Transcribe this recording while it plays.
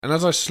And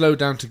as I slowed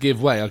down to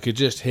give way, I could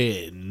just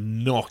hear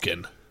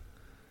knocking.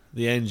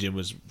 The engine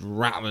was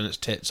rattling its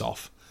tits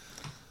off.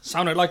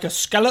 Sounded like a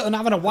skeleton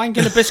having a wank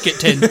in a biscuit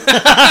tin.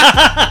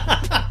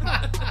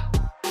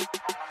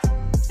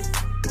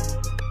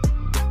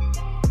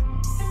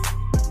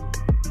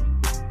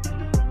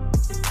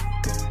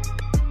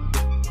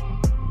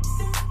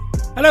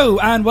 Hello,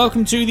 and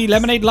welcome to the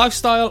Lemonade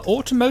Lifestyle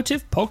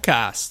Automotive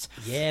Podcast.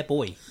 Yeah,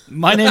 boy.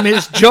 My name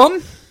is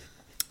John,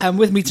 and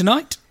with me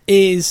tonight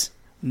is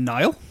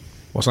Niall.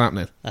 What's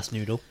happening? That's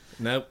Noodle.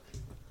 Nope.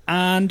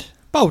 And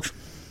Bulge.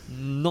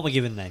 Not my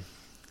given name.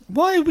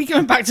 Why are we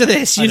going back to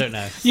this? I don't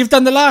know. You've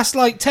done the last,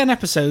 10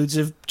 episodes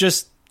of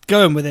just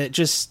going with it,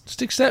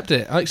 Just accept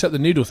it. I accept the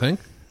noodle thing.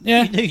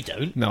 yeah. No, you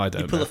don't. No, I You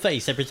don't. pull no. a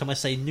face every time I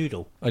say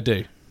Noodle. I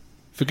do.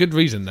 For good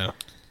reason, though.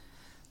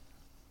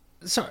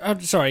 I'm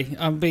sorry,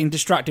 I'm being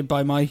distracted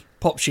by my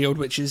pop shield,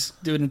 which is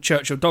doing a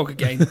Churchill dog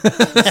again.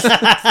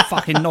 It's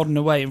fucking nodding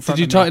away in front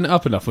Did you of tighten it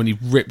up enough when you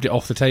ripped it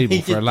off the table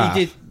for a laugh?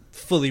 He did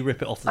fully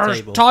rip it off the me.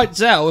 table. Tight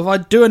Zell, if I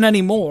do it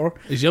any more,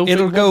 Is your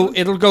it'll thing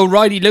go wobbling?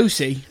 righty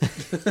loosey.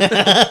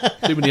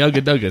 Too many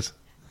Ugga Duggers.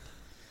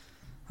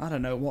 I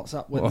don't know what's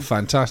up with What a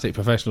fantastic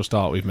professional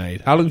start we've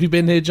made. How long have you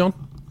been here, John?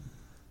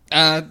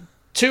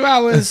 2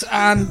 hours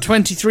and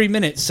 23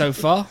 minutes so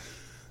far.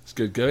 It's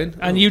good going.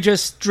 And you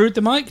just drew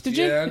the mic, did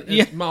you?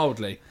 Yeah,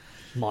 mildly.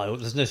 Mild.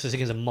 There's no such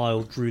thing as a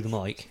mild drew the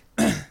mic.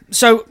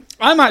 So,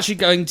 I'm actually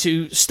going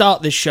to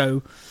start this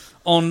show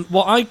on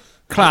what I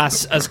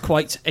class as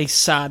quite a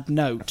sad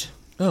note.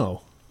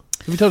 Oh.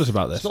 Have you told us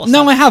about this? It's not a No,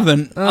 sad- I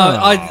haven't. Oh.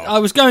 I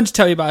was going to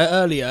tell you about it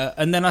earlier,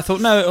 and then I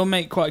thought, no, it'll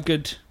make quite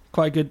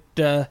a good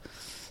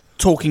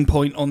talking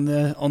point on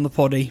the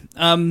poddy.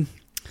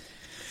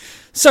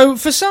 So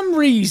for some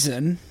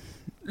reason,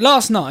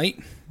 last night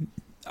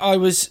I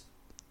was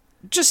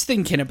just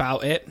thinking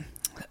about it.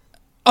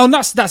 Oh, and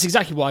that's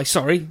exactly why.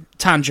 Sorry,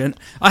 tangent.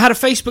 I had a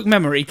Facebook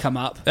memory come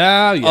up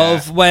Oh, yeah.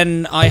 of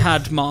when I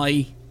had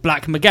my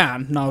Black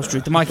Megane. Niles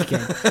drew the mic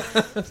again.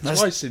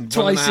 Twice in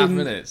twice 1.5 in-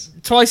 minutes.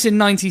 Twice in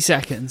 90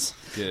 seconds.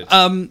 Good.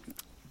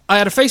 I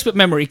had a Facebook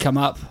memory come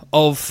up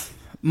of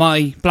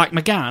my Black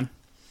Megane,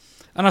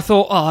 and I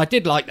thought, I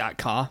did like that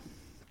car.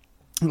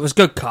 It was a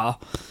good car.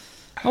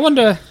 I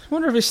wonder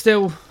if it's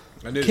still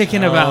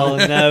kicking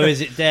about. Oh no, is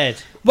it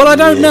dead? Well, I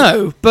don't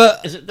know,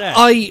 but Is it dead?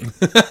 I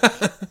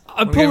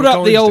Wanna pulled give a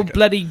up the coin old sticker?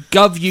 bloody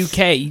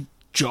Gov UK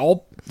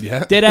job,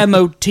 Yeah. did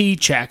MOT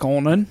check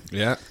on it.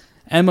 Yeah.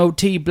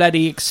 MOT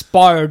bloody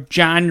expired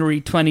January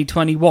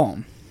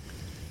 2021,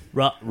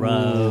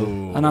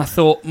 Ruh-roh. and I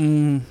thought,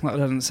 that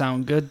doesn't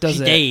sound good, does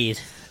She it?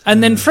 dead.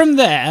 And then from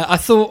there, I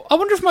thought, I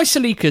wonder if my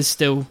Celica's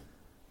still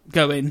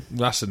going.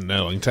 That's a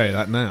no, I can tell you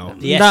that now.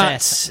 The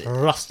That's- SS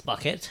Rust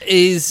Bucket.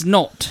 Is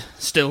not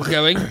still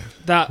going.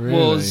 That Really?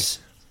 was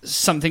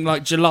something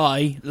like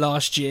July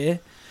last year.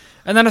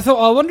 And then I thought,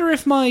 I wonder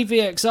if my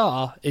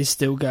VXR is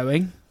still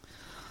going.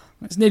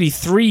 It's nearly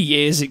 3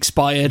 years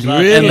expired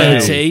Really?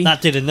 MOT.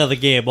 That did another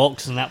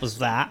gearbox, and that was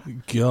that.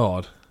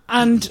 God.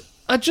 And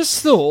I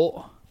just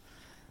thought,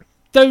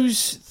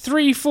 those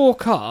 3-4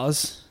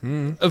 cars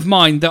of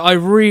mine that I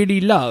really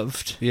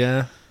loved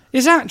Yeah.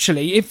 is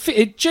actually,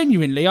 it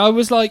genuinely, I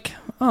was like,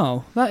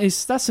 oh,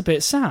 that's a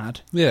bit sad.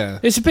 Yeah.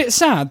 It's a bit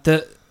sad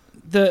that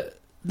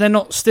they're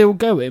not still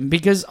going,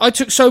 because I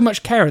took so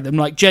much care of them,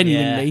 like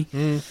genuinely.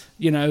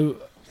 You know,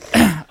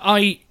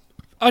 I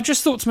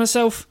just thought to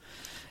myself,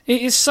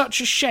 it is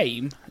such a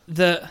shame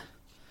that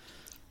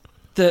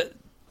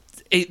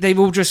they've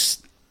all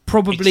just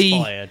probably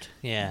Expired.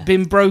 Yeah.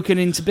 been broken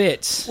into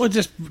bits. Well,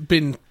 just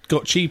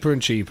got cheaper and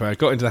cheaper,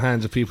 got into the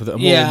hands of people that are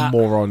Yeah.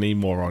 more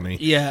morony,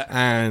 Yeah.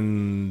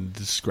 and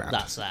scrapped.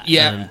 That's that.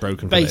 Yeah, And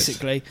broken for bits.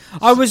 basically.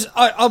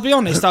 I'll be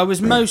honest. I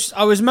was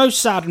most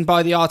saddened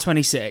by the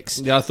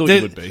R26. Yeah, I thought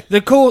you would be.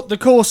 The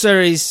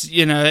Corsa is,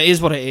 it is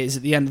what it is.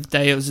 At the end of the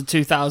day, it was a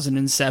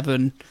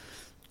 2007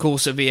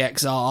 Corsa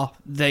VXR.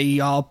 They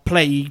are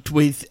plagued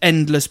with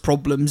endless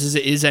problems, as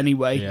it is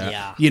anyway.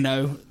 Yeah.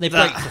 Yeah. They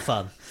break for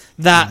fun.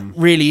 That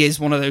really is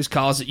one of those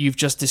cars that you've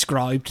just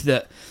described,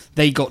 that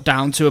they got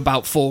down to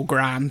about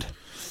 $4,000.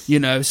 You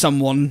know,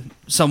 someone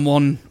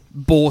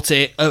bought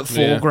it at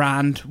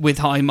 $4,000 with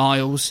high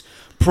miles,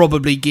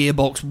 probably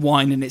gearbox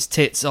whining its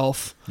tits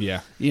off. Yeah.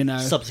 You know,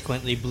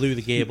 Subsequently blew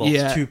the gearbox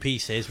Yeah. 2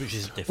 pieces, which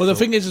is difficult. Well, the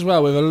thing is as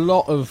well, with a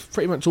lot of,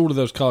 pretty much all of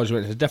those cars you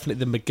went to,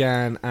 definitely the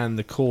Megane and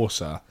the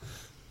Corsa,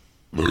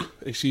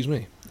 excuse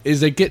me, is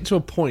they get to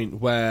a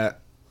point where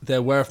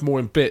they're worth more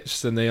in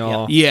bits than they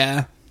are,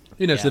 yeah.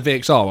 to the VXR,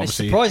 it's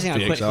obviously. surprising how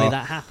VXR. quickly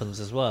that happens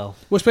as well.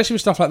 Well, especially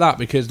with stuff like that,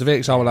 because the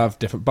VXR will have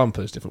different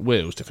bumpers, different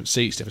wheels, different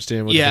seats, different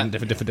steering wheel, Yeah.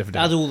 different. It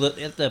had all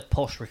the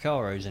posh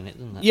Recaros in it,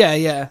 didn't it?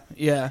 Yeah.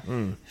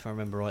 If I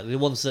remember rightly. The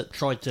ones that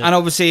tried to And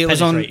obviously it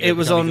was on penetrate you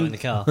every time you got in the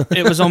car.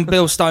 it was on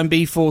Bilstein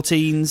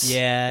B14s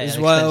Yeah, as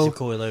expensive well.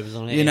 coilovers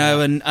on it. You know,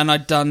 yeah. and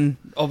I'd done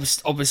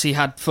obviously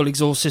had full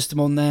exhaust system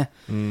on there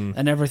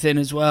and everything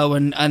as well,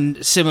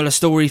 and similar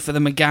story for the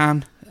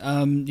Megane.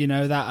 You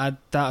know, that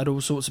had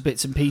all sorts of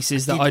bits and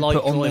pieces that I I'd like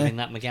put on there. driving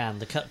that Megane.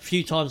 The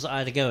few times that I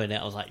had to go in it,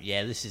 I was like,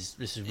 yeah, this is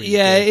really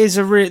Yeah, good. it is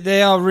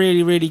they are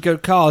really, really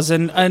good cars,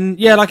 and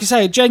yeah, like I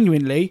say,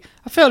 genuinely,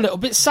 I feel a little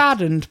bit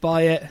saddened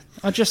by it.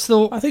 I just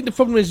thought, I think the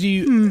problem is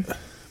you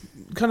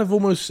kind of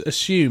almost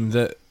assume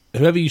that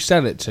whoever you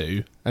sell it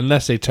to,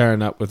 unless they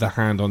turn up with a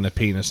hand on their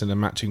penis and a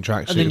matching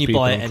tracksuit, And then you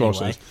people buy on it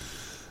crosses, anyway.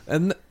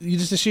 and you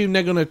just assume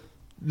they're going to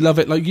love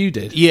it like you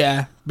did.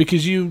 yeah,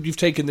 Because you've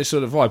taken this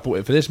sort of, I bought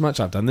it for this much,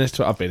 I've done this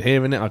to it, I've been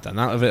hearing it, I've done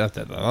that of it, I've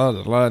done blah,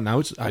 blah, blah.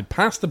 Now I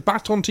pass the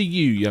baton to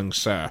you, young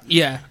sir.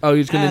 yeah. Oh,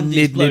 he's going to And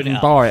he's nid blown it and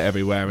up. bar it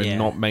everywhere and Yeah.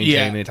 not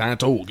maintain Yeah. it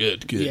at all.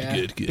 Good.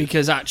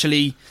 Because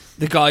actually,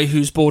 the guy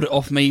who's bought it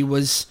off me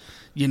was,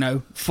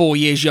 4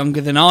 years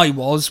younger than I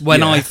was when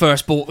Yeah. I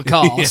first bought the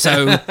car.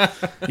 So,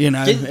 Didn't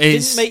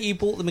it's make you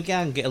bought the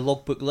Megane get a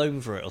logbook loan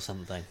for it or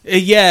something?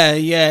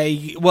 yeah.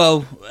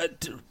 Well,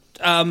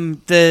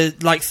 the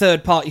like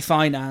third party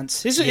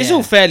finance, it's Yeah.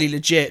 all fairly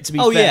legit to be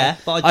Oh fair. yeah,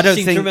 but I don't just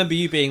seem think. to remember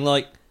you being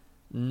like,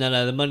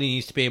 no, the money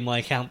needs to be in my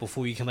account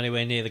before you come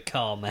anywhere near the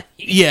car, mate.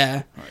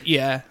 Yeah.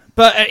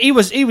 But he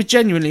was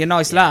genuinely a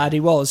nice lad. He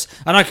was,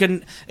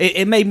 and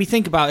it made me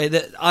think about it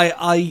that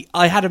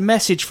I had a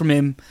message from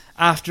him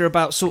after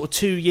about sort of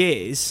 2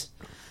 years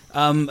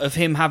of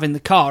him having the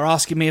car,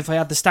 asking me if I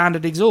had the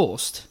standard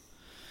exhaust,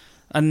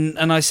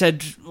 and I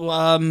said,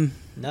 No.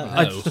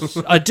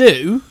 I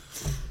do,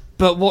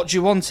 but what do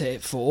you want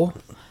it for?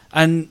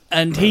 And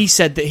he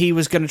said that he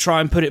was going to try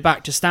and put it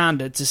back to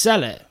standard to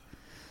sell it,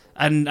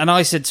 and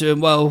I said to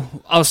him,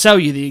 well, I'll sell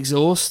you the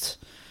exhaust.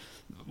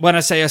 When I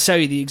say I'll sell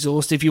you the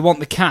exhaust, if you want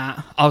the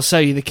cat, I'll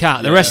sell you the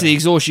cat. The rest of the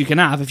exhaust you can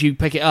have if you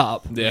pick it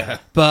up. Yeah.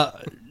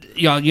 But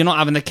you're not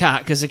having the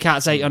cat because the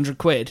cat's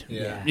 £800.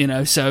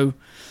 Yeah. So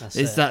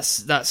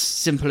that's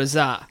simple as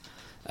that.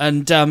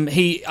 And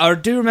I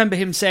do remember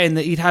him saying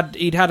that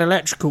he'd had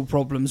electrical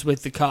problems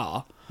with the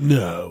car.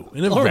 No.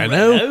 In a Or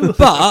Renault? Renault.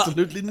 But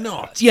Absolutely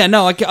not. yeah,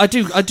 no, I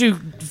do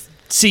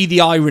see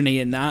the irony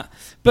in that.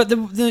 But the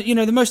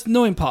most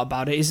annoying part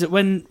about it is that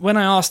when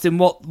I asked him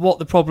what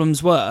the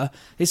problems were,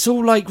 it's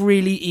all like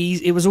really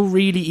easy. It was all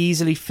really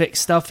easily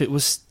fixed stuff. It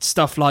was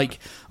stuff like,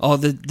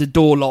 the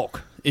door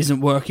lock isn't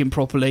working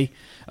properly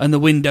and the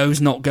window's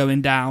not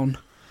going down.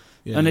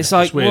 Yeah. And it's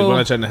like, weird. well- When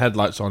I turn the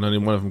headlights on, only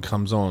one of them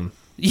comes on.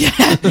 Yeah,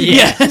 stuff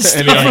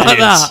like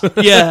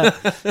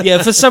that.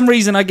 Yeah. For some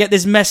reason, I get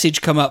this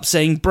message come up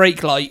saying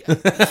brake light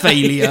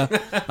failure,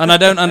 and I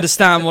don't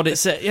understand what it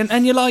says.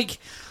 And you're like,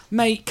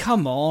 mate,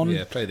 come on.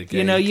 Yeah, play the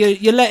game.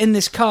 You're letting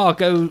this car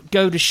go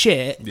to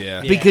shit.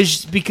 Yeah.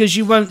 Because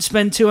you won't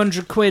spend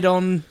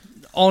 £200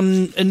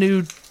 on a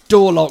new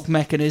door lock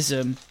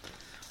mechanism.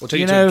 Or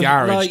take it to a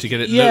garage to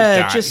get it looked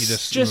at.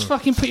 Just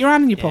fucking put your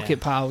hand in your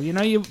pocket, pal.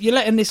 You're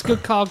letting this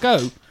good car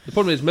go. The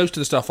problem is, most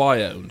of the stuff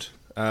I owned,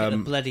 Get a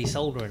bloody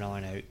soldering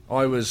iron out.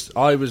 I was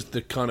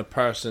the kind of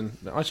person.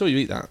 I saw you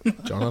eat that,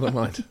 John. I don't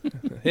mind.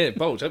 Here,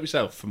 Bolt, help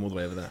yourself from all the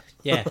way over there.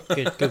 Yeah,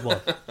 good one.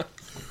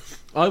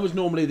 I was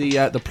normally the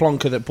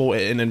plonker that bought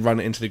it in and run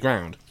it into the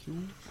ground,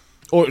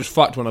 or it was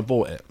fucked when I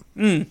bought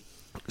it.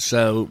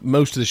 So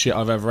most of the shit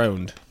I've ever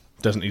owned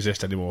doesn't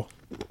exist anymore.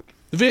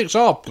 The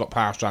VXR got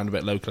passed around a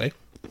bit locally.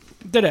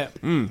 Did it?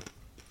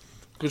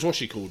 Because what's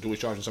she called? Always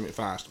charging something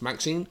fast.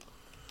 Maxine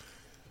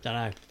Don't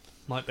know.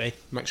 Might be.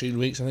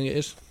 Weeks, I think it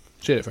is.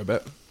 She had it for a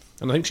bit,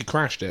 and I think she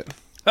crashed it.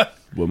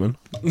 Woman.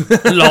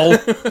 Lol.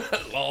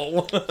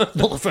 Lol. Not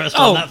the first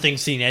time that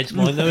thing's seen edge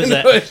mine, though, is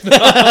it?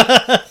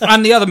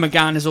 And the other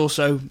Megane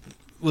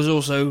was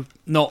also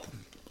not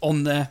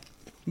on there.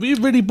 Were you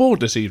really bored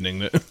this evening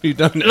that you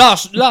done it?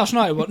 Last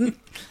night it wasn't.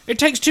 It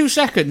takes 2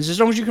 seconds as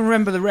long as you can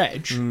remember the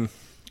reg.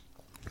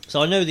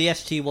 So I know the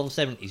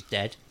ST-170's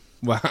dead.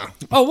 Wow.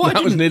 Oh, what?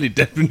 That was nearly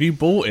dead when you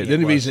bought it. The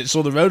only reason it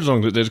saw the road as long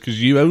as it did is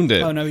because you owned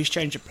it. Oh no, he's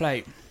changed the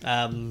plate.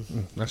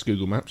 That's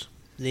Google Maps.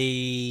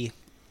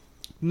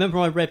 Remember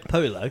my red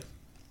Polo?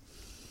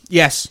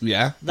 Yes.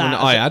 Yeah, one that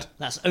I had.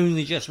 That's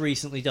only just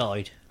recently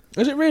died.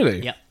 Is it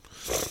really? Yep.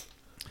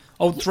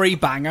 Old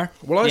 3-banger.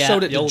 Well, I Yeah,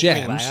 sold it the to old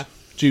James, three-banger.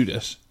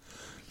 Judas,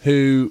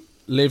 who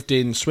lived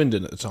in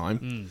Swindon at the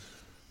time,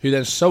 who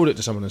then sold it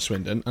to someone in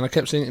Swindon, and I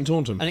kept seeing it in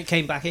Taunton. And it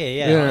came back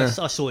here, Yeah.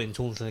 I saw it in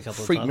Taunton a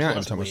couple Freaked of me times. out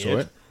every time I That's saw weird.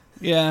 it.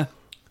 Yeah.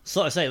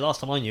 So like I say,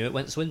 last time I knew it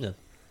went to Swindon.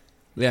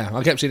 Yeah,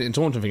 I kept seeing it in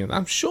Taunton thinking,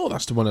 I'm sure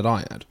that's the one that I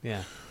had.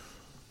 Yeah.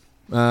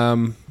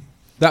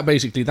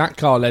 That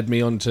car led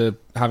me on to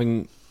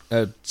having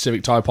a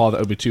Civic Type R that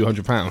would be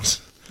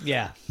 £200.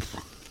 Yeah.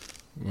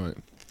 Right.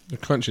 You're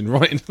crunching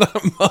right into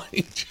that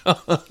mic, John.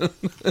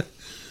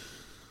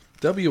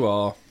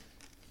 WR06.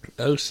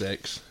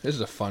 This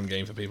is a fun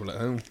game for people at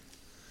home.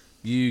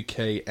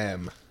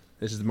 UKM.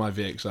 This is my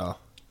VXR.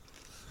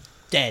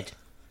 Dead.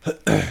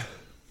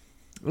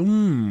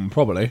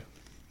 Probably.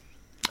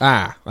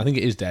 I think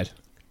it is dead.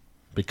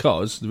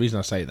 Because, the reason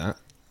I say that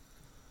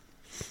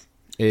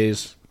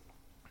is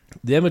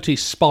the MOT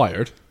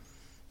expired,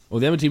 or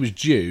the MOT was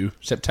due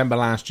September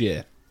last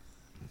year.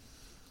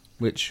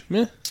 Which,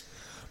 but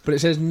it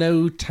says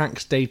no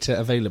tax data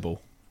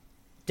available.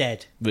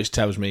 dead. which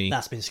tells me,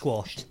 That's been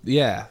squashed.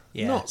 yeah,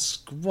 Yeah. not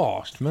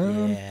squashed,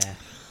 man. Yeah.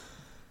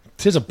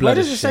 Tis a What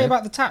bloody does it say shit.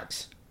 about the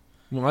tax?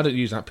 Well, I don't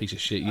use that piece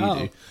of shit you Oh.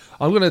 do.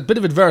 I'm going to a bit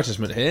of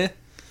advertisement here.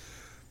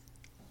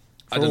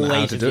 I For don't all know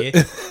how ways to of do you.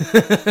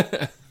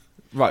 it.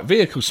 Right,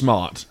 Vehicle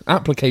Smart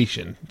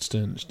application.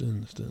 Stern.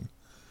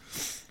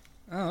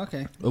 Oh,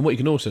 okay. And what you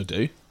can also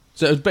do.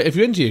 So, but if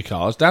you're into your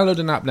cars, download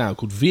an app now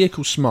called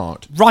Vehicle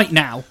Smart. Right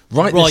now.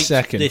 Right Right this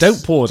second. this-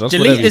 Don't pause us.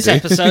 Delete whatever you this do.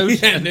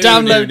 episode and no,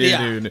 download the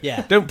app. no.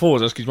 Yeah. Don't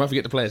pause us because you might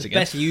forget to play us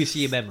again. Best use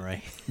of your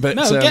memory. But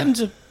No, get them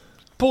to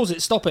pause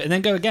it, stop it, and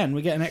then go again.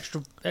 We get an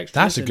extra. that's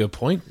a listen. good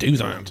point. Do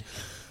that.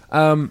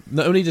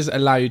 Not only does it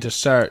allow you to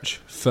search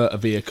for a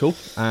vehicle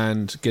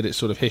and get its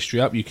sort of history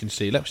up, you can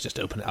see. Let's just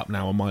open it up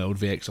now on my old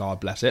VXR.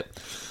 Bless it.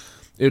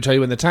 It'll tell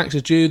you when the tax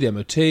is due, the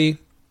MOT.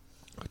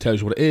 It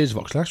tells you what it is.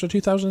 Vauxhall Astra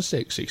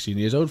 2006, 16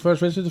 years old,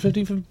 first registered the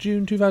 15th of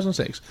June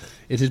 2006.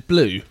 It is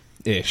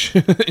blue-ish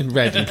in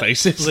red in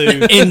places. Blue,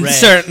 In red.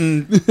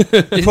 certain.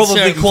 in Probably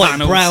certain quite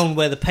panels. brown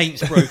where the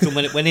paint's broken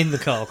when it went in the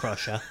car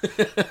crusher.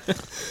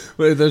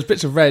 Well, there's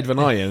bits of red when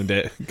I owned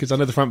it because I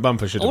know the front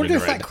bumper should I have wonder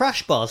been if red. that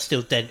crash bar's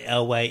still dented.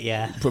 Oh, wait,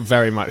 yeah. But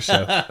very much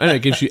so. And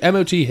it gives you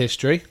MOT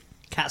history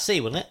Cat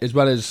C, wasn't it? as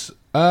well as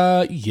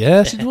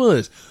yes, it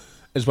was,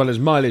 as well as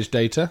mileage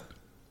data.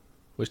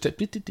 Which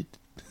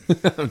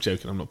I'm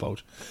joking. I'm not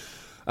Polish.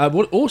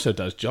 What it also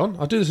does, John,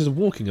 I'll do this as a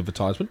walking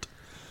advertisement.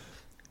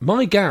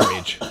 My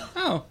garage.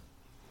 Oh.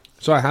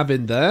 So I have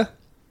in there.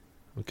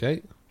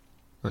 Okay,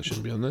 that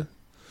shouldn't be on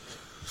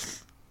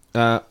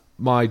there.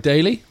 My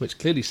daily, which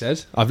clearly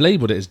says I've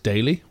labelled it as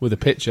daily with a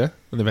picture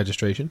and the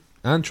registration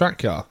and track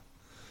car.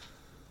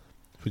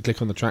 If we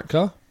click on the track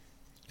car,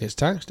 it's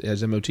taxed. It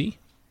has MOT.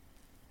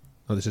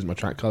 Oh, this isn't my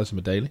track car. This is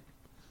my daily.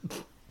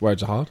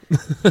 Words are hard.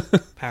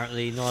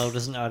 Apparently, Niall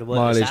doesn't know how to work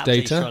Mileage this app that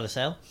he's data. trying to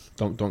sell.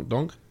 Donk, donk,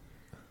 donk.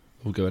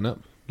 All going up.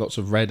 Lots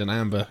of red and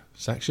amber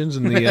sections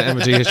in the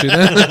MOT history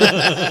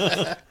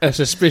there. A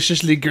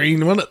suspiciously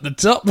green one at the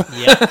top.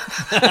 Yeah.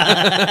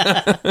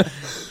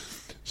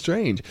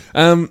 Strange.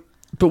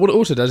 But what it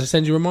also does is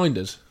send you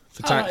reminders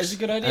for Oh, tax that is a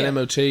good idea. and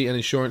MOT and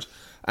insurance.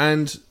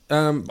 And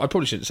I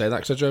probably shouldn't say that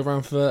because I drove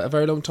around for a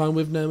very long time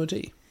with no MOT.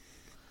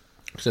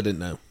 Because I didn't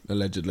know,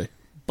 allegedly.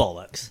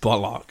 Bollocks.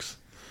 Bollocks.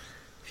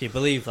 If you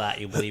believe that,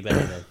 you'll believe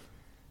anything.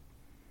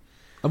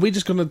 Are we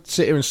just going to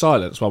sit here in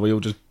silence while we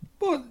all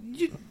Well,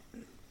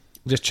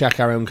 just check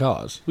our own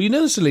cars? Well, you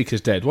know the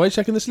Celica's dead. Why are you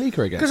checking the Celica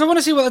again? because I want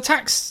to see what the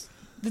tax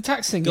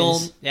thing Gone.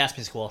 is. Yeah, it's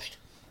been squashed.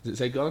 Does it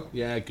say gone?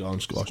 Yeah, gone,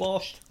 squashed.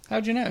 Squashed. How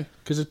do you know?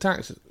 Because of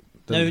tax.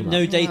 No,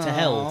 no data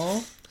held.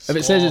 Oh. If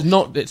it says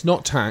it's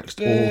not taxed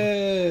or...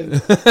 Boo.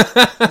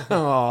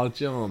 Oh,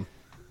 John.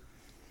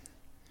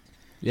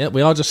 Yeah,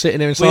 we are just sitting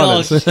here in We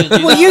are silence. just gonna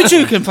do Well, that. you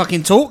two can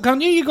fucking talk,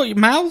 can't you? You got your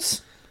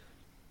mouths.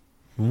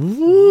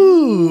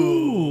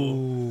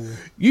 Ooh.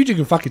 You two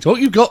can fucking talk.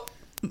 You've got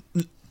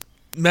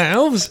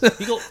mouths.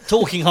 You got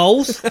talking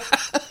holes.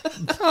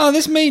 Oh,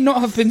 this may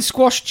not have been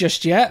squashed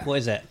just yet. What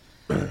is it?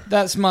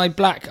 That's my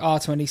black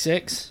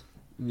R26.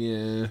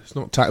 Yeah, it's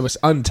not taxed. It's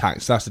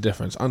untaxed. That's the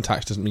difference.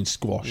 Untaxed doesn't mean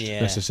squashed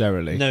Yeah.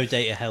 necessarily. No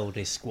data held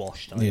is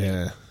squashed. I think.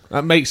 Yeah,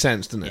 that makes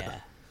sense, doesn't it? Yeah.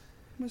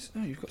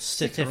 Oh, you've got a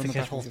sticker on the Certificate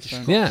back of of your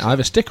disclosure. phone. Yeah, I have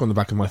a sticker on the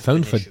back of my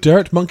phone for Initial.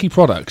 Dirt Monkey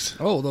products.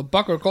 Oh, the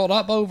bugger got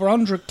up over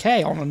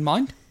 100k on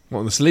mine. What,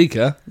 on the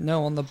Celica?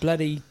 No, on the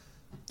bloody.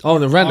 Oh,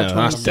 the Renault. Oh,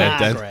 That's Tom dead,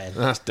 dead. Mazren.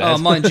 That's dead. Oh,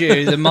 mind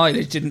you, the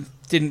mileage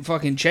didn't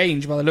fucking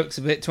change by the looks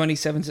of it.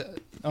 27.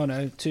 Oh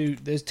no,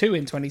 there's two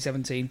in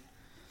 2017.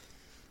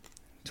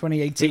 If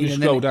 2018. you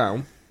And scroll then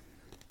down,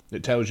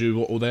 it tells you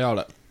what all they are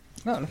at.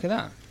 oh, look at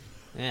that.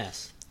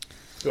 Yes.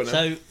 Go on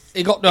then. So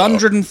It got to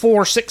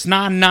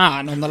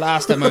 104,699 on the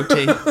last MOT.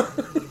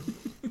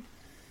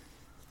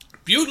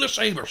 Bugler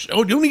Sabre.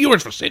 Oh, only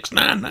yours for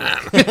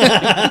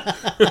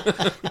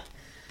 $699.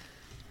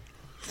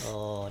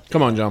 oh,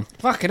 Come on, John.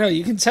 Fucking hell,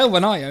 you can tell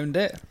when I owned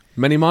it.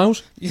 Many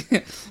miles?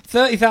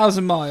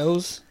 30,000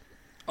 miles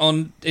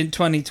in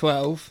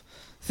 2012,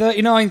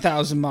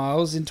 39,000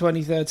 miles in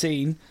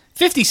 2013,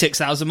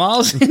 56,000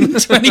 miles in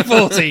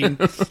 2014.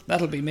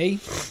 That'll be me.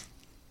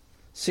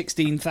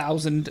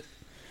 16,000.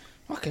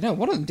 Fucking hell,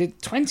 one of them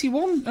did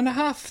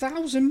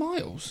 21,500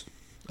 miles.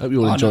 I hope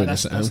you're all enjoying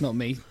that's, this at that's home. not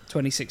me.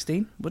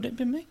 2016. Would it have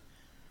been me?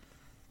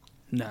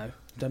 No.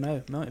 Don't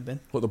know. Might have been.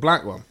 What, the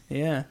black one?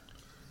 Yeah.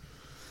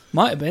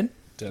 Might have been.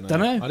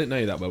 Dunno. I didn't know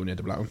you that well when you had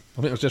the black one. I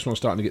think it was just when I was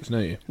starting to get to know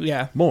you.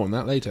 Yeah. More on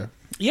that later.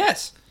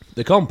 Yes.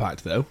 The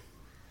compact, though.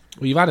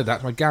 Well, you've added that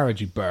to my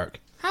garage, you Burke.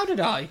 How did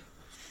I?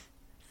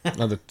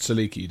 No, the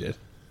Celica you did.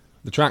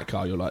 The track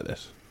car, you'll like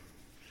this.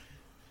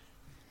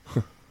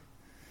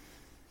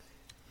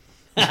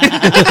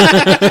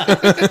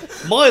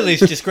 mileage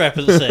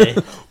discrepancy.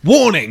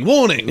 Warning,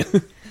 warning!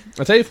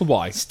 I'll tell you for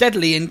why.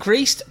 Steadily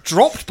increased,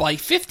 dropped by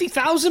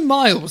 50,000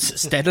 miles,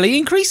 steadily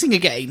increasing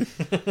again.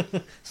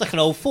 It's like an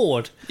old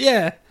Ford.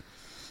 Yeah.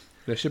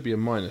 There should be a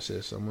minus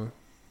here somewhere.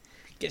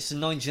 Gets to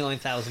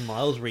 99,000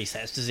 miles,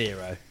 resets to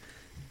 0.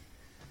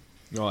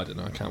 No, I don't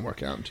know. I can't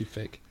work it out. I'm too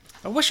fake.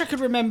 I wish I could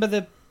remember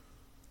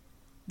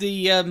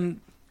the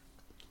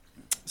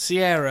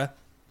Sierra.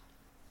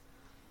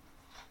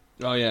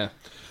 Oh, yeah.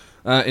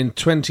 In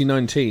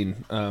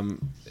 2019,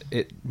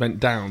 it went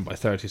down by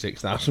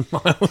 36,000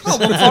 miles. Oh,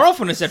 wasn't far off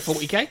when I said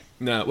 40k.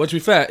 No, well, to be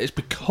fair, it's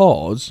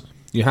because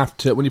you have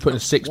to, when you put in a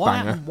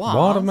six-banger... What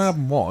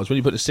happened was, when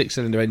you put a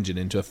six-cylinder engine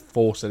into a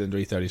four-cylinder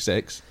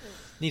E36...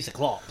 Needs the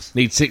clocks.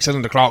 Needs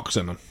six-cylinder clocks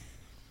in them.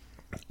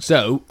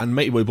 So, and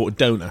Matey Boy bought a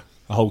donor,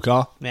 a whole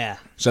car. Yeah.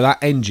 So that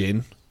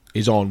engine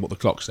is on what the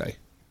clocks say.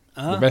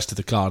 The rest of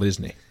the car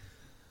isn't.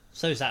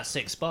 So is that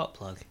 6 spark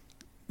plug.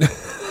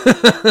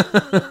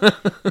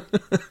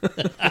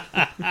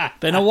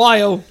 Been a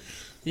while.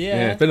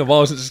 Yeah, it's been a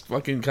while since it's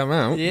fucking come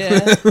out. Yeah.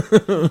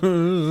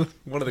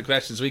 One of the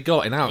questions we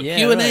got in our Yeah,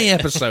 Q&A right.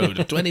 episode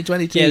of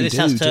 2022. Yeah,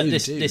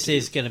 this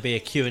is going to be a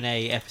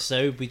Q&A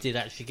episode. We did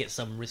actually get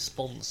some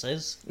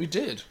responses. We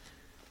did.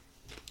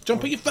 John,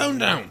 put your phone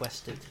down.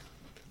 Requested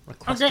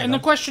I'm getting the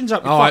questions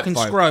up, you All right, fucking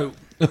fine.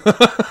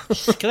 scrote.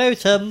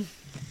 Scrotum.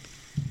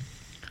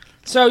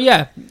 So,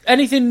 yeah,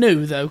 anything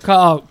new, though,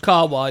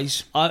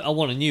 car-wise? I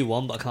want a new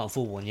one, but I can't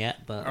afford one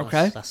yet. But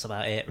Okay. that's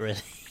about it, really.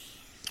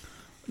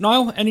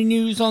 Niall, any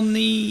news on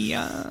the...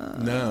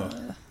 No.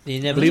 The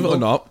inevitable. Believe it or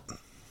not,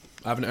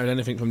 I haven't heard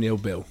anything from the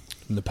old Bill,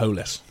 from the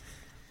Polis.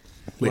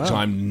 Which Wow.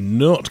 I'm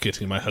not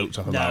getting my hopes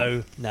up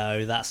about.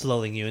 No, that's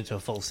lulling you into a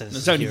false sense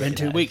It's of only security. been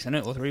 2 that weeks, isn't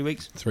it? Or 3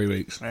 weeks? 3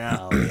 weeks. Yeah.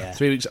 Oh, yeah.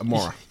 3 weeks and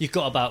more. You've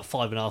got about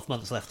 5.5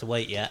 months left to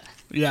wait yet.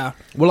 Yeah.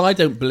 Well, I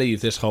don't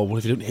believe this whole, well,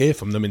 if you don't hear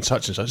from them in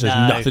such and such, there's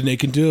No. nothing they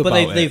can do But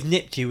about it. they've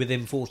nipped you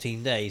within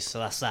 14 days, so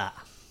that's that.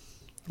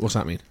 What's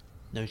that mean?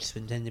 Notice of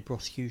intended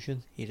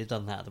prosecution. He'd have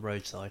done that at the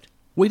roadside.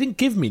 Well, he didn't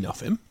give me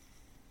nothing.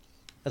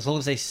 As long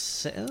as they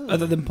say... Oh.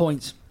 Other than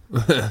points.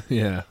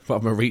 Yeah, but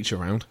I'm a reach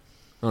around.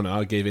 Oh no,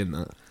 I gave in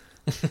that.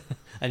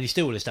 And he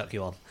still would have stuck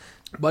you on.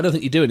 But I don't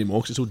think you do anymore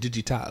because it's all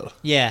digital.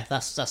 Yeah,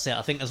 that's it.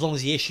 I think as long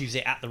as he issues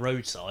it at the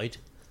roadside,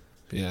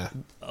 Yeah.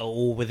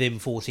 or within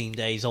 14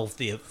 days of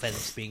the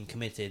offence being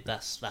committed,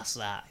 that's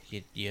that.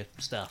 You're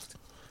stuffed.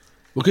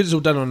 Well, because it's all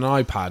done on an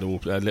iPad or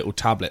a little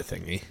tablet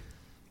thingy,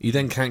 you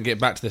then can't get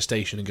back to the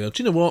station and go,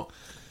 do you know what?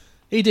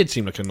 He did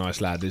seem like a nice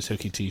lad, his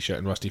hooky t-shirt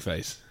and rusty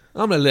face.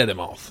 I'm going to let him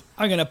off.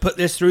 I'm going to put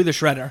this through the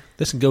shredder.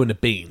 This can go in the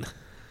bean.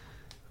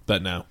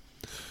 But no.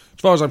 As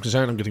far as I'm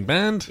concerned, I'm getting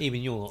banned.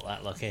 Even you're not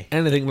that lucky.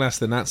 Anything less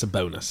than that's a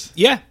bonus.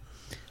 Yeah,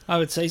 I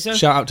would say so.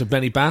 Shout out to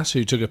Benny Bass,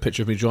 who took a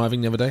picture of me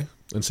driving the other day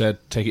and said,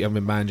 take it, you haven't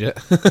been banned yet.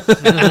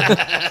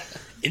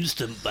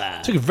 Instant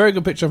ban. Took a very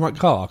good picture of my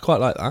car. I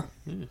quite like that.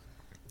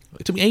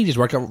 It took me ages to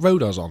work out what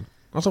road I was on.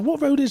 I was like,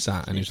 what road is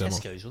that? And he said, well,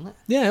 Tesco's, wasn't it?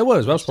 yeah, it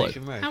was. Well spotted.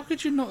 Station Road. How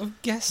could you not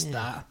have guessed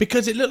that?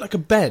 Because it looked like a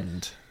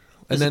bend.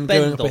 And There's then a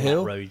bend going up a on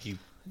hill. that road, you...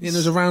 Yeah,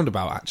 there's a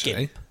roundabout, actually.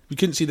 Gimp. You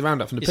couldn't see the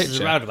roundabout from the This is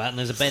picture. a roundabout and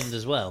there's a bend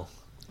as well.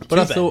 But Two I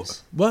bends.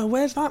 thought, well,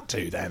 where's that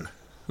to then?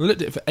 I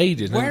looked at it for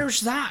ages. and then-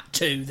 Where's that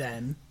to,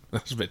 then?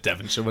 That's a bit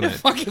Devonshire, wasn't it?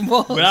 Fucking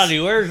was. Bradley,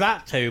 where's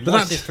that to? My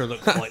that's- sister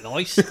looks quite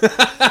nice. No,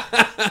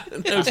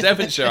 it's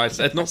Devonshire, I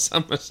said, not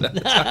Somerset.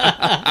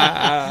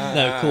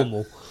 No,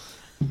 Cornwall.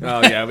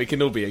 Oh, yeah, we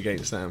can all be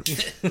against them. I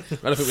don't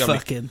think we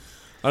Fucking.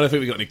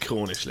 got any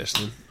Cornish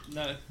listening.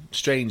 No,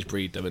 Strange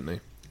breed, don't they?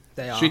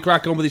 they are. Should we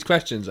crack on with these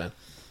questions then?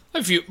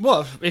 If you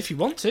want to, if you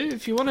want to.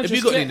 Have just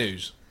you got get- any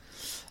news?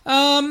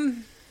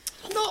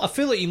 I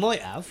feel like you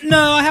might have.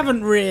 No, I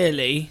haven't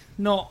really.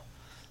 Not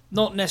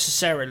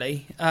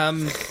necessarily.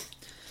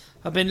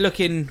 I've been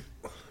looking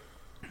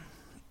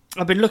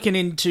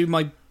into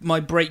my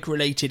brake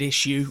related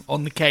issue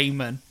on the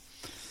Cayman,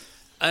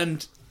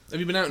 and Have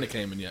you been out in the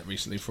Cayman yet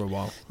recently for a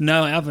while?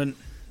 no, I haven't.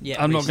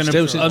 Yeah, I'm not recently.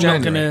 going to. Still since I'm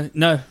not January? going to.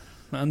 No,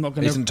 I'm not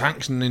going Isn't to.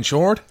 taxed and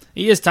insured?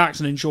 He is taxed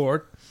and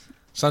insured.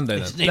 Sunday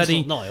His then. name's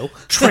bloody- not Niall.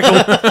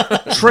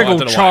 Triggle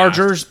know why I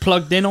chargers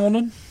plugged in on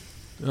him.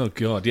 Oh,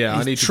 God, yeah, I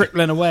He's need to...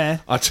 trickling away.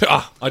 I do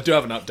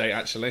have an update,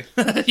 actually.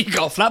 You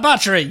got a flat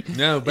battery.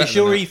 No, better Is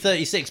your than that.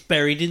 E36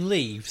 buried in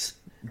leaves?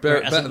 Better- Or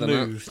it hasn't better than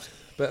that. moved?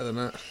 Better than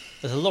that.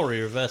 There's a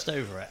lorry reversed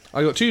over it.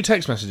 I got 2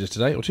 text messages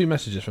today, or 2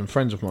 messages from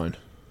friends of mine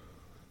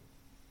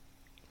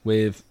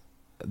with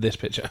this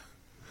picture,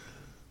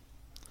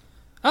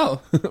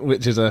 Oh,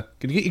 which is a,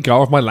 can you get your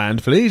car off my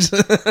land, please?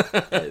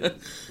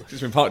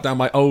 It's been parked down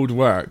my old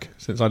work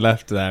since I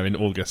left there in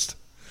August.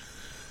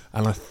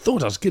 And I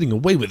thought I was getting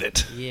away with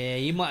it. Yeah,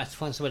 you might have to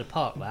find somewhere to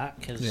park that,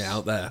 because Yeah,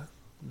 out there.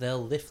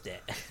 they'll lift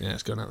it. Yeah,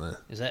 it's gone out there.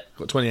 Is it?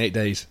 Got 28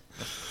 days,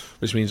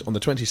 which means on the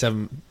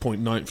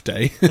 27.9th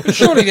day...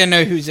 surely they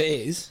know whose it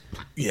is.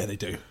 Yeah, they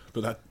do.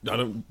 But I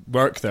don't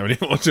work there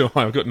anymore, do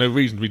I? I've got no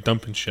reason to be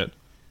dumping shit.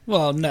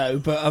 Well, no,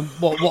 but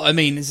what I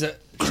mean is that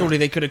surely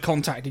they could have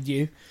contacted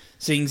you,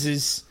 seeing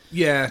as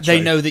Yeah,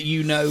 they know that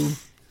you know,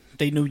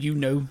 they know you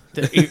know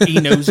that he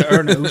knows that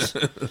her knows.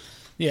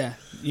 Yeah,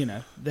 you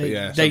know But they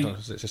yeah, they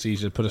sometimes it's just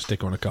easier to put a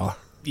sticker on a car.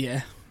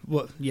 yeah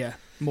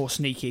more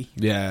sneaky.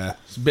 Yeah,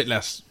 it's a bit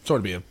less. Sorry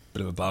to be a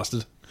bit of a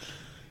bastard.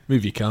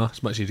 Move your car.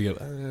 It's much easier to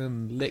go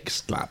lick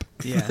slap.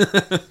 Yeah,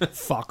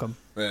 fuck them.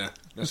 Yeah,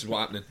 this is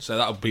what's happening. So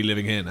that'll be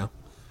living here now.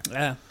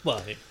 Yeah, Well,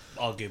 it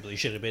arguably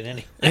should have been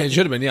any. It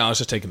should have been. Yeah, I was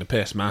just taking the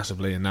piss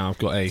massively, and now I've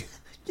got a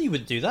You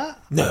wouldn't do that.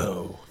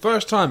 no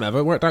first time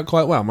ever. Worked out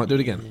quite well. Might do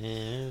it again.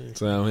 Yeah.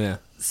 So yeah,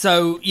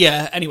 so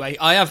yeah. Anyway,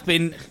 I have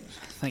been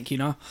Thank you.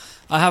 Now,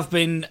 I have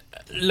been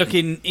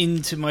looking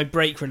into my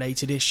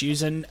brake-related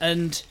issues, and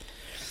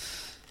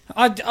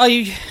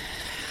I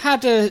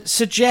had a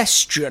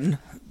suggestion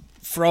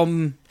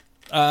from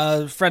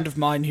a friend of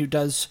mine who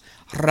does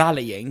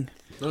rallying.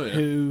 Oh yeah.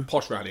 Who?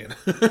 Posh rallying.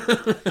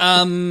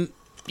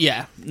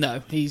 Yeah,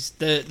 no, he's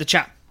the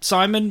chap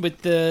Simon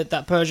with that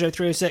Peugeot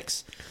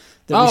 306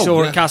 that we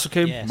saw at Castle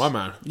Combe. Yes. My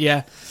man.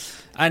 Yeah,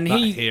 and That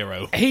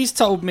hero. he's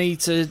told me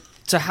to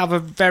have a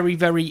very,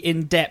 very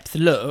in-depth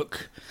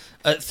look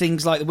at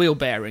things like the wheel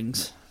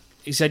bearings.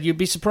 He said you'd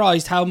be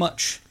surprised how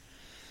much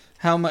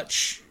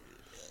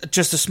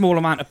just a small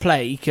amount of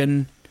play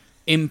can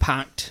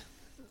impact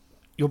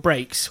your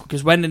brakes,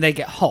 because when they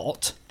get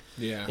hot,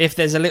 Yeah. if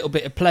there's a little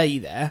bit of play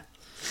there,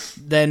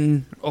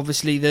 then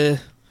obviously the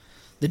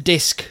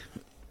disc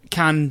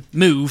can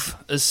move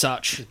as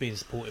such. It's being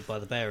supported by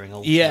the bearing,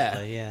 ultimately.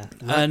 Yeah.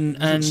 And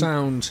Doesn't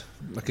sound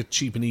like a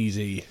cheap and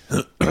easy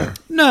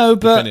no,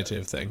 but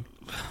definitive thing.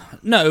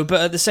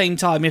 at the same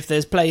time, if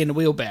there's play in the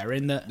wheel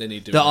bearing that They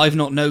need doing. that I've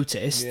not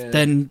noticed, Yeah.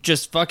 then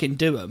just fucking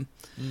do them.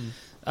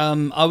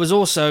 I was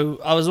also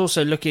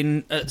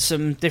looking at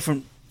some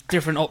different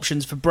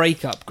options for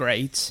brake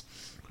upgrades,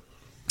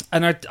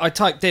 and I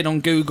typed in on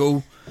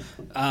Google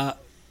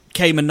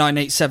Cayman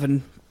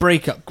 987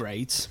 brake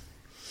upgrades,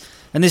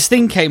 and this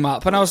thing came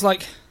up, and I was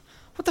like,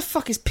 what the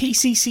fuck is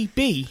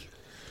PCCB?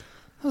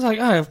 I was like,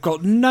 oh, I've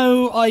got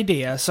no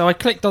idea. So I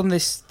clicked on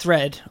this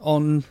thread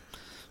on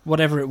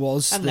whatever it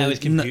was. And now his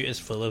computer's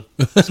full of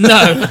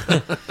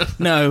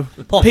no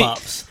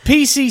pop-ups.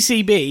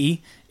 PCCB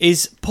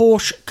is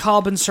Porsche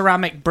carbon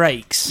ceramic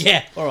brakes.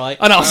 Yeah, all right.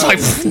 And I was like,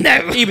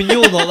 no. Even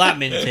you're not that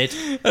minted.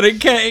 And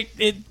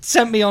it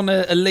sent me on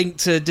a link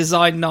to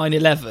Design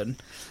 911.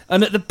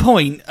 And at the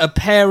point, a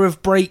pair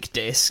of brake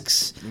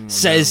discs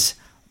says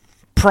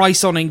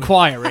price on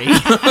inquiry.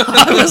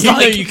 I was You know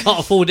like, you can't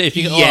afford it if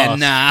you yeah, ask.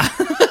 nah.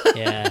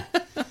 Yeah.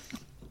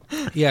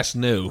 Yes,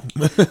 no.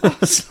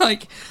 It's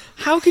like,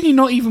 how can you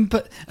not even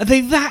put? Are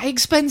they that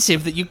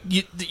expensive that you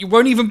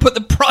won't even put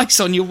the price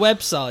on your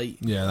website?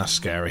 Yeah, that's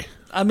scary.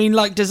 I mean,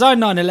 like Design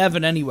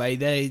 911 anyway.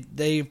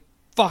 They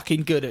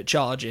fucking good at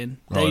charging.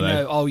 They Are they?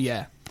 know. Oh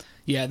yeah,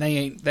 they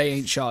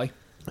ain't shy.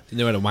 You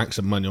know how to wank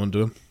some money onto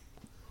them.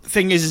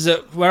 Thing is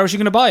that where else are you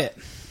going to buy it?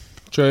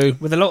 True.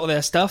 With a lot of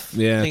their stuff.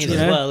 Yeah, Thing is, true.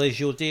 as Yeah. well, is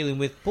you're dealing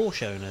with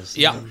Porsche owners.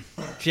 Yeah. And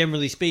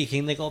generally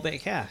speaking, they got a bit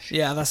of cash.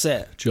 Yeah, that's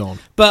it. John.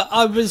 But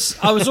I was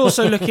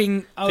also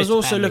looking. I was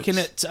also £50 looking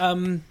notes. at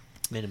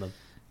Minimum.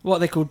 what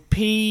they called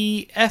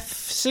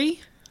PFC.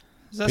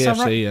 Does that sound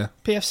PFC, right? yeah.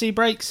 PFC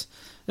brakes.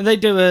 And they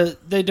do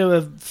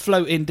a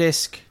floating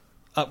disc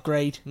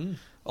upgrade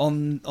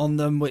on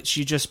them, which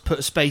you just put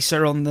a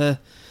spacer on the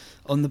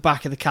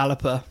back of the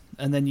caliper,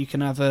 and then you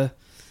can have a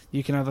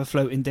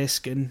floating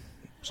disc and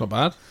It's not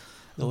bad.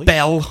 Nice.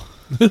 bell.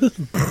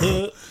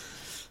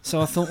 So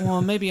I thought,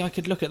 well, maybe I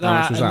could look at How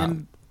that. much was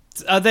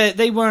and then,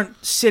 they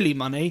weren't silly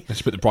money.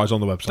 Let's put the price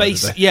on the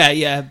website. did they?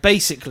 Yeah.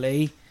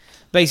 Basically,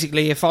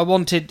 if I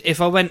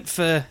went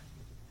for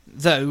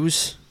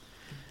those,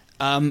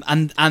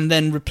 and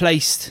then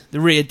replaced the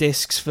rear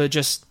discs for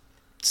just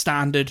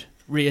standard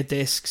rear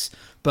discs,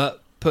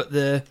 but put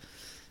the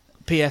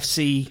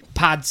PFC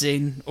pads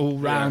in all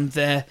round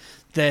their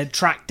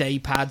track day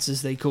pads,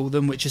 as they call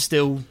them, which are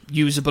still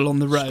usable on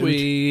the road.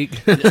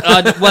 Squeak.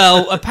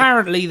 Well,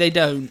 apparently they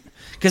don't,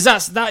 because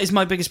that is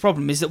my biggest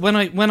problem. Is that when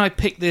I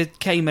picked the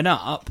Cayman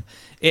up,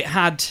 it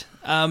had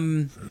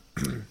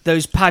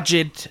those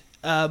Pagid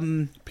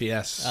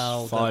PS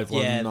Oh,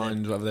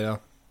 519, whatever they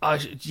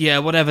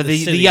are. whatever the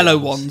silly yellow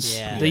ones. ones,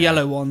 Yeah. the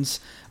yellow ones.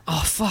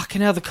 Oh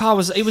fucking hell! The car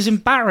was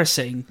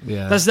embarrassing.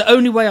 Yeah. That's the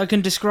only way I can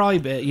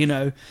describe it. You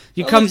know,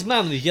 you Oh, come. this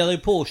man with his yellow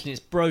Porsche and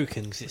it's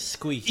broken because it's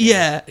squeaky.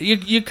 Yeah,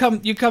 you come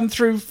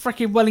through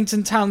freaking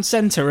Wellington town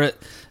centre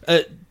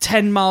at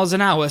 10 miles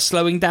an hour,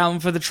 slowing down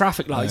for the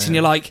traffic lights, and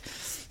you're like,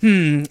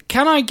 can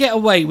I get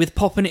away with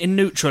popping it in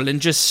neutral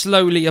and just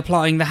slowly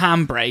applying the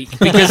handbrake?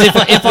 Because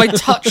if I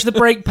touch the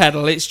brake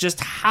pedal, it's just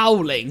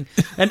howling,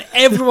 and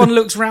everyone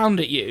looks round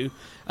at you,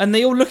 and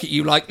they all look at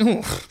you like,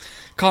 oh,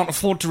 can't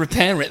afford to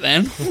repair it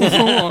then.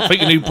 I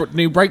think you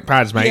new brake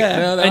pads, mate. Yeah.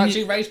 No, they're And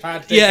actually race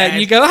pads. Yeah, and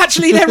you go,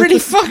 actually, they're really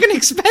fucking They don't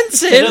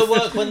expensive.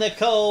 work when they're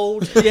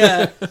cold.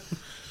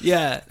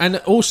 Yeah. And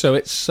also,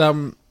 it's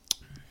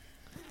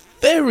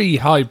very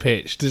high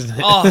pitched, isn't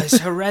it? Oh, it's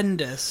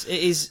horrendous.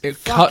 It is It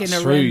fucking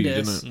cuts through you,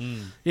 horrendous. doesn't it?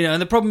 You know,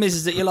 and the problem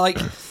is that you're like,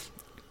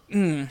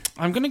 I'm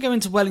going to go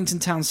into Wellington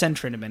town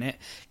centre in a minute.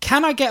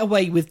 Can I get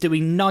away with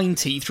doing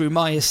 90 through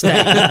my estate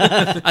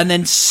and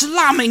then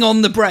slamming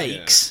on the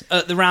brakes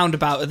at the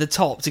roundabout at the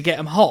top to get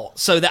them hot,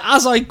 so that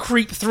as I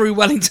creep through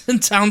Wellington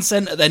town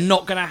centre, they're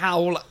not going to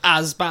howl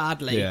as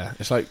badly? Yeah,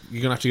 it's like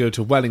you're going to have to go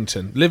to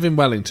Wellington, live in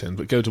Wellington,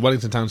 but go to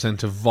Wellington Town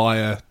Centre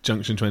via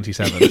Junction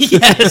 27.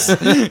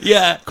 Yes.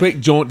 Yeah. Quick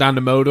jaunt down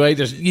the motorway,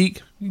 just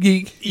yeek,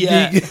 yeek,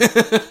 Yeah. yeek.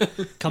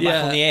 Come Yeah.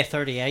 back on the Air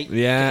 38.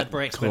 Yeah. Get the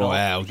brakes went Oh, off.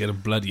 yeah, I'll get a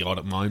bloody odd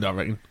at mind, I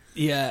reckon.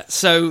 Yeah.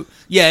 So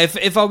yeah,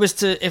 if I was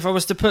to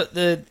put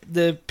the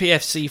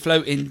PFC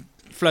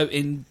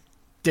floating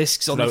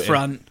discs on the Floating.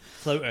 front,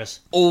 floaters.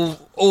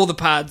 all the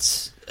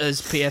pads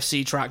as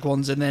PFC track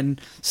ones, and then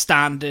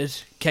standard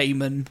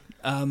Cayman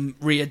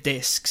rear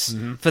discs.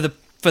 For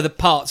the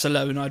parts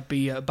alone, I'd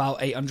be at about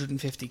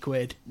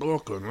 £850. Oh,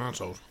 good,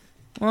 that's old.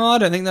 Well, I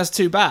don't think that's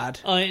too bad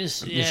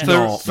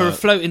Yeah. for a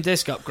floating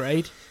disc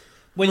upgrade.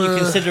 When you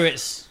consider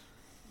it's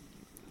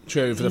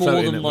True, for the More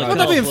floating. than my Well, God.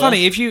 that'd be Well.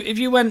 funny if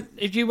you went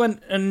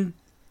and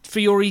for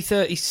your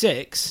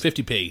E36.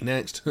 50p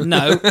next.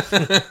 No,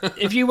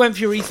 if you went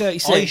for your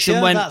E36 Aisha,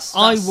 and went, that's-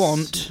 I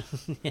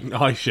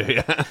show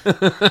you.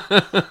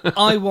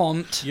 I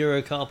want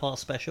Euro car part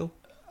special.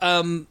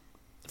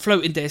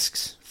 floating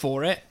discs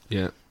for it.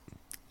 Yeah.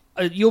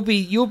 You'll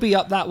be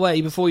up that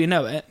way before you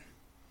know it.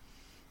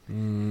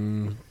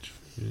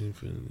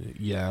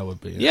 Yeah, I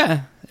would be.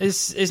 Yeah,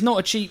 it's not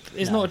a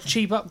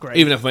cheap upgrade.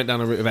 Even if I went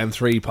down a route of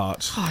M3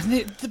 parts.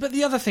 Oh, but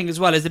the other thing as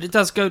well is that it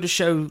does go to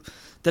show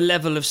the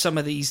level of some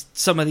of these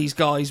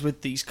guys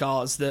with these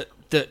cars that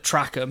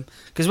track them.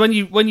 Because when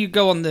you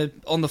go on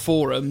the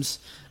forums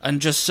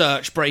and just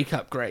search brake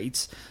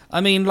upgrades, I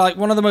mean, like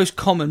one of the most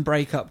common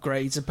brake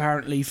upgrades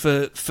apparently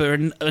for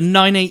a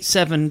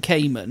 987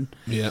 Cayman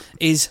Yeah.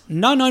 is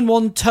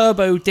 991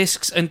 turbo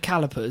discs and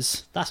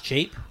calipers, That's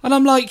cheap. and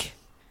I'm like,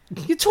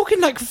 you're talking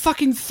like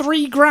fucking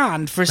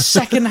 $3,000 for a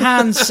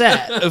second-hand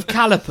set of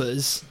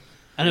calipers.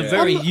 And a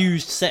very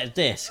used set of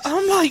discs.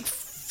 I'm like,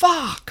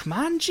 fuck,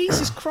 man,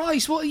 Jesus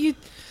Christ, what are you?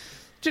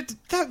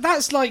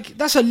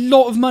 That's a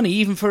lot of money,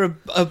 even for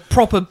a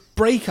proper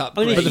brake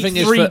upgrade. But the thing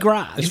is,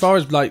 $3,000. as far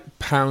as like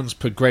pounds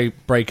per brake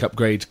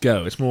upgrades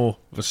go, it's more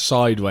of a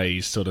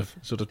sideways sort of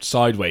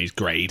sideways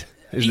grade,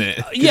 isn't it?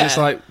 'Cause Yeah. It's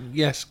like,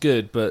 yes,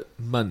 good, but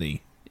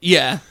money.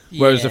 Yeah,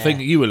 Whereas the Yeah. thing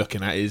that you were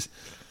looking at is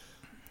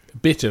a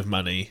bit of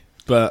money,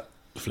 but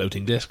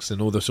floating discs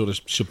and all the sort of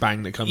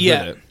shebang that comes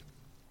Yeah. with it.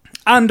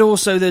 and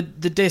also the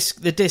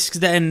discs.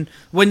 Then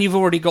when you've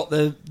already got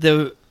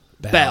the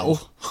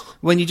bell,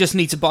 when you just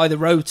need to buy the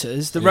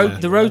rotors, the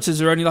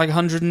rotors are only like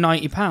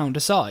 £190 a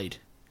side,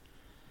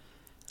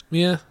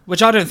 Yeah.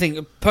 which I don't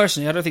think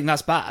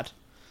that's bad.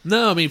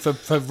 No, I mean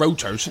for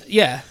rotors.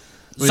 Yeah,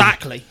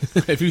 exactly.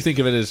 If you think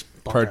of it as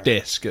per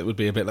disc, it would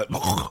be a bit like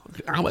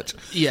how much.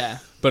 Yeah.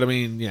 But I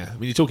mean,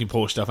 you're talking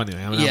Porsche stuff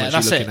anyway. I mean, Yeah, how much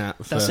that's you're looking it. at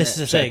for That's This is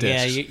the set thing,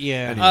 yeah. discs.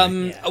 Yeah.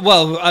 Anyway.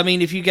 Well, I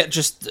mean, if you get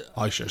just who's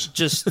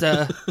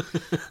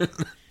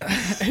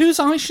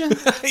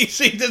Aisha? You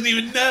see, he doesn't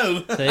even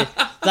know. So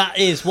that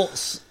is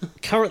what's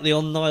currently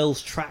on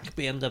Niall's track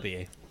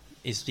BMW.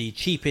 Is the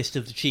cheapest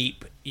of the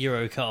cheap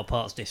Euro car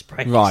parts disc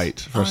brakes. Right,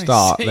 for a I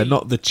start, see. they're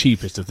not the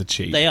cheapest of the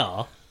cheap. They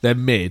are. They're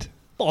mid.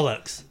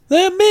 Bollocks.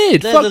 They're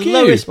mid. They're Fuck the you.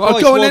 lowest Well,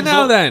 priced go on in ones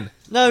now on- then.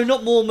 No,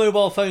 not more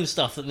mobile phone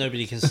stuff that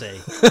nobody can see.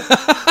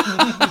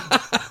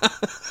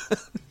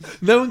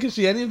 No one can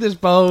see any of this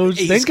bulge.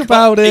 He's Think got-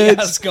 about it.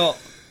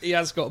 He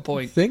has got a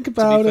point. Think be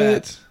about fair.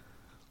 it.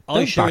 Don't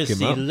Aisha back is him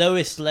the up.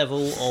 lowest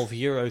level of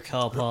Euro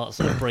car parts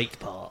and brake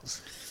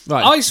parts.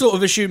 Right. I sort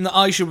of assumed that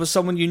Aisha was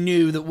someone you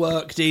knew that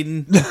worked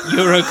in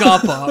Euro car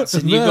parts,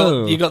 and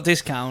No. you got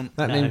discount.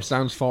 that No. name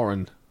sounds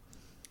foreign.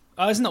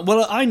 It's not.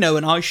 Well, I know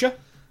an Aisha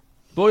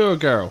Boy or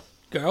girl?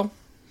 girl.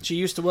 She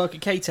used to work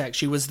at K-Tech.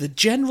 She was the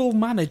general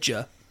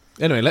manager.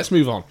 Anyway, let's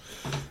move on.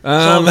 So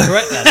I'm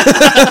correct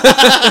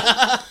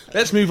then.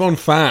 Let's move on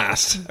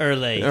fast.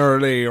 Early.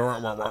 Early.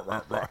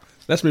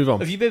 Let's move on.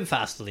 Have you been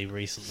fastly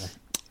recently?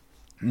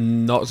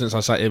 Not since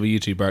I sat here with you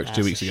two, Burks, 2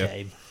 That's weeks a ago.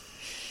 shame.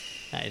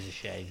 That is a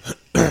shame.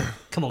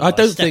 Come on, I guys,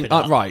 don't step think... it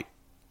up. right.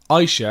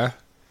 Aisha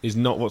is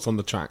not what's on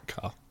the track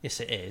car. Yes,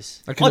 it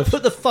is. I I, could've-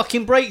 put the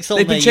fucking brakes on.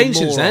 They've been there, you changed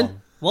since moron.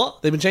 then.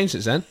 What? They've been changed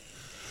since then.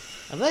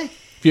 Have they?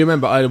 If you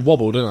remember, I had a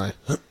wobble, didn't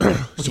I?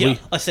 Yeah,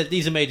 I said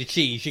these are made of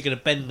cheese. You're going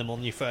to bend them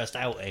on your first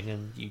outing,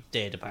 and you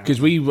did apparently.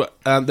 Because we were,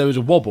 there was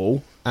a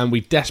wobble, and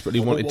we desperately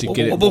wanted to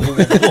get it...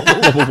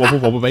 wobble.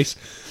 wobble, bass.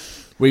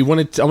 I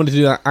wanted to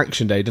do that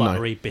action day, didn't I?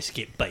 Buttery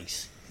biscuit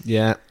base.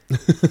 Yeah.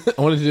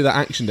 I wanted to do that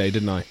action day,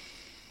 didn't I?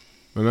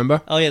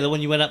 Remember? Oh yeah, the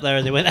one you went up there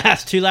and they went,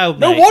 "That's too loud,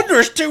 No mate." wonder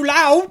it's too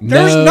loud.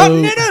 There's No.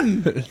 nothing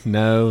in them.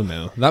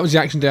 No. That was the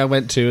action day I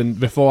went to, and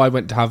before I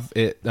went to have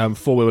it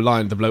four-wheel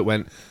line, the bloke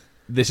went,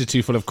 "This is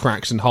too full of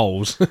cracks and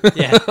holes."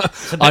 Yeah,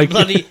 it's a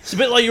bit it's a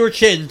bit like your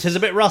chin. It's a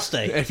bit rusty.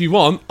 If you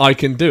want, I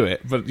can do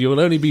it, but you'll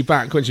only be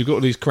back once you've got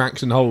all these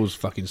cracks and holes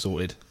fucking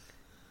sorted.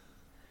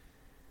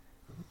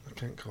 I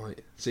can't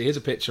quite... See, here's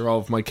a picture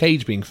of my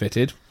cage being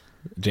fitted,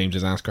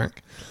 James's ass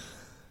crack,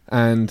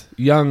 and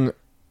young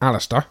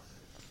Alistair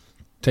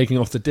taking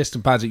off the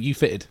distant pads that you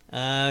fitted.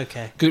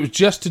 Okay. Because it was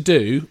just to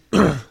do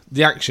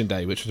the action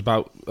day, which was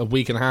about a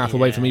week and a half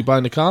away from me Yeah.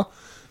 buying the car.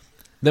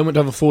 Then went to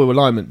have a four-wheel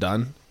alignment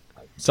done.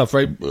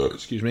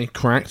 Subframe,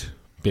 cracked.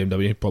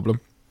 BMW, problem.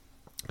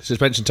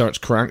 Suspension turrets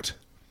cracked.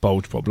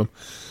 Bulge, problem.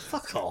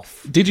 Fuck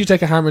off. Did you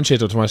take a hammer and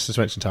chisel to my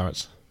suspension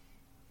turrets?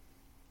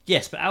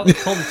 Yes, but out of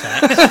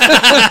context.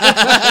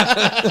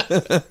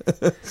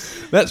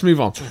 Let's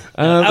move on.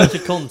 Out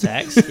of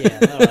context. Yeah.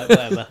 All right.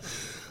 Whatever.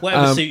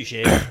 Whatever suits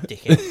you,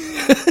 dickhead.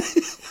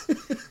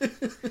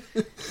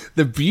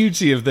 The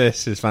beauty of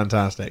this is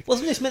fantastic.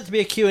 Wasn't this meant to be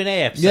a Q&A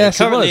episode? Yes,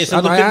 it Currently, was, it's a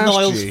and look I at asked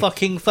Niall's you.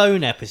 fucking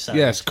phone episode.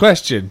 Yes,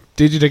 question.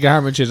 Did you take a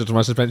hammer and chisel to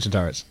my suspension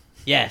turrets?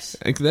 Yes.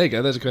 There you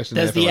go, there's a question.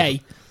 There's there the for A.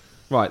 us.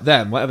 Right,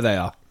 them, whatever they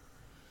are.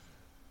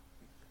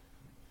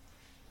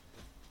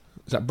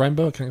 Is that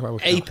Brembo? I can't quite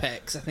work it out.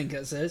 Apex, I think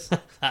it says.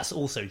 That's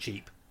also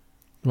cheap.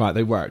 Right,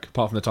 they work,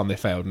 apart from the time they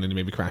failed and then they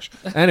made me crash.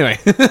 Anyway.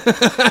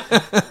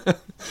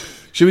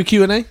 Should we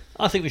Q&A?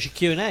 I think we should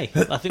Q&A.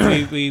 I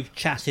think we've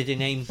chatted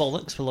inane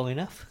bollocks for long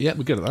enough. Yeah,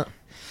 we're good at that.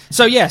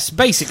 So yes,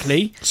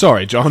 basically,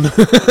 Sorry, John.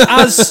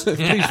 as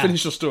Please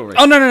finish your story.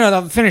 oh no,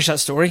 I'll finish that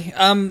story.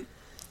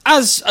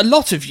 As a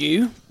lot of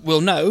you will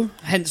know,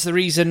 hence the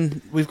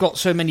reason we've got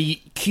so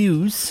many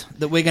Qs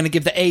that we're going to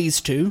give the A's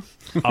to.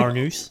 Our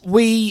news.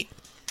 We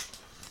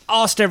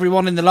asked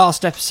everyone in the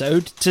last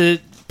episode to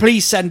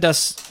please send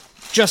us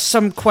just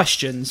some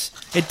questions.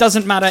 It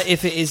doesn't matter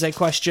if it is a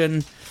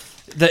question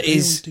that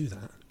is do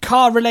that.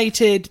 car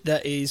related,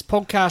 that is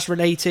podcast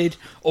related,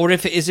 or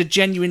if it is a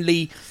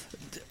genuinely,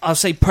 I'll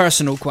say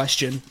personal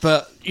question,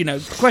 but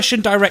question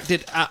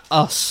directed at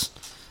us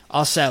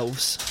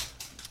ourselves.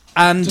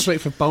 And Just wait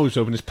for Bulge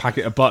to open his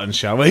packet of buttons,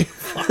 shall we?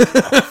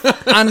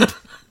 and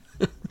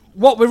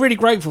what we're really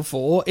grateful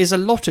for is a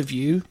lot of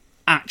you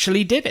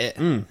actually did it.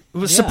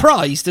 Was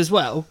surprised as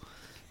well,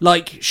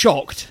 like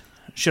shocked,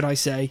 should I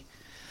say?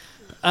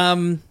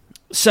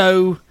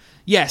 So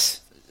yes,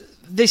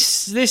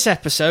 this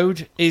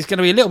episode is going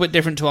to be a little bit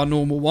different to our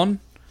normal one.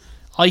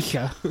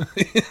 Ica.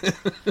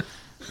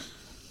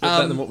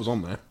 Better than what was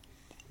on there.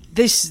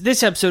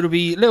 This episode will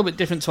be a little bit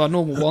different to our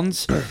normal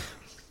ones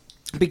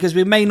because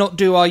we may not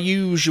do our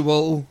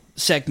usual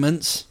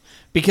segments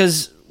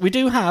because we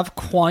do have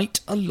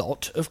quite a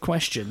lot of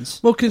questions.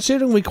 Well,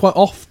 considering we quite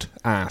oft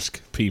ask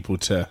people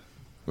to, if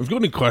you've got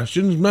any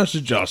questions,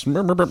 message us. And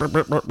no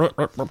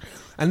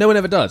one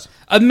ever does.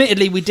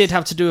 Admittedly, we did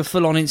have to do a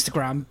full-on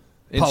Instagram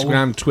poll.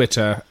 Instagram,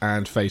 Twitter,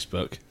 and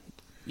Facebook.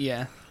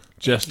 Yeah.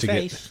 Just to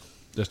Face.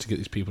 get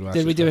these people to ask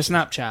Did we us do a questions.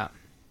 Snapchat?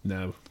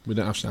 No, we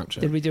don't have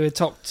Snapchat. Did we do a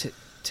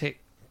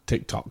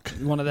TikTok.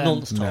 one of them?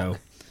 Non-stop. No.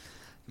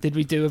 Did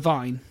we do a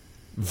Vine?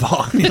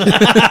 Vine.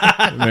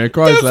 Mary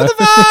Chrysler.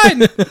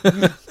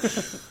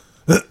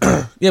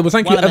 Yeah, well,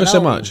 thank you One ever so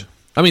and much.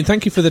 I mean,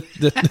 thank you for the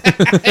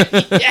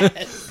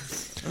Yes.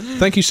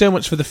 thank you so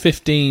much for the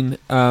 15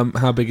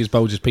 how big is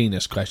Bulge's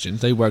penis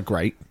questions. They were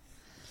great.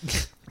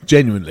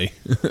 Genuinely.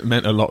 It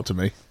meant a lot to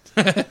me.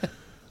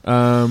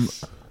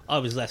 I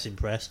was less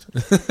impressed.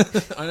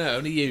 I know,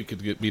 only you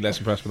could be less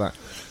impressed with that.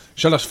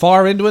 Shall us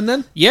fire into it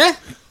then? Yeah.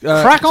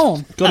 Crack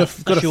on. Got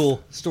That's to your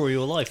story of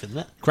your life, isn't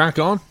it? crack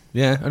on.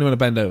 Yeah, only want to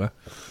bend over.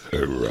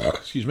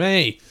 Excuse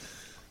me.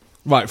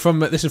 Right,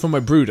 this is from my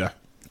brooder.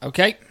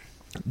 Okay.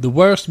 The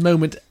worst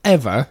moment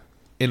ever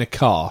in a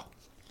car.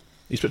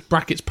 He's put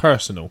brackets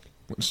personal.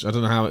 Which I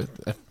don't know how.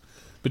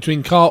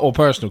 Between car or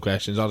personal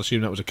questions, I'd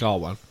assume that was a car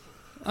one.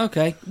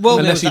 Okay. Well,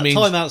 There Unless was he that means-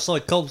 time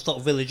outside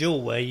Comstock Village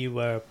Hall where you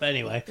were...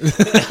 Anyway,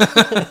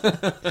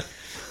 It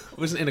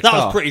wasn't in a that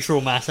car. was pretty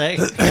traumatic.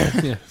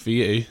 Yeah, for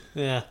you.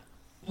 Yeah.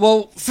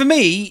 well, for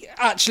me,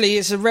 actually,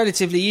 it's a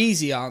relatively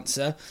easy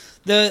answer.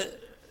 The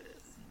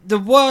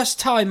worst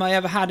time I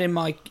ever had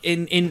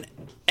in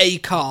a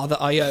car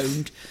that I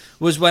owned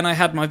was when I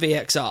had my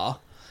VXR.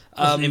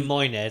 Wasn't in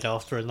Minehead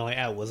after a night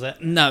out, was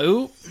it?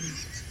 No,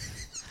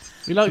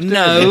 He likes doing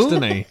No. this,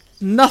 doesn't he?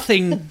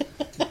 nothing.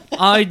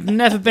 I'd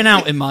never been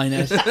out in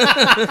Minehead.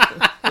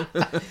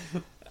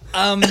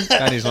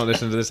 Danny's not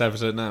listening to this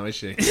episode now, is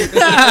she?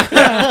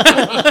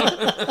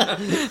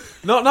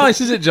 Not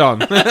nice, is it,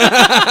 John?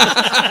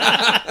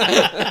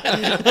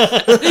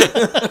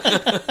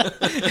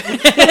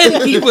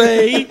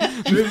 Anyway,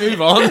 Should we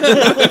move on?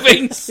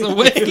 moving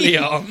swiftly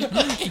on.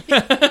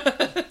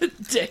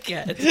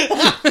 Dickhead.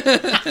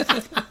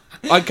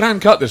 I can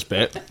cut this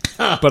bit,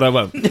 but I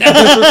won't.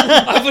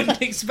 I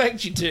wouldn't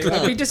expect you to.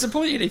 I'd be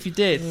disappointed if you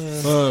did.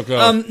 Oh,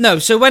 God. No,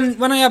 so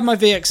when I had my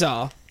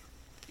VXR,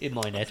 In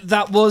Minehead.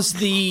 that was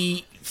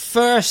the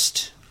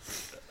first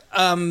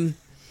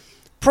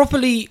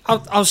properly,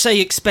 I'll say,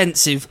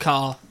 expensive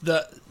car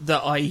that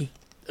I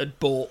had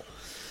bought.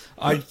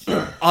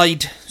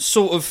 I'd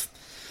sort of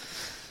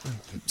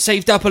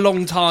saved up a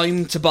long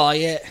time to buy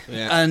it,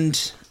 Yeah.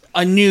 and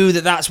I knew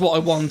that that's what I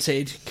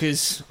wanted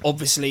because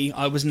obviously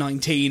I was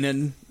 19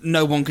 and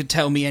no one could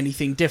tell me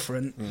anything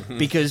different.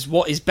 Because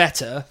what is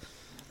better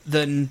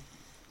than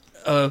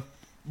a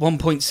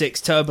 1.6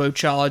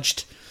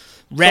 turbocharged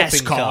race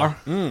Shopping car.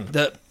 car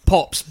that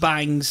pops,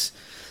 bangs?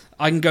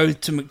 I can go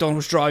to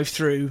McDonald's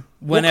drive-through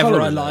whenever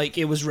colour I was it? like.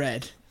 It was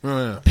red,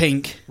 Oh, yeah.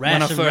 pink when I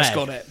Red and first red.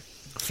 got it.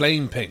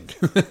 Flame pink.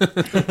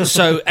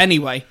 So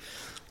anyway,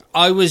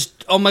 I was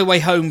on my way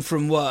home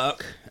from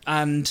work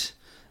and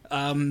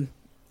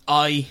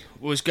I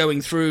was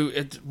going through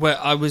it where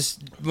it was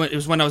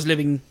when I was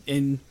living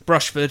in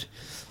Brushford.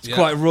 It's Yeah.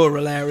 quite a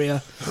rural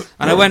area,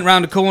 and I went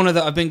round a corner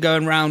that I've been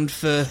going round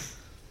for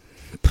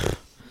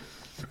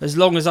as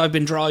long as I've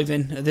been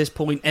driving at this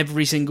point,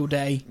 every single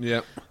day.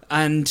 Yeah.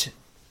 And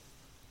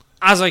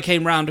as I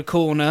came round a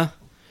corner,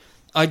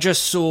 I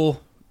just saw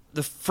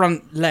the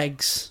front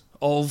legs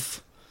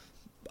of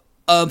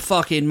a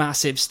fucking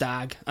massive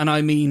stag, and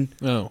I mean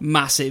Oh.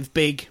 massive,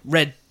 big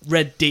red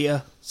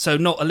deer. So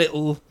not a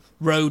little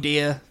roe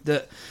deer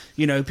that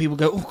people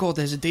go, oh god,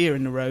 there's a deer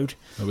in the road.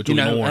 Oh, we're talking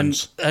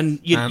horns. and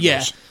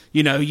Antlers.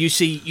 you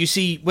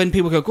see when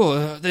people go,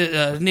 oh,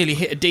 they nearly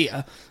hit a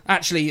deer.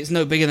 Actually, it's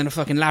no bigger than a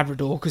fucking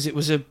Labrador because it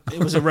was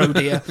a roe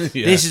deer.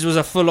 Yeah. This was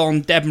a full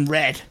on Devon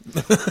red,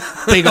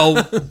 big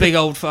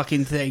old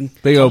fucking thing.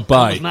 Big old It was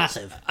bite.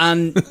 massive.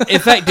 And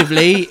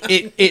effectively,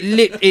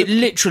 it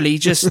literally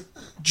just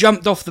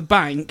jumped off the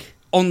bank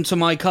onto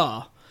my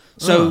car.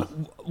 So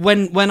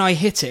when I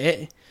hit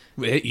it,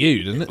 It hit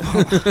you, didn't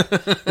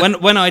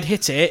it? when I'd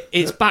hit it,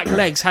 its back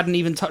legs hadn't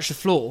even touched the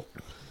floor.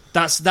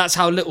 That's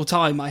how little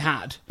time I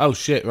had. Oh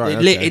shit! Right.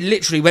 It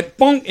literally went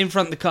bonk in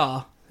front of the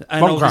car,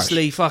 and Bonk crash.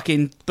 obviously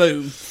fucking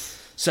boom.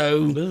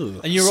 So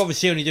And you were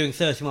obviously only doing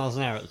 30 miles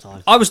an hour at the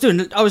time. I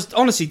was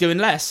honestly doing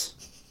less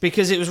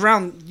because it was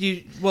round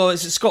you. Well,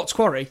 it's at Scott's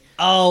Quarry.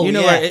 Oh, You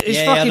know, yeah. where it's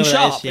Yeah, I fucking know where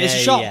sharp. it is. It's a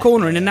Yeah, sharp yeah,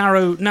 corner in yeah.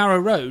 a narrow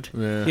road.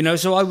 Yeah.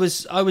 So I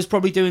was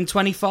probably doing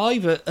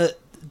 25 at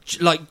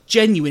like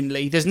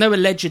genuinely. There's no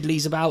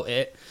allegedlys about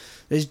it.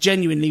 There's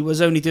genuinely was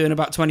only doing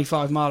about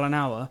 25 mile an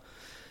hour,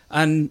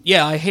 and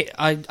yeah, I hit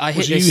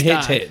Was this you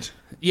hit stag. it?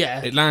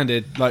 Yeah, It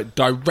landed like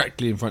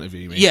directly in front of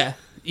you. You mean?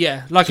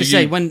 yeah. Like So I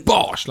say, you when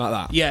bosh like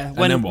that. yeah, And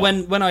then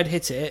what? when I'd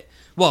hit it,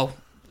 well,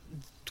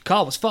 the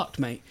car was fucked,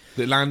 mate.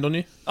 Did it land on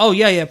you? Oh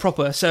yeah,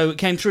 proper. So it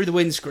came through the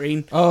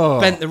windscreen, Oh.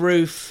 bent the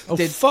roof. Oh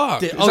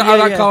fuck! Is oh, that how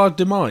yeah, that yeah. car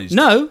demised?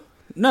 No,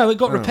 it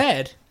got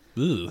repaired.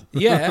 Ugh.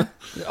 Yeah.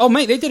 Oh,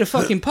 mate, they did a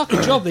fucking pucker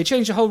job. They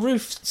changed the whole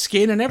roof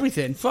skin and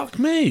everything. Fuck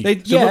me. They-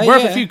 so yeah,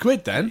 worth yeah. a few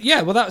quid then.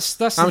 Yeah, well, that's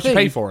How the much thing. you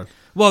pay for it?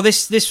 Well,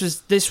 this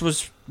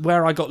was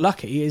where I got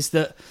lucky. Is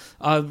that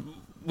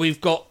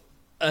we've got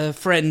a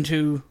friend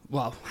who,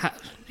 well,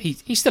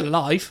 he's still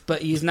alive,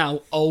 but he's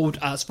now old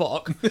as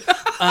fuck.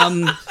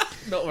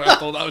 Not where I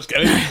thought that was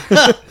going.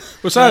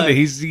 Well, sadly,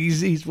 he's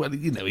well,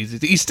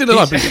 he's still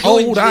alive, but he's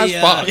old as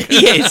fuck.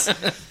 He is.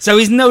 So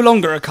he's no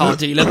longer a car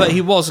dealer, but he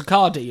was a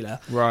car dealer.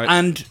 Right.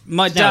 And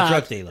my He's now a dad,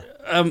 drug dealer.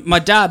 my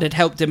dad had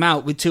helped him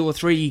out with two or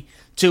three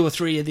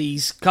of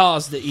these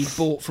cars that he'd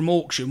bought from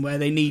auction where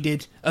they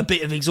needed a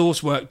bit of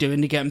exhaust work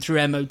doing to get them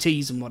through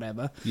MOTs and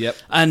whatever. Yep.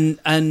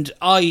 And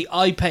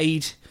I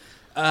paid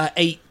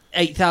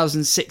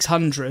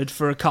 $8,600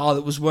 for a car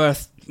that was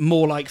worth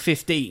more like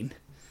 15.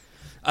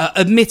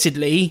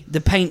 Admittedly,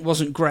 the paint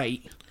wasn't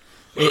great.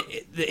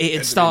 It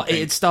had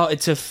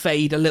started to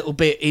fade a little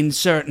bit in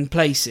certain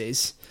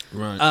places.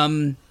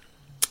 Right.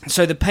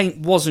 So the paint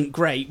wasn't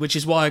great, which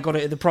is why I got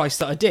it at the price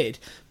that I did.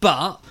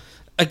 But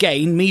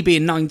again, me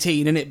being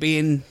 19 and it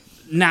being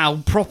now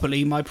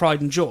properly my pride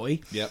and joy,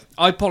 Yep.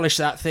 I polished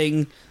that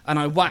thing and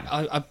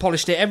I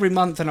polished it every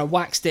month and I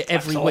waxed it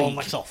every Wax week. on,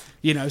 wax off.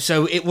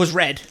 So it was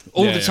red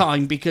all Yeah, the yeah.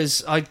 time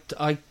because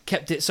I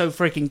kept it so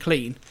freaking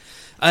clean.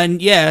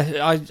 And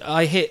yeah,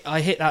 I hit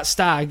that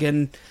stag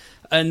and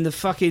the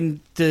fucking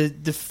the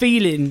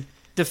feeling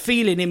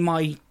in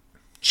my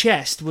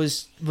chest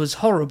was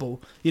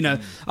horrible.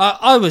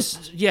 I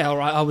was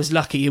alright. I was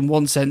lucky in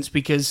one sense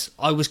because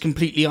I was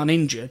completely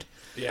uninjured.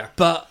 Yeah.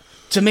 But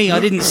to me, I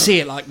didn't see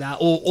it like that.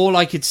 All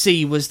I could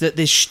see was that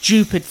this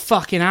stupid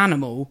fucking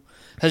animal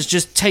has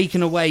just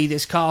taken away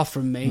this car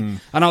from me,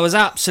 and I was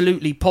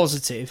absolutely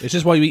positive. It's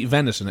just why you eat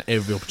venison at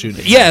every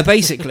opportunity. Yeah,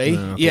 basically. I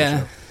thought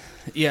Yeah.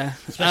 Yeah.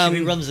 Especially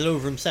if he runs it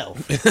over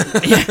himself.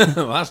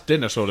 Well, that's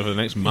dinner sort of for the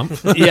next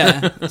month.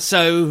 Yeah.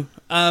 So,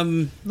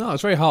 No,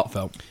 it's very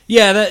heartfelt.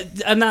 yeah,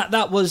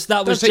 that was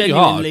Does hit you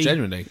hard, genuinely,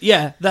 genuinely.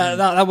 yeah,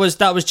 that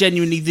was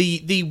genuinely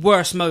the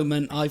worst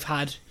moment I've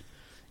had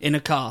in a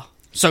car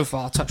so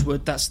far. Touch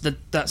wood. That's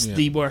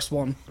the worst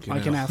one I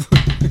can hell. have.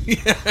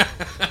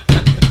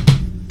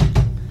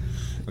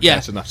 Okay, Yeah.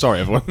 that's enough. Sorry,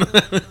 everyone.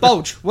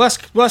 Bulge.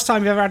 Worst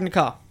time you've ever had in a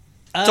car.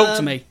 Talk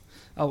to me.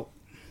 Oh,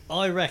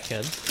 I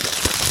reckon.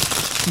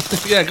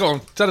 Yeah, go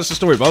on. Tell us the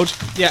story, Bulge.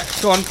 yeah.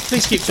 Go on.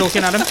 Please keep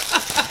talking, Adam.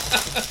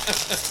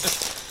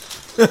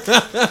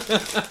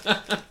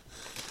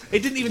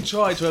 It didn't even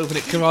try to open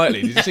it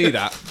correctly. Did you see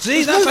that?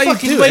 See, There's that's no how you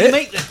fucking do way to it.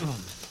 make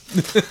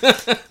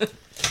that.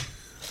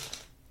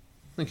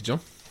 Thank you, John.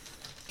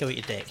 Go eat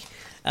your dick.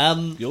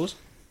 Yours?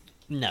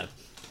 No.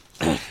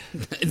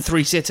 In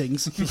 3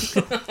 sittings.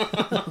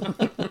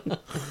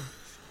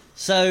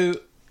 So,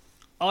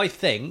 I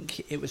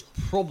think it was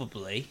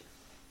probably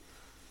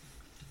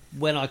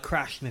when I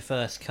crashed my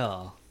first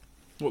car.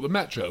 What, the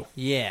Metro?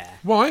 Yeah.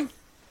 Why?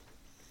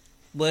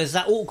 Well, there's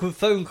that awkward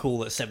phone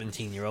call at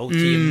 17-year-old to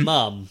your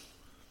mum.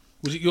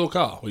 Was it your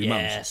car or your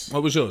Yes. mum's?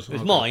 What was yours? It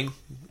was mine.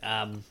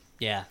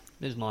 Yeah,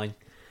 it was mine.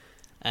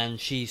 And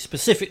she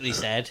specifically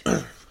said,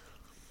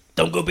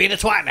 "Don't go being a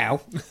twat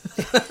now."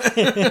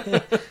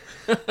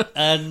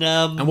 And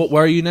And what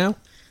were you now?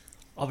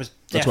 I was A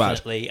twat.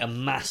 definitely a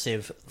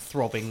massive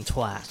throbbing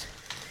twat.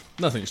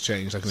 Nothing's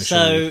changed, I can assure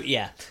So you.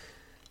 yeah,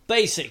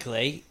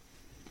 basically,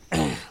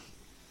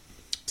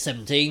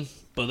 17,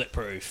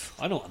 bulletproof.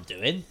 I know what I'm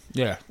doing.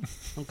 Yeah.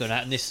 I'm going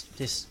out in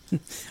this.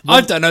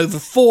 I've done over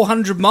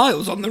 400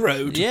 miles on the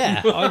road.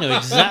 Yeah, I know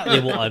exactly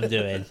what I'm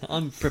doing.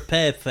 I'm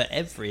prepared for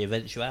every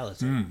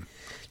eventuality.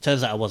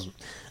 Turns out I wasn't.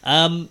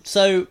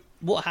 So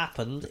what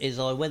happened is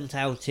I went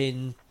out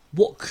in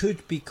what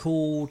could be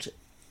called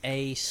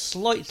a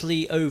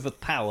slightly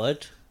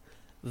overpowered,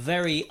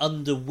 very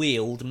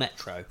underwheeled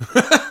Metro.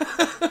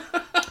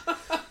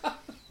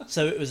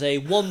 So it was a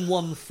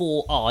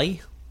 114i,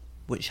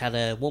 which had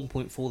a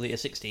 1.4 litre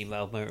 16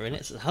 valve motor in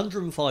it. It's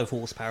 105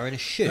 horsepower in a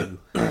shoe.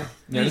 Yeah,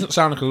 it doesn't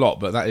sound like a lot,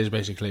 but that is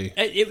basically...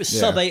 It was Yeah.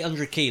 sub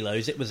 800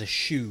 kilos. It was a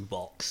shoe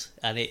box,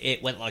 and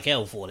it went like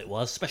hell for what it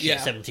was, especially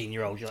Yeah. a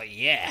 17-year-old. You're like,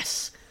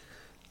 yes,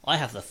 I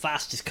have the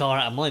fastest car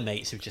out of my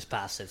mates who just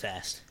passed the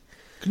test.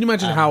 Can you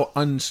imagine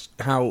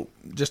how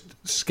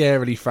just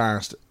scarily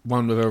fast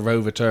one with a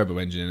Rover turbo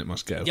engine in it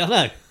must go? Yeah, I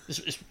know.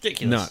 It's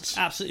ridiculous. Nuts.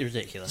 Absolutely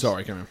ridiculous.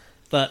 Sorry, come on.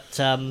 But,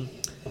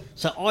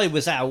 so I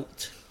was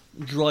out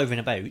driving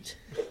about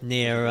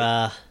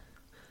near,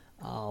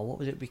 what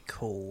would it be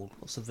called?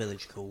 What's the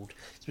village called?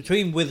 It's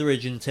between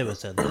Witheridge and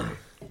Tiverton.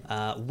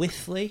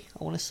 Withley,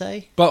 I want to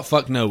say. But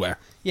fuck nowhere.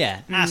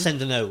 Yeah, ass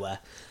end of nowhere.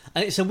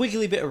 And it's a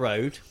wiggly bit of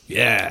road,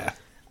 Yeah.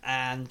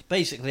 and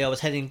basically I was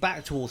heading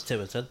back towards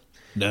Tiverton,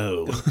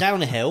 No.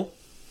 down a hill,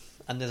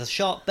 and there's a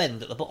sharp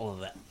bend at the bottom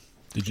of it.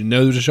 Did you know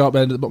there was a sharp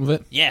end at the bottom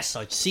of it? Yes,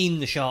 I'd seen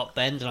the sharp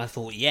bend, and I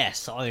thought,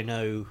 yes, I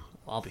know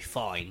I'll be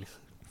fine.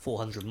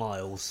 400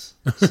 miles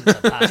since I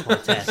passed my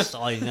test.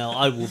 I know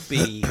I will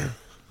be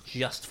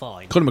just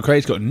fine. Colin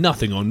McRae's got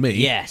nothing on me.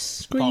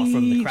 Yes, apart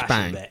from the Squeeze, crashing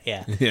bang. bit,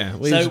 yeah. Yeah.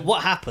 well, So he's-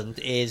 what happened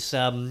is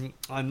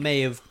I may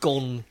have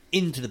gone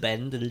into the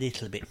bend a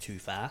little bit too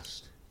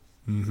fast.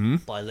 Mm-hmm.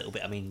 By a little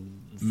bit, I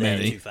mean very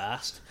Many. too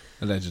fast.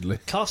 allegedly.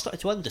 Car started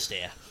to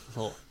understeer. I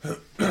thought,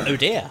 oh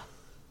dear.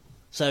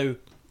 So,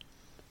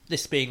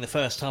 this being the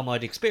first time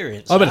I'd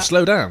experienced I better that,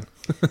 slow down.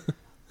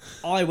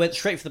 I went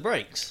straight for the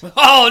brakes.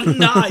 Oh,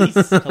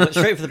 nice. I went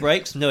straight for the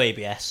brakes, no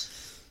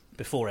ABS.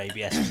 Before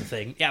ABS was a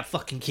thing. Yeah,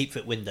 fucking keep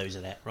fit windows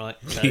in it, right?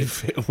 So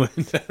Keep it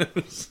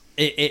windows.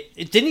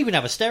 it didn't even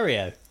have a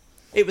stereo.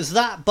 It was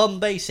that bum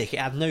basic, it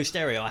had no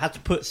stereo. I had to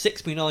put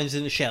 6B9s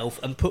in the shelf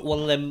and put one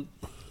of them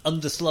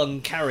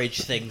underslung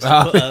carriage things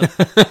and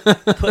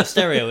put a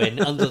stereo in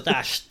under the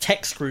dash,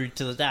 tech screwed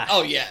to the dash.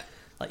 Oh, yeah.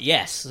 Like,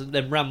 yes, and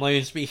then ran my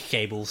own speaker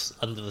cables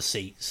under the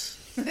seats.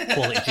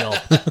 Quality job.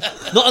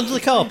 Not under the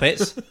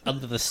carpets,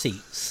 under the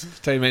seats.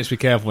 Tell your mates be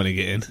careful when you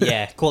get in.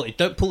 Yeah, quality.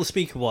 Don't pull the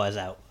speaker wires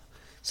out.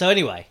 So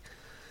anyway,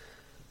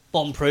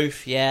 bomb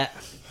proof, yeah.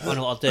 I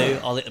know what I'll do.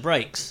 I'll hit the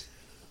brakes.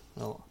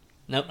 Oh,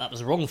 nope, that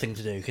was the wrong thing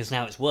to do because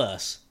now it's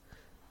worse.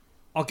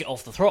 I'll get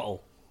off the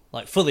throttle.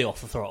 Like, fully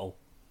off the throttle.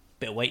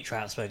 Bit of weight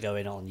transfer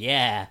going on.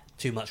 Yeah,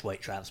 too much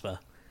weight transfer.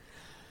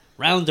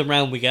 Round and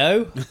round we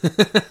go.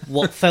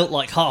 What felt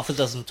like half a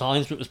dozen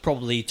times, but it was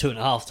probably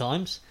 2.5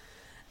 times.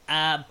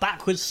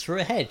 Backwards through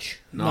a hedge.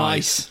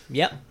 Nice.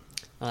 Yep.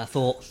 And I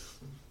thought,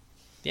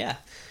 yeah.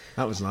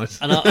 That was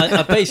nice. And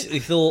I basically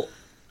thought,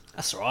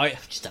 that's all right,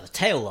 I've just had a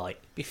tail light.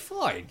 Be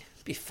fine.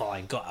 Be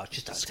fine. Got out,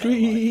 just had a tail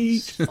light.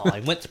 It's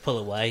fine. Went to pull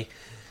away.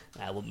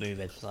 I wasn't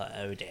moving. Like,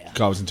 oh dear.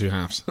 Car was in two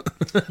halves.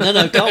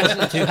 No, car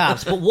wasn't in two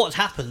halves. But what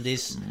happened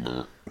is,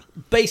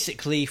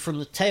 basically, from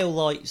the tail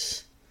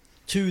lights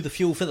to the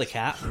fuel filler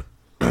cap,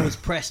 was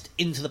pressed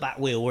into the back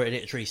wheel where it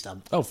hit a tree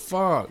stump. Oh,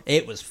 fuck.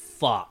 It was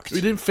fucked.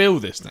 We didn't feel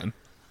this then.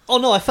 Oh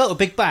no, I felt a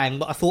big bang,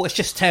 but I thought it's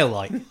just tail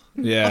light.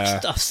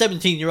 Yeah. I'm a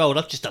 17-year-old.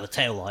 I've just done a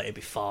tail light. It'd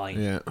be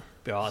fine. Yeah.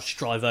 Be alright. I'll just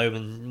drive home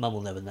and Mum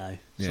will never know.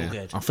 It's all Yeah.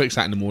 good. I'll fix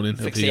that in the morning.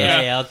 Fix It'll it.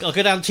 be, Yeah. I'll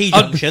go down T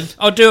junction.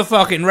 I'll do a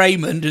fucking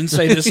Raymond and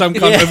say there's some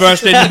cunt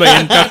reversed into me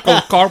and just go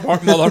car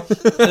park mother.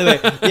 Anyway,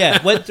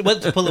 yeah, went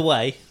to pull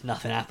away.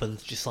 Nothing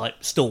happened. Just like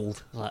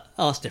stalled. I was like,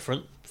 oh, that's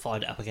different.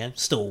 Fired it up again.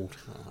 Stalled.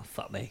 Oh,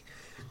 fuck me.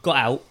 Got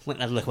out. Went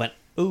and had a look. Went,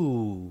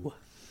 ooh.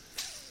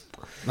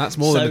 That's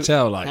more than a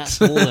tail light. That's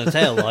more than a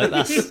tail light.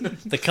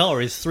 The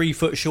car is 3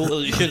 foot shorter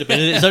than it should have been,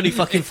 and it's only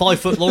fucking 5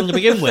 foot long to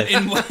begin with.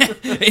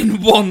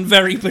 In one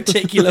very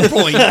particular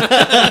point.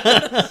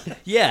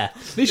 Yeah,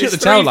 At least you got the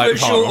tail light part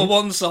short on. on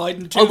one side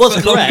and I 2 was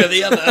foot longer correct.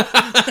 the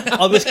other.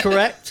 I was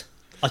correct.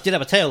 I did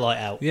have a tail light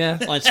out. Yeah.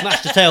 I'd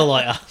smashed the tail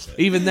light up.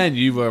 Even then,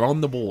 you were on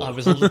the ball. I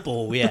was on the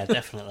ball, yeah,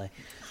 definitely.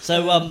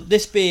 So,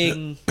 this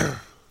being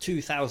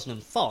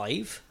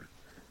 2005,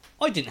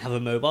 I didn't have a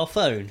mobile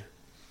phone.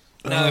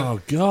 Oh,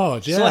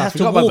 God, yeah. So I have to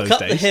forgot about walk those up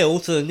days. the hill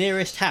to the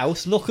nearest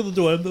house, knock on the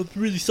door, and I'm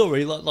really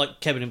sorry,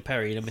 like Kevin and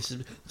Perry,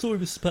 Mrs. Sorry,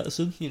 Mrs.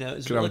 Patterson,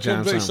 it's Could I have a like, jam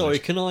I'm very sorry,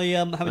 sandwich? can I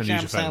have a And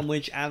jam use your phone?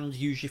 sandwich and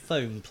use your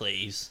phone,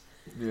 please?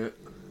 Yeah.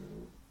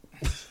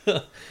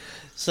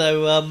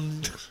 So,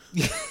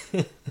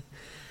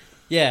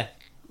 yeah,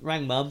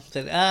 rang Mum,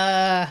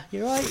 said,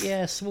 you're right,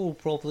 yeah, small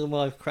problem,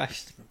 I've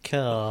crashed the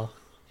car.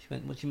 She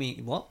went, what do you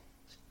mean, what?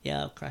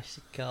 Yeah, I've crashed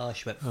the car.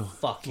 She went,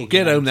 fucking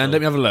Get home then, mental. let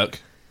me have a look.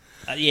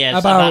 Yeah, it's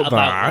About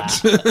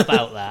that.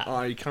 About that.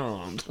 I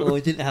can't. Well,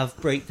 I didn't have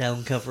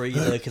breakdown cover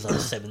either because I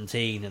was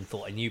 17 and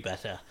thought I knew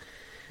better.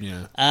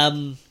 Yeah.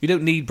 Um, You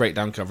don't need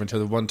breakdown cover until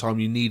the one time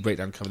you need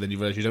breakdown cover, then you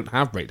realise you don't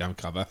have breakdown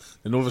cover,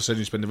 then all of a sudden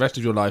you spend the rest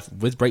of your life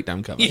with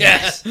breakdown cover.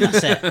 Yes.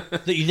 that's it.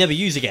 That you never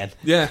use again.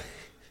 Yeah.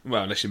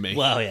 Well, unless you're me.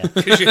 Well, yeah.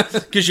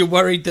 Because you're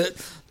worried that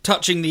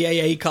touching the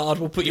AA card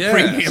will put your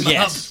premium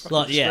Yes. up.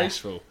 Like, yeah.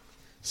 Disgraceful.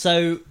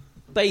 So,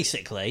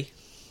 basically,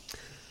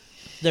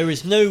 there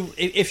is no...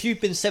 If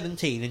you've been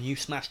 17 and you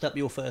smashed up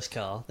your first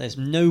car, there's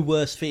no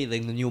worse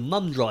feeling than your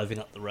mum driving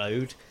up the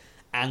road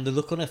and the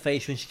look on her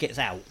face when she gets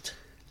out.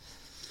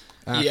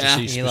 After Yeah.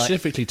 she You're like-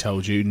 specifically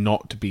told you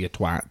not to be a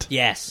twat.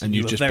 Yes, And you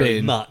you've were just very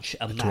been much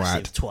a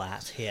massive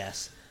twat.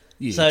 Yes.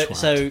 You So,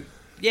 twat.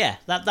 yeah,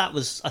 that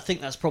was... I think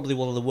that's probably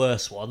one of the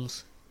worst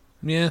ones,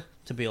 Yeah.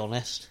 to be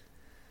honest.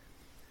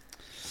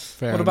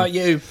 Fair What about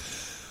you?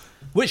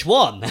 Which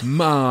one?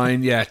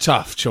 Mine, yeah,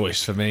 tough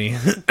choice for me.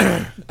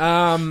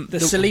 The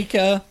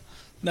Celica?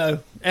 No.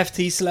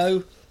 FT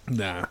Slow?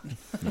 Nah,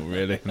 not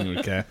really. I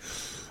don't care.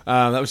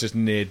 That was just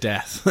near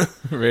death,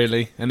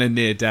 really. And then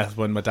near death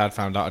when my dad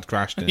found out I'd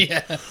crashed it.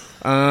 Yeah.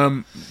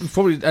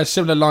 Probably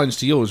similar lines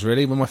to yours,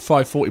 really, when my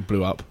 540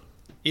 blew up.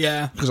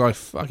 Yeah. Because I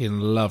fucking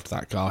loved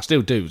that car. I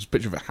still do. There's a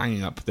picture of it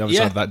hanging up the other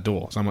Yeah. side of that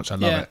door. So how much I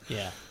love Yeah. it.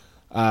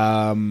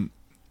 Yeah.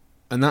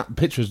 And that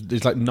picture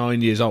is like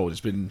 9 years old.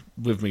 It's been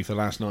with me for the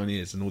last 9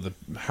 years and all the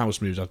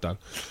house moves I've done.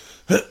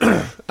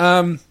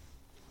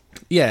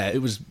 Yeah,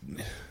 it was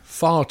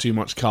far too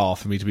much car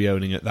for me to be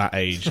owning at that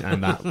age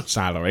and that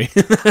salary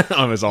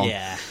I was on.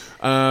 Yeah.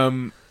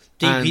 Um,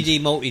 DPD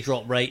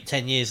multi-drop rate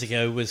 10 years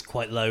ago was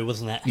quite low,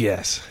 wasn't it?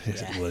 yes,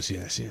 Yeah. it was.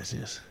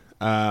 Yes.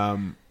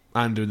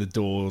 And doing the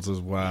doors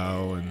as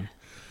well, and it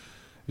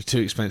was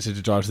too expensive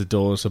to drive to the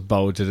doors, so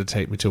Bulge had to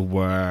take me to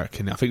work,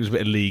 and I think it was a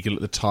bit illegal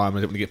at the time. I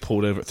didn't want to get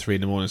pulled over at 3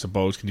 in the morning, so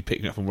Bulge, can you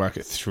pick me up from work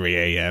at 3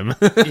 a.m?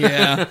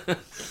 Yeah.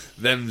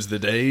 Them's the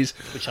days.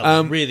 Which I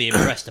was really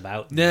impressed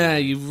about. Yeah,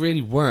 you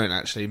really weren't,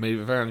 actually. Made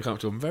it very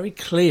uncomfortable. I'm very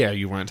clear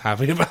you weren't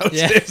happy about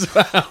Yeah. it as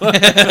well.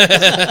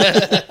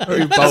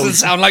 Very Doesn't bold.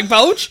 sound like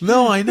Bulge.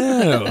 No, I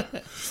know.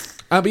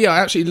 But yeah, I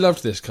actually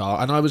loved this car,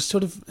 and I was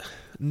sort of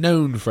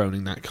known for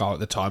owning that car at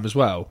the time as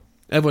well.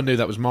 Everyone knew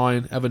that was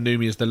mine. Everyone knew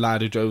me as the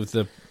lad who drove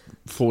the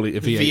 4-litre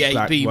V8, V8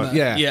 black Beamer. one.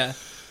 Yeah. Yeah.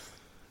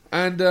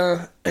 And,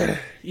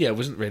 yeah, it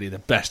wasn't really the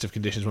best of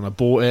conditions when I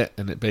bought it,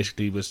 and it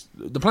basically was...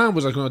 The plan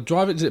was I was going to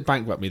drive it until it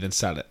bankrupt me, then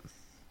sell it.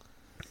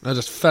 I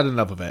just fell in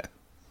love with it.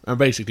 And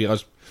basically,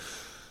 I've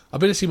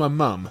been to see my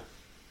mum,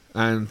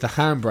 and the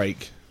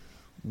handbrake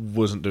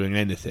wasn't doing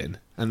anything,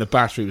 and the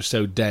battery was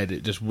so dead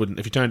it just wouldn't...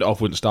 If you turned it off,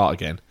 it wouldn't start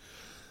again.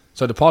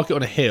 So I had to park it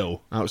on a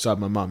hill outside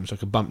my mum so I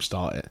could bump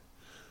start it.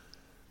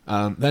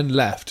 Then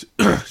left.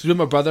 So with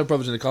my brother.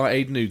 Brother's in the car.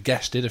 Aidan, who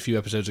guested a few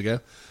episodes ago,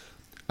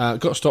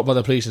 got stopped by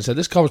the police and said,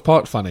 "This car was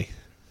parked funny."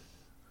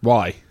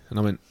 Why? And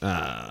I went,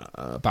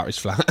 battery's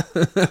flat.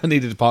 I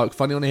needed to park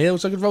funny on a hill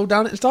so I could roll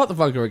down it and start the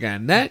fucker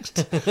again. Next.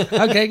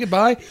 Okay,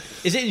 goodbye.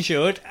 Is it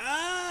insured?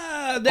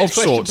 Next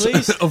Of question, sorts.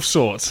 please. Of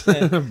sorts.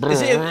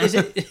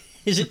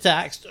 Is it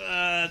taxed?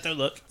 Don't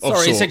look. Of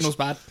Sorry, sorts. signal's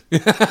bad.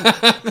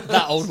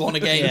 That old one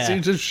again. Yeah. It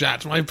seems to have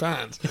shat my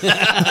pants.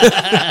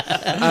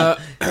 I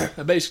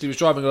basically was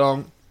driving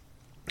along,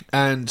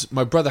 and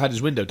my brother had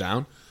his window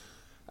down,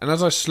 and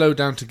as I slowed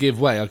down to give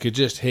way, I could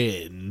just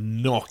hear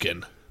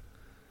knocking.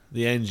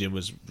 The engine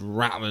was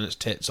rattling its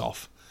tits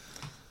off.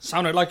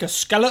 Sounded like a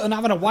skeleton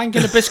having a wank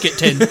in a biscuit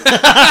tin.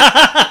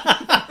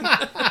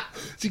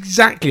 It's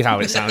exactly how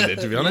it sounded,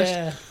 to be honest.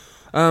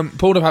 Yeah.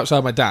 Pulled up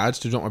outside my dad's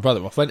to drop my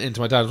brother off. Went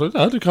into my dad's, like,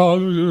 "Dad, the car."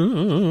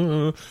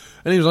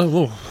 And he was like,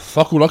 "Well,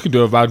 fuck all I can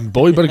do about it,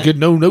 boy. Better get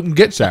no open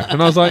gets there."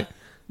 And I was like,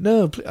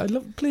 "No,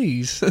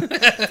 please.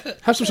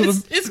 Have some sort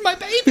of It's my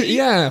baby.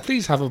 yeah.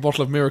 Please have a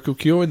bottle of Miracle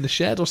Cure in the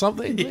shed or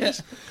something.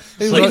 Please.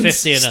 He was Like like,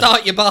 50 and a...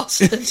 Start your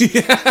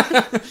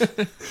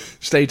bastard.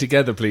 Stay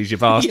together, please, you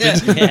bastard.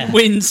 Yeah. Yeah.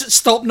 Wins,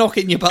 stop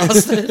knocking, you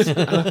bastard.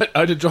 I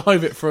had to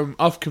drive it from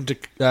Uffcombe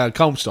to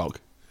Comstock.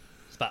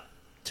 It's about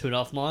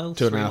 2.5 miles.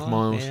 2.5 3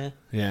 miles. Yeah.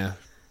 Yeah.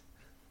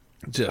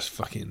 Just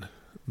fucking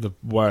the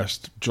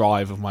worst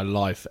drive of my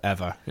life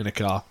ever in a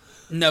car.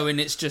 Knowing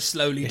it's just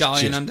slowly It's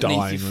dying just underneath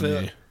dying your on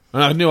foot. you.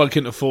 And I knew I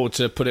couldn't afford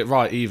to put it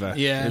right either.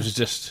 Yeah. It was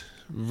just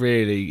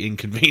really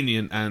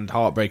inconvenient and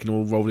heartbreaking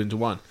all rolled into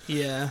one.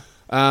 Yeah.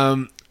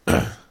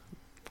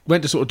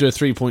 Went to sort of do a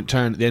 3-point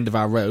turn at the end of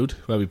our road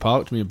where we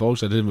parked, me and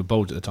Bulge. I lived with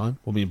Bulge at the time.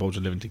 Or me and Bulge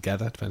were living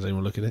together, depends how you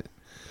want to look at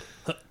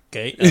it.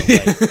 Okay.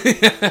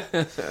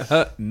 Oh,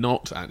 wait.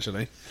 Not,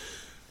 actually.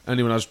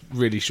 Only when I was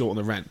really short on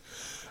the rent.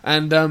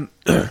 And I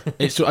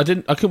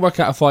couldn't work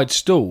out if I'd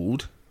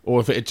stalled or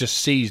if it had just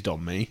seized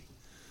on me.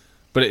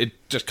 But it had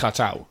just cut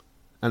out.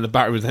 And the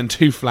battery was then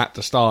too flat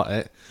to start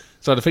it.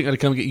 So I think I'd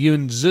come and get you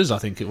and Zuz, I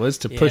think it was,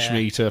 to push Yeah.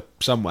 me to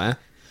somewhere.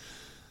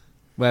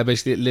 Where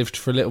basically it lived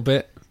for a little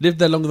bit. Lived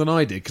there longer than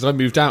I did, because I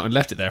moved out and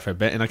left it there for a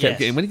bit, and I kept Yes.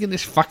 getting, "When are you getting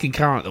this fucking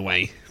car out of the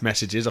way?"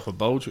 messages off of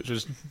Bulge, which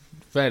was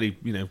fairly,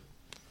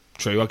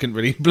 true. I couldn't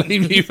really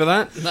blame you for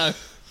that. No.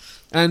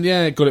 And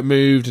yeah, got it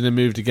moved, and then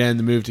moved again,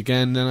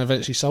 and I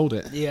eventually sold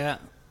it. Yeah.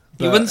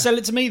 But- You wouldn't sell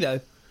it to me, though?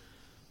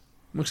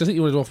 Because I think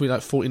you wanted to offer me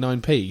like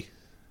 49p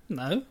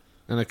No.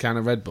 and a can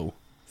of Red Bull.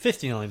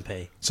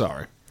 59p.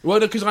 Sorry. Well,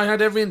 because I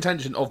had every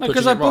intention of putting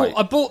Because it right.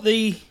 I bought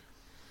the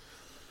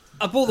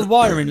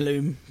wiring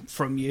loom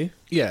from you.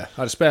 Yeah,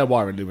 I had a spare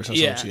wiring loom, which I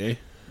sold to you.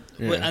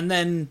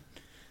 Yeah.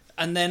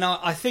 And then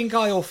I think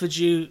I offered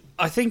you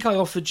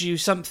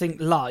something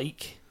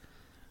like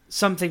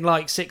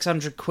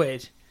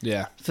 £600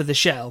 Yeah, for the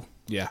shell,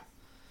 yeah,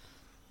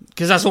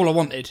 because that's all I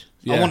wanted.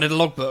 I Yeah. wanted a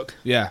logbook.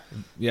 yeah.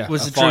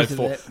 Was A the truth of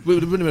 540 it. It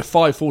would have been a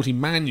 540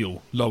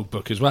 manual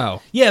logbook as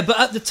well. Yeah, but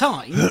at the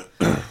time,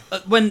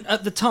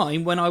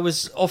 when I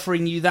was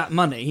offering you that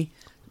money,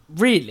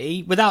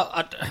 really,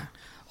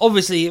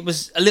 obviously it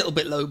was a little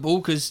bit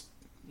lowball because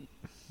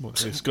Well,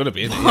 it's got to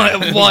be, isn't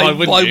it?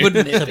 why you?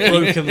 wouldn't It's a it?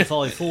 broken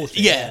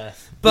 540. Yeah. You're not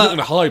But going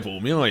to highball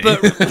me, are you?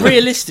 but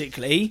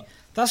realistically,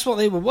 that's what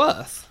they were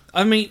worth.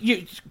 I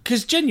mean,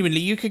 because genuinely,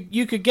 you could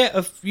get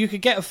a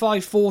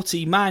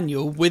 540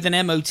 manual with an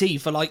MOT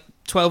for like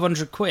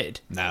 £1,200.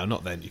 No,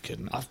 not then. You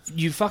couldn't.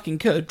 You fucking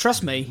could,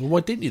 trust me. Well, why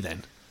didn't you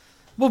then?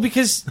 Well,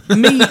 because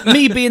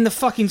me being the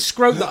fucking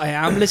scrote that I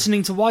am,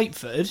 listening to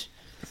Whiteford.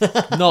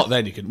 Not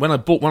then. You couldn't.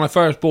 When I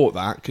first bought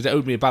that, because it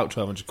owed me about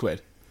 £1,200,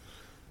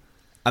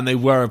 and they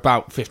were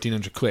about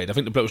 £1,500. I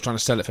think the bloke was trying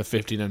to sell it for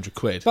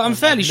 £1,500. But I'm And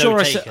fairly no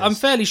sure takers. I'm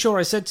fairly sure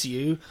I said to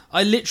you,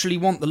 I literally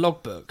want the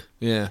logbook.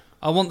 Yeah,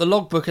 I want the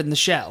logbook and the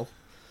shell.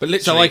 but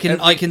So literally,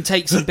 I can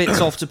take some bits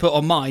off to put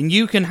on mine.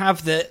 You can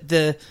have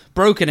the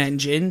broken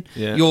engine,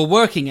 Yeah. your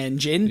working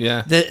engine,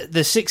 Yeah.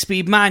 the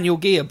 6-speed manual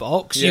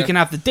gearbox. You Yeah. can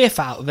have the diff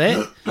out of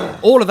it,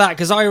 all of that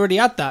because I already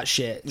had that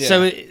shit. Yeah.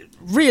 So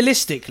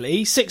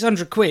realistically,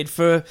 £600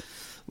 for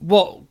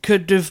what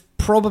could have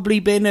probably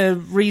been a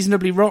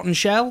reasonably rotten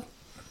shell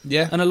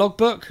yeah. and a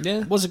logbook Yeah.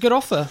 was a good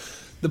offer.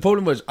 The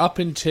problem was up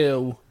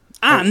until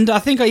And I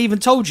think I even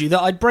told you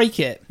that I'd break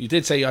it. you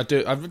did say I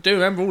do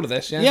remember all of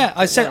this. Yeah, Yeah,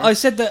 I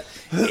said that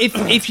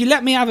if you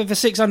let me have it for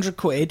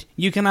 £600,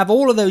 you can have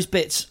all of those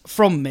bits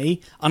from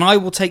me, and I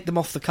will take them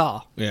off the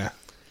car. yeah.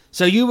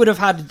 So you would have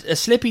had a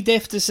slippy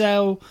diff to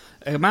sell,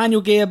 a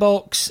manual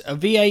gearbox, a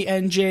V8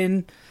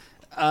 engine,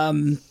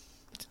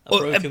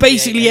 broken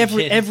basically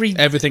V8 engine.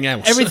 Everything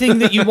else. everything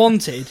that you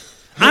wanted,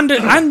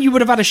 and you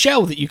would have had a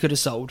shell that you could have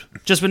sold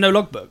just with no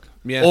logbook.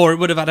 Yeah. Or it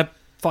would have had a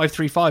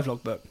 535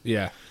 logbook.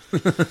 Yeah.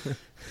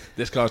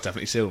 This car's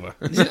definitely silver.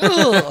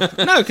 Ugh.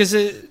 No, because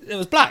it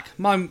was black.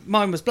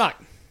 Mine was black.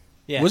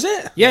 Yeah. Was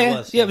it? Yeah, it yeah,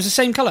 was, it was the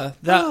same colour.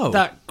 Oh.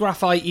 That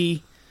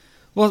graphite-y...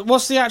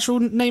 What's the actual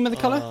name of the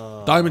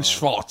colour? Diamond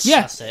Schwartz.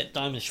 Yeah. That's it.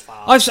 Diamond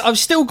Schwarz. I've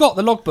still got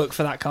the logbook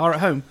for that car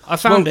at home. I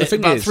found Well, the it thing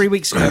about is- 3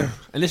 weeks ago.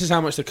 And this is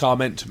how much the car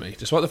meant to me.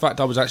 Despite the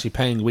fact I was actually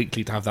paying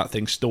weekly to have that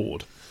thing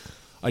stored,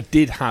 I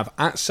did have,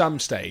 at some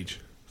stage,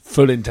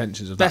 full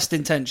intentions of Best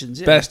intentions.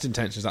 Yeah. best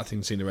intentions that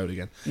thing seen the road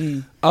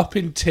again. Up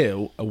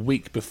until a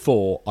week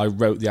before I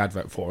wrote the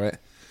advert for it.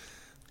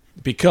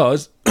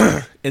 Because,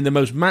 in the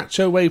most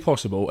macho way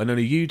possible, and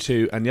only you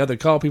two and the other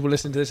car people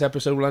listening to this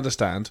episode will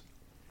understand,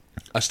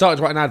 I started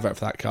to write an advert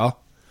for that car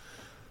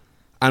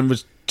and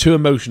was too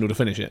emotional to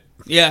finish it.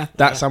 Yeah.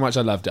 That's how much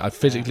I loved it. I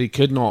physically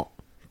could not.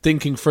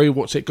 Thinking through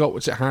what's it got,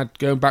 what's it had,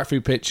 going back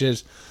through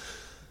pictures,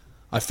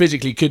 I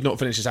physically could not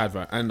finish this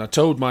advert. And I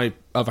told my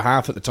other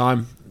half at the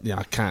time, yeah,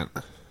 I can't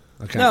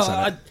No,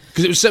 sell it.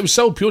 Because it was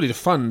sold purely to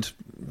fund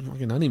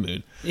fucking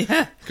honeymoon.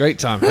 Yeah. Great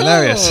time.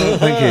 Hilarious.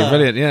 Thank you.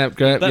 Brilliant. Yeah,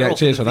 great. Better Yeah, off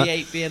cheers for with that.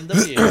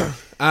 V8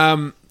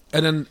 BMW.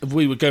 And then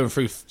we were going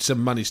through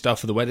some money stuff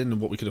for the wedding and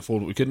what we could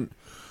afford, what we couldn't.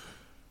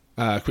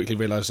 Quickly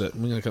realised that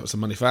we're going to come up with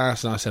some money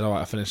fast, and I said, all right,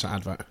 I'll finish that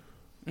advert.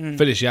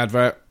 Finish the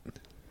advert,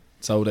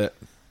 sold it,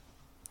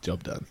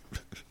 job done.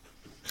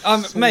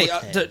 Mate,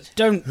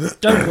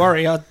 don't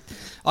worry.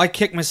 I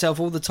kick myself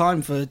all the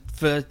time for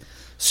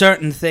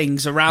certain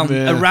things around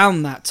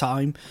that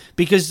time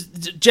because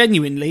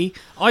genuinely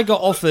I got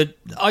offered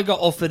a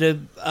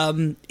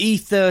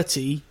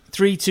E30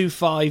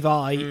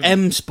 325i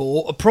M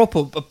Sport, a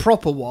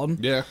proper one,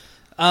 Yeah.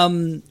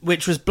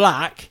 which was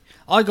black.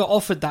 I got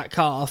offered that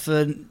car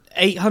for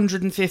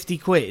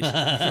 £850,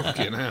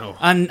 Fucking hell.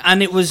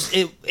 and it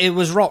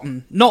was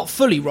rotten, not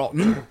fully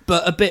rotten,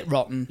 but a bit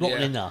rotten, Not Yeah.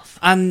 enough.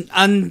 and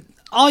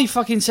I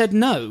fucking said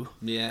no.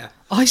 Yeah.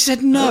 I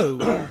said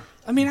no.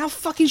 I mean, how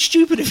fucking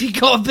stupid have you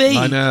got to be?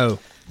 I know.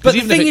 But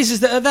the thing is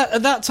that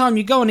at that time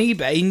you go on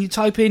eBay and you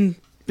type in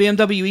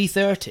BMW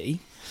E30.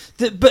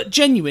 But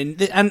genuine,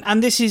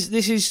 and this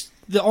is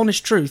the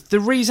honest truth. The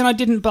reason I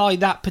didn't buy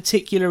that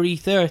particular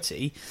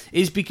E30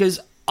 is because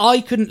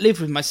I couldn't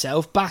live with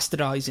myself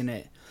bastardising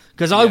it.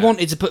 Because I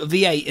wanted to put a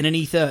V8 in an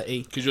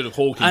E30. Because you'd have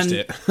Hawkins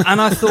it.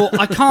 And I thought,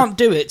 I can't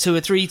do it to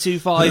a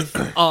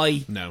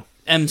 325i No.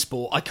 M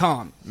Sport. I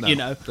can't. No. You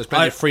know. There's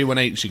plenty of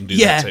 318s you can do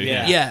Yeah,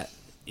 that too.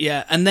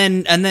 yeah. And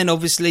then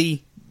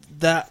obviously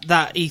that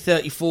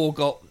E34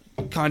 got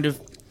kind of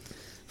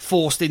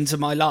forced into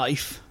my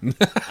life, and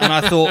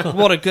I thought,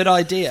 what a good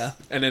idea.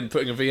 And then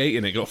putting a V8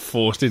 in it got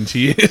forced into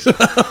you.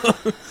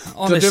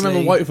 Honestly, I do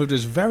remember Whiteford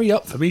was very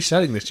up for me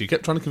selling this to you.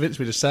 Kept trying to convince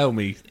me to sell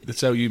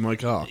you my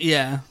car.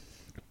 yeah,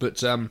 But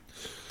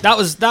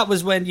that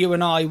was when you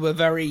and I were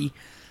very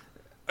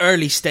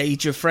early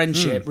stage of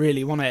friendship,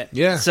 really, wasn't it?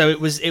 Yeah. So it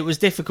was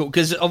difficult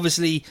because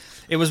obviously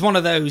it was one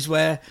of those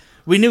where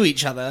we knew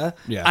each other,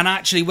 Yeah. and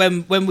actually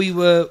when we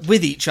were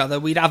with each other,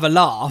 we'd have a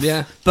laugh.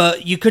 Yeah.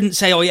 But you couldn't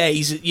say, "Oh yeah,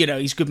 he's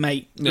he's good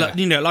mate," Yeah.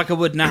 like I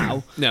would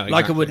now. No, like I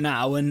exactly. would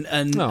now, and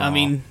Aw. I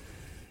mean,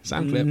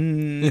 Sound clip.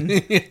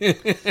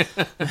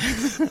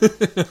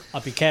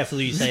 I'd be careful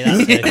who you say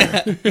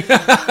that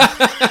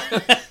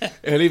to.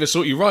 It'll either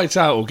sort you right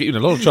out or get you in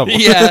a lot of trouble.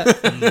 yeah,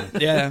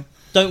 yeah.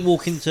 Don't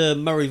walk into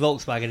Murray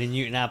Volkswagen in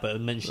Newton Abbott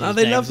and mention Oh, his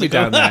they name. love me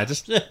down there.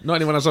 Just not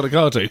anyone else on a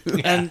car to.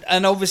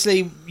 And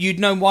obviously you'd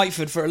known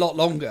Whiteford for a lot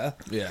longer.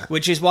 Yeah.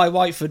 Which is why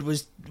Whiteford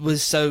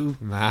was so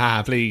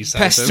Please.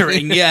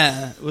 pestering.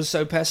 Yeah, was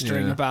so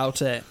pestering Yeah.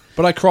 about it.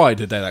 But I cried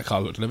the day that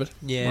car got delivered.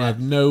 Yeah. I have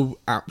no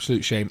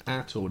absolute shame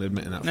at all in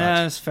admitting that fact.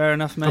 Yeah, that's fair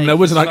enough, mate. I mean, I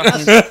wasn't like,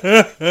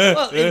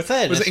 Well, in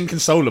fairness, was it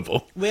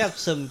inconsolable? we had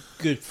some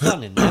good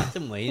fun in that,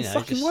 didn't we? You know,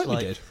 Fucking just right we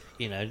like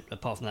did.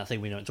 apart from that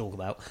thing we don't talk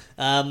about.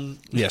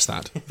 Yes,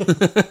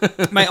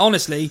 that. Mate,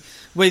 honestly,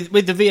 with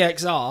the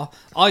VXR,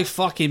 I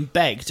fucking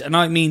begged, and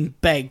I mean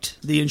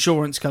begged, the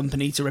insurance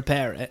company to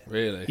repair it.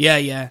 Really?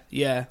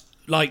 Yeah.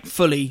 Like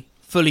fully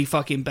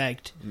fucking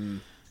begged.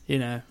 You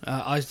know,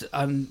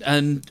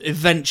 and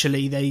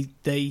eventually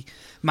they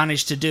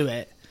managed to do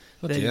it.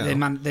 Bloody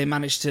hell. They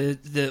managed to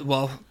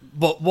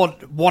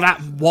what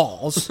happened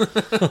was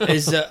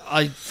is that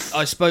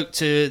I spoke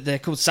to, they're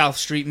called South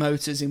Street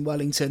Motors in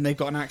Wellington. They've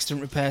got an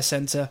accident repair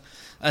centre,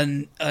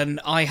 and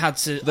I had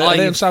to.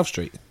 They're on South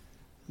Street.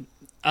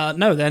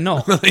 No, they're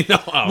not. They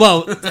not. Oh.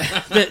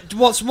 Well,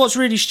 what's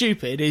really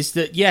stupid is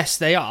that yes,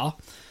 they are,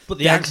 But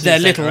the their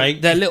accident little centre,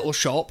 right? their little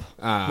shop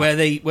Ah. where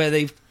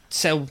they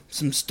sell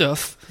some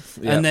stuff,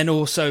 Yep. and then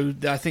also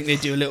I think they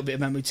do a little bit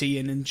of MOT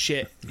and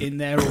shit in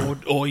there,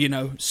 or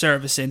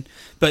servicing.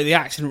 But the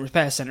accident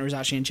repair centre is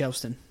actually in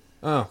Chelston.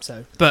 Oh.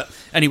 So, but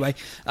anyway,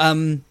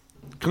 Can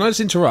I just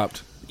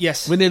interrupt?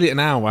 yes, We're nearly at an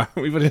hour.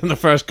 We've already done the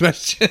first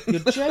question. you're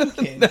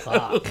joking.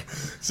 Fuck.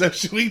 So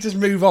should we just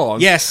move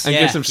on? Yes. And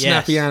Yeah, give some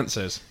snappy yes.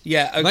 answers?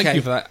 Yeah, okay. Thank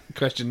you for that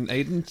question,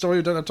 Aidan. Sorry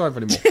we don't have time for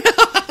any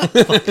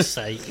more. Fuck's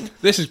sake.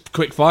 This is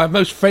quick fire.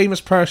 Most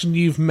famous person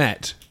you've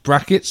met.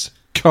 Brackets.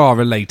 Car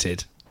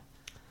related.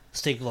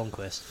 Steve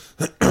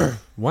Blomqvist.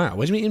 Wow.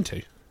 Where'd you meet him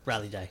to?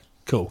 Rally Day.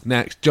 Cool.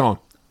 Next. John.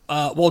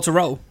 Walter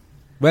Roll.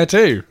 Where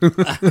to?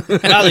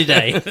 Rally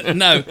Day.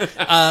 No,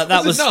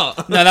 that was it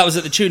not? no, that was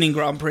at the Tuning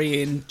Grand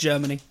Prix in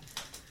Germany.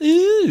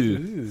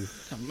 Ooh.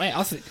 Oh, mate,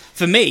 I think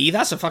for me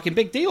that's a fucking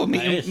big deal.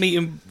 It is.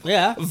 Meeting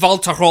Yeah.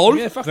 Walter Roll.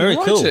 Yeah, fucking Very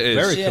right cool, it is.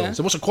 very cool. Yeah.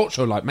 So what's a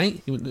quattro like,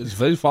 mate? It's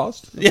very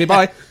fast. Yeah. Okay,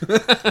 bye.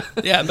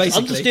 Yeah,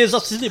 basically. Understeers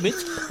us his limit.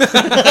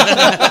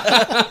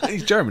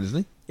 He's German,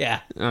 isn't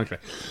Yeah. he? Okay.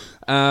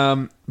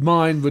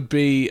 Mine would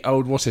be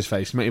old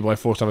what's-his-face. Matey Boy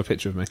forced to have a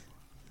picture of me.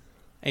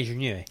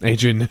 Adrian Newey.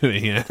 Adrian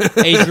Newey, yeah.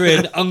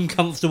 Adrian,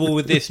 uncomfortable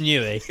with this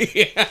Newey.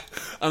 Yeah.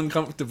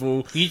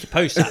 Uncomfortable. You need to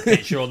post that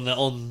picture on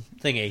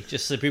thingy,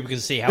 just so people can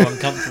see how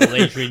uncomfortable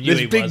Adrian This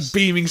Newey big was.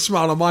 beaming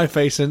smile on my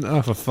face and,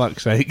 oh, for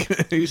fuck's sake.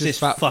 Who's This this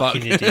fat fuck?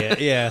 fucking idiot.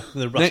 Yeah,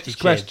 the rusty Next chin.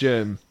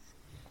 question.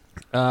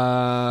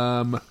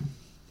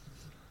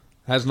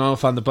 Has no one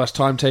found the bus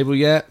timetable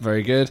yet?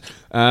 Very good.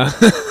 Yes,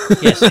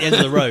 the end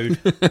of the road.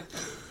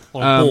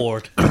 On a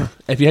board.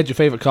 If you had your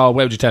favourite car,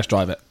 where would you test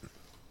drive it?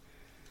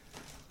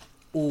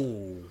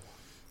 Ooh.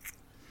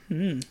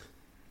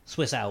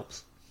 Swiss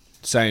Alps.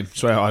 Same.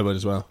 Swear I would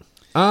as well.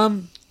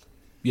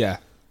 Yeah.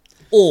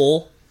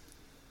 Or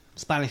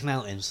Spanish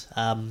mountains.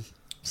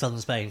 Southern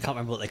Spain. Can't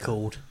remember what they're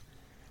called.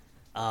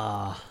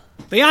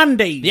 The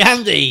Andes. The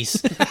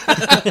Andes!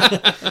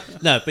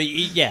 No, but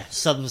yeah,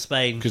 Southern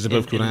Spain. 'Cause they're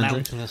both called Andrew?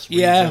 mountainous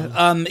region.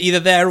 Yeah, either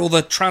there or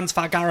the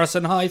Transfar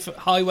Garrison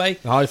Highway.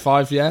 The high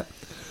five, yeah.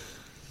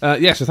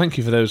 Yeah, so thank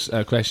you for those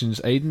questions,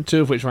 Aidan.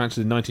 2 of which were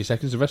answered in 90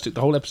 seconds. The rest took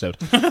the whole episode.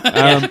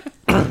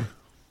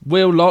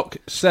 Will Lock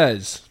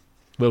says...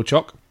 Will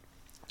Chock?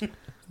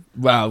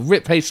 Wow,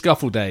 Rip Hay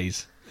Scuffle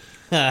Days.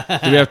 Do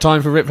we have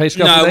time for Rip Hay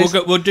Scuffle No, Days?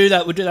 we'll do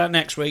that. We'll do that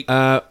next week.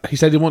 He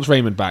said he wants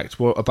Raymond back.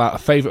 What about a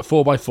favourite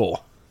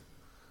 4x4?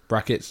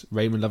 Brackets,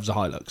 Raymond loves a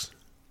Hilux.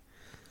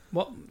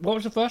 What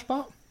was the first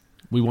part?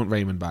 We want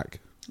Raymond back.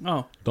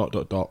 Oh, ...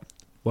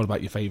 What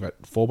about your favourite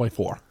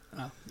 4x4?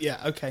 oh yeah,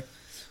 okay.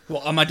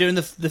 What am I doing?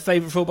 The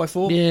favourite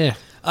 4x4?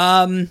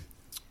 Yeah.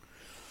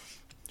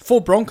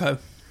 Ford Bronco.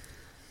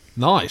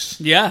 Nice.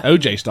 Yeah.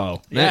 OJ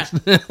style. Yeah. Next.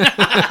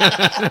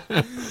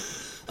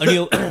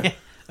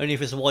 Only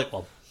if it's a white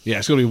one. Yeah,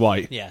 it's got to be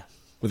white. Yeah.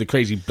 With a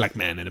crazy black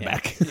man in the Yeah.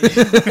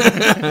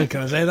 back.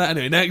 Can I say that?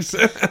 Anyway, next.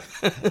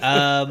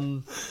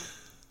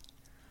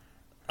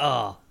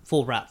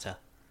 Ford Raptor.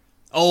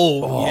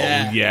 Oh,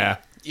 yeah. Yeah.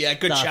 Yeah,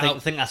 good I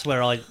shout. think that's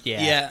where I...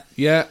 Yeah.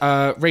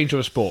 Yeah, Range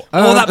Rover Sport.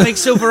 Oh, that big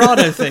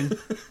Silverado thing.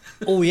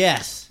 Oh,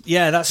 yes.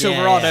 Yeah, that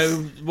Silverado,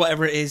 Yeah.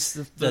 whatever it is.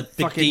 The big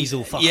fucking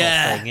diesel fuck-off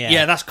yeah, thing, yeah.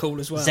 Yeah, that's cool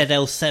as well.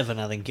 ZL7,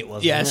 I think it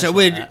was. Yeah, wasn't so it?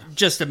 we're Something like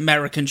just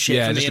American shit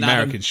Yeah, for me just and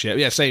American Adam. shit.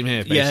 Yeah, same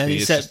here, basically. Yeah,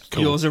 It's except just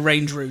cool. yours a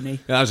Range Rooney.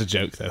 That was a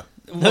joke, though.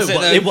 No, Was it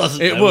though? it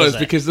wasn't. It though, was, it?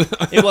 because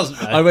It wasn't,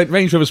 though. I went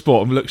Range Rover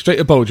Sport and looked straight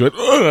at Bulge and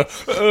went,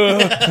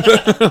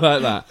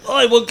 like that.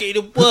 I won't get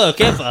you to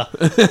work ever.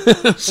 I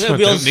It'll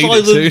be on don't need it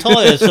silent to.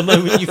 tyres the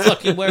moment you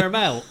fucking wear them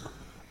out.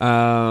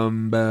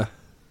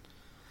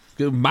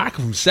 Good Mac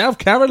from South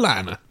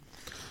Carolina.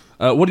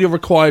 What are your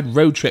required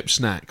road trip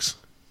snacks?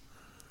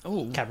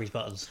 Oh Cadbury's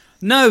buttons.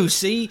 no!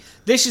 See,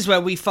 this is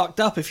where we fucked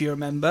up. If you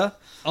remember,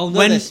 Oh no,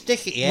 they're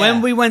sticky. Yeah.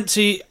 when we went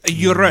to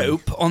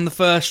Europe on the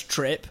first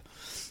trip,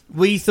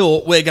 we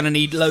thought we're going to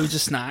need loads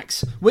of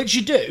snacks, which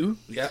you do.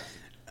 Yeah.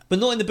 but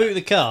not in the boot of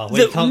the car.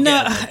 Where you can't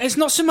No, get them. it's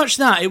not so much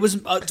that. It was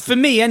for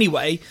me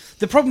anyway.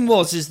 The problem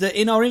is that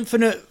in our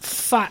infinite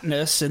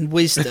fatness and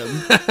wisdom,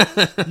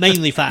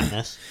 Mainly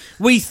fatness.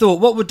 we thought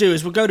what we'll do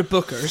is we'll go to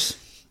Booker's.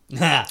 And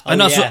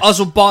yes. us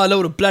will buy a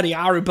load of bloody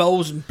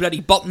Haribos and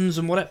bloody buttons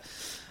and whatever.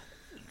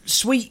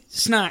 Sweet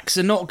snacks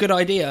are not a good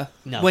idea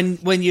No.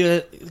 when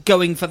you're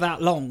going for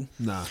that long.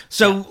 No.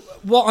 So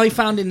what I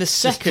found in the Just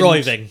second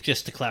driving,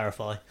 just to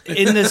clarify.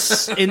 in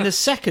the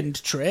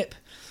second trip,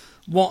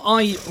 what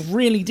I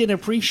really did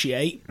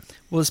appreciate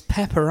was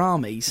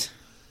pepperonis.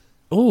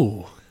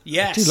 Oh,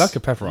 Yes, I do like a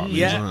pepperoni.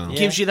 Yeah, as well.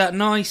 gives you that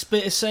nice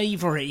bit of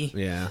savoury.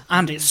 Yeah.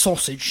 And it's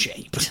sausage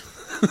shaped.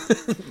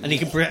 And he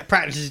can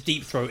practice his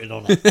deep throating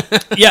on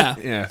it. Yeah.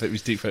 Yeah, if it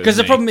was deep. Because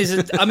the problem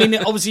is, I mean,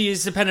 obviously,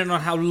 it's dependent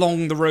on how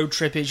long the road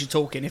trip is you're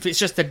talking. If it's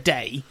just a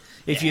day,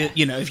 if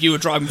you were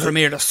driving from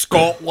here to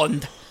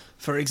Scotland,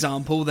 for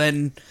example,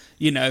 then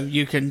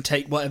you can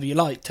take whatever you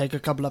like. Take a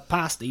couple of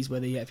pasties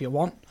with you if you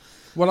want.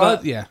 Well,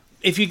 but- yeah.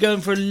 If you're going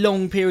for a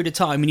long period of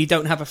time and you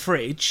don't have a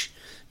fridge,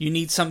 you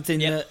need something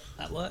That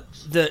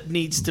works. that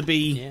needs to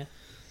be,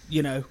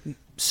 Yeah.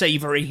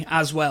 savoury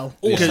as well.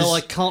 Also, Because-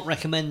 I can't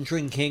recommend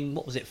drinking,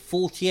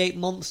 48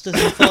 Monsters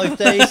in 5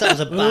 days? That was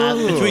a bad...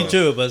 Between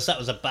two of us, that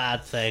was a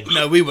bad thing.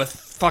 No, we were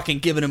fucking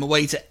giving them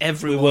away to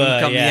everyone. We were,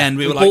 come yeah. the end,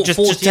 we were We like, bought just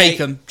 48 take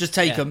them, just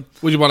take Yeah. them.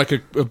 Would you want like a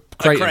crate?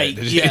 A of crate,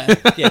 it, did you? yeah.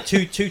 Yeah,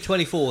 two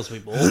 24s we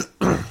bought.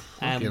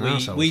 And Fucking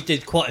assholes. we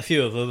did quite a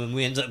few of them, and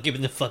we ended up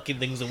giving the fucking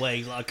things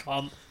away. Like,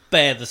 I can't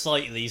bear the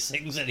sight of these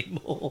things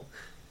anymore.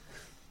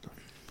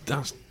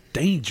 That's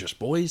dangerous,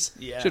 boys.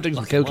 Yeah, Should have taken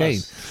some like it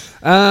cocaine.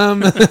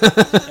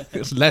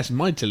 It's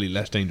mightily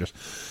less dangerous.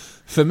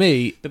 For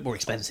me, Bit more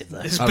expensive,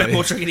 though. It's a bit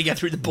more tricky to get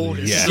through the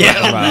borders. yeah,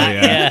 Yeah. well,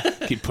 yeah.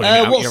 Yeah. Keep putting it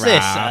out What's your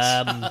this?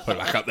 ass. Put it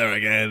back up there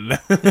again.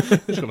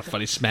 It's got a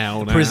funny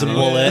smell now. Prison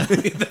wallet.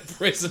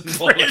 Prison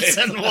wallet.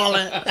 Prison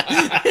wallet.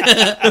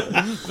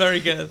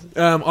 Very good.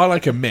 I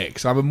like a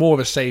mix. I'm more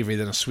of a savoury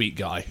than a sweet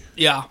guy.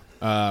 Yeah.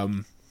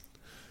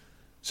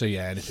 So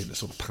yeah, anything that's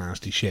sort of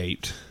pasty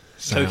shaped.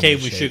 Cocaine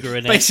with sandwich sugar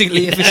in it.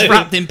 Basically, if it's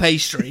wrapped in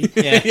pastry.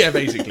 Yeah. Yeah,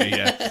 basically,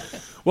 yeah.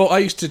 Well, I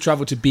used to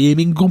travel to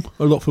Birmingham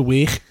a lot for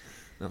work.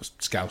 That was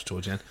Scouse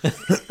towards Jen.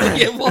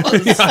 It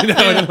was. I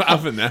know what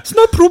happened there. It's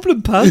no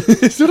problem, pal.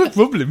 It's not a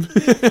problem.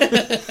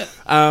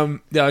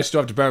 Yeah, I used to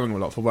drive to Birmingham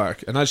a lot for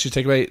work, and I used to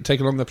take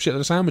along the shitload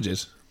of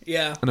sandwiches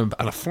Yeah. and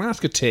a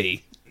flask of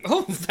tea.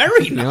 Oh,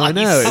 very nice. Yeah, I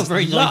know. Sounds It's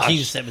very lush.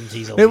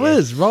 1970s. Of It you.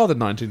 was rather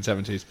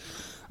 1970s,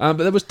 but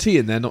there was tea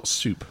in there, not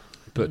soup.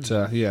 But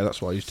yeah,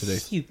 that's what I used to do.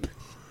 Soup.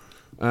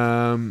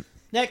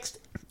 Next.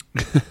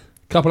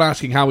 Couple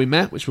asking how we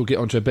met, which we'll get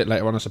onto a bit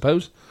later on, I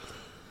suppose.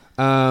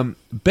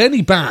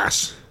 Benny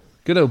Bass,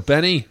 good old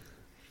Benny.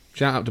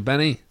 Shout out to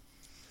Benny.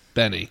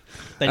 Benny.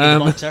 Benny the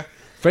Boxer.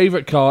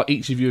 Favourite car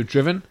each of you have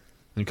driven,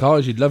 and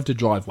cars you'd love to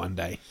drive one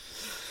day.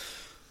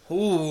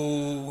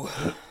 Ooh.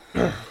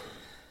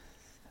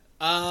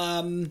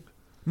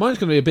 Mine's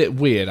going to be a bit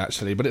weird,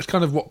 actually, but it's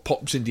kind of what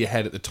pops into your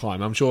head at the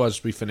time. I'm sure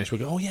as we finish, we'll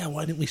go, oh yeah,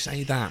 why didn't we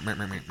say that? Meh,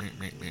 meh, meh, meh,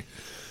 meh, meh.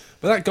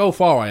 But that Golf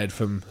R I had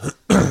from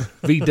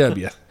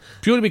VW,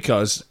 purely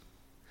because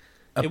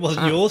It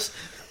wasn't yours.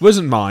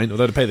 wasn't mine,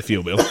 although to pay the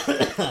fuel bill,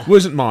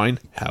 wasn't mine,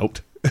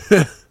 helped.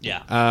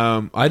 Yeah.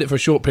 I had it for a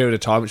short period of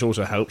time, which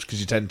also helps because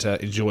you tend to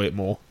enjoy it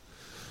more.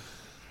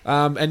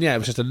 And yeah, it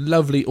was just a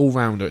lovely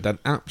all-rounder. It done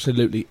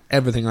absolutely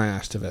everything I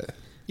asked of it.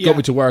 Yeah. Got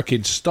me to work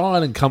in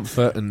style and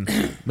comfort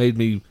and made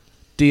me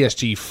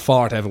DSG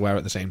fart everywhere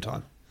at the same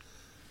time.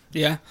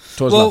 Yeah.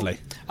 It was lovely.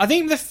 I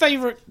think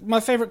my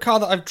favourite car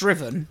that I've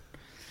driven,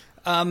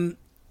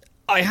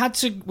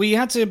 we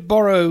had to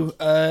borrow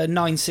a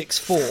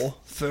 964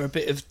 for a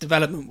bit of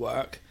development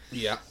work.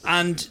 Yeah.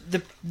 And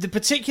the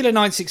particular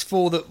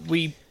 964 that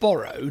we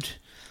borrowed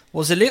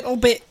was a little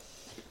bit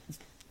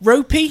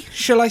ropey,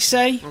 shall I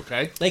say?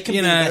 Okay. They can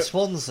you be know- the best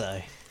ones,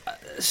 though.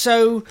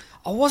 So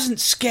I wasn't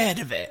scared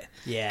of it.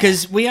 Yeah.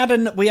 Because we had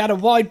a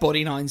wide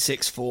body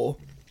 964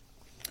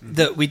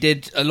 that we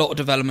did a lot of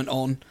development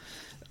on,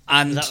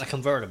 and Is that the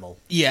convertible?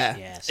 yeah,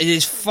 Yes. it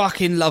is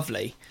fucking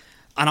lovely,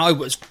 and I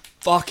was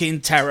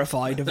fucking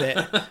terrified of it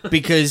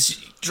because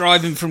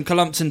driving from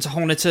Columpton to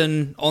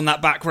Honiton on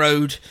that back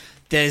road,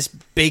 there's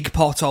big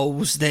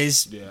potholes,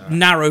 there's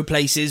narrow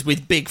places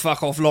with big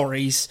fuck off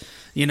lorries,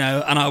 and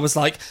I was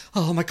like,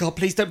 oh my god,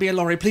 please don't be a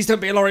lorry, please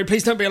don't be a lorry,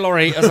 please don't be a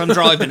lorry as I'm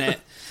driving it.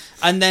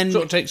 And then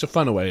Sort of takes the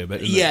fun away a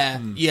bit.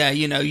 Doesn't yeah,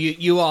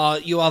 you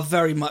are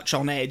very much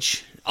on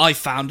edge I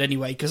found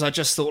anyway, because I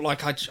just thought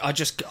like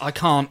I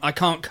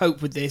can't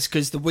cope with this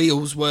because the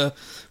wheels were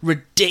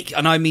ridiculous,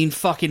 and I mean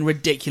fucking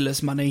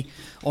ridiculous money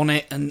on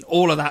it and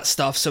all of that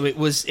stuff. So it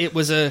was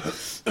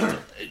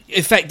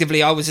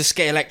effectively I was a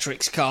Skate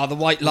Electrics car. The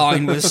white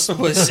line was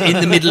in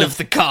the middle of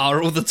the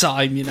car all the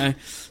time, you know.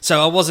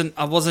 So I wasn't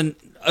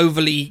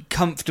overly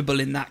comfortable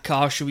in that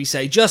car, shall we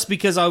say, just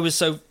because I was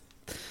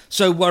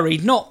so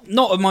worried, not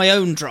of my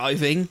own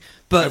driving,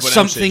 but Everyone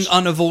something else's.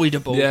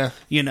 unavoidable. Yeah.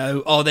 You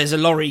know, oh, there's a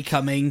lorry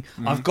coming.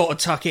 I've got to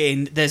tuck it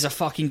in. There's a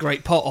fucking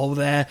great pothole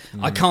there.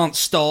 I can't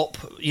stop.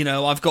 You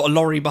know, I've got a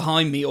lorry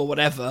behind me or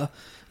whatever.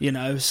 You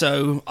know,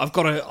 so I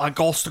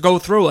got to go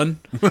through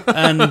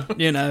and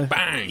you know,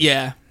 Bang.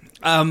 yeah.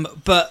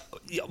 But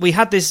we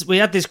had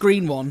this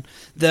green one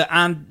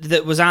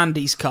that was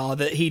Andy's car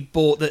that he'd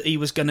bought that he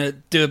was going to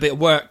do a bit of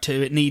work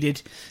to. It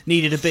needed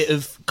a bit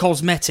of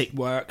cosmetic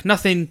work,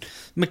 nothing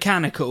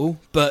mechanical,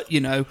 but you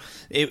know,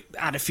 it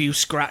had a few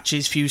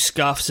scratches, few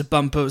scuffs, a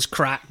bumper was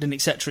cracked, and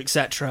etc.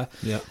 etc.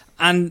 Yeah.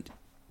 And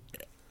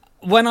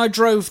when I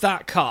drove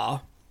that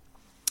car,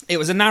 it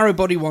was a narrow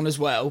body one as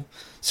well,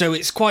 so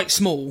it's quite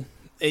small.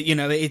 You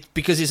know,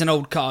 because it's an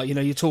old car. You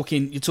know, you're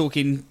talking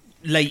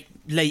late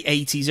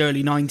 80s,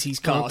 early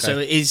 90s car. Okay. So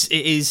it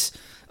is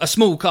a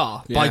small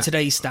car by Yeah.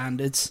 today's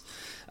standards,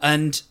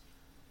 and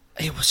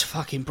it was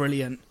fucking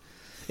brilliant.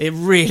 It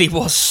really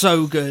was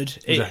so good.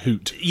 It was a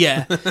hoot.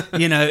 Yeah,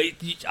 you know,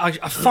 I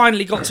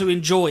finally got to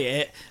enjoy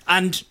it,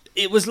 and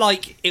it was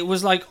like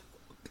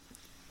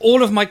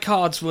all of my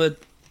cards were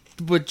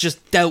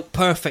just dealt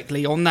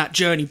perfectly on that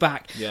journey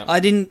back. Yeah.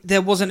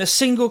 There wasn't a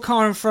single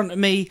car in front of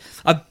me.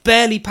 I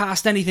barely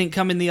passed anything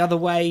coming the other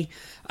way,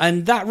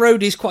 and that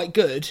road is quite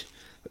good.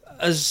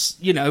 As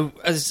you know,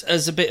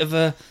 as a bit of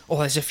a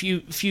there's a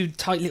few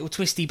tight little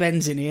twisty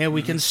bends in here.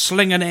 We can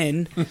sling it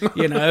in,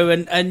 you know,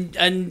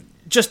 and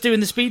just doing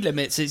the speed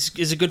limits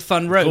is a good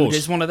fun road.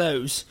 It's one of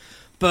those,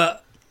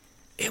 but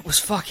it was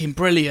fucking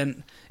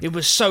brilliant. It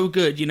was so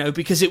good, you know,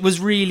 because it's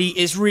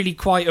really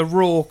quite a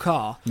raw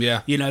car.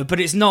 Yeah. You know, but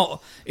it's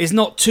not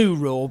too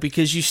raw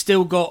because you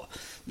still got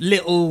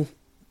little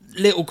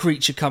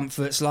creature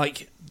comforts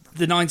like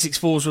the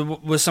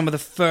 964s were some of the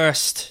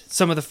first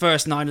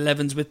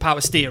 911s with power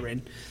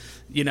steering,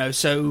 you know.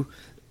 So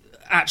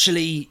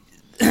actually,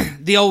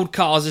 the old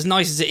cars, as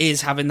nice as it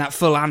is having that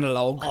full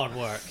analog Hard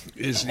work.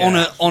 on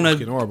a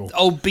fucking horrible.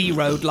 old B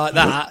road like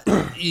that,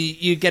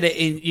 you get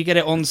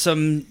it on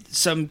some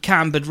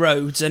cambered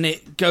roads and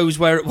it goes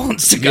where it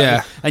wants to go,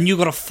 Yeah. and you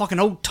got to fucking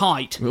hold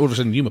tight. All of a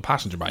sudden, you're a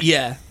passenger bike.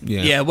 Yeah.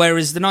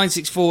 Whereas the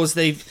 964s,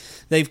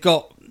 they've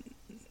got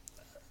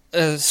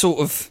a sort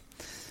of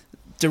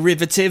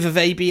derivative of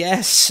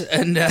ABS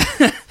and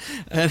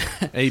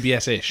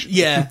ABS-ish.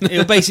 yeah,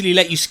 it'll basically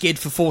let you skid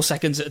for 4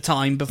 seconds at a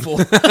time before.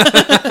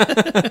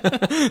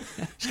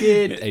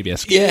 Skid.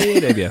 ABS.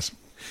 Skid. Yeah. ABS.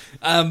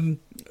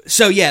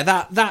 So yeah,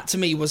 that to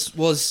me was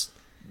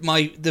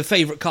the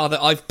favourite car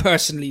that I've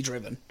personally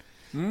driven,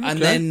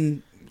 and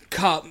then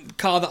car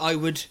that I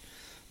would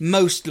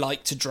most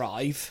like to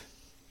drive.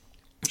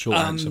 Short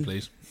answer,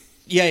 please.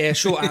 Yeah,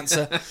 short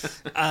answer.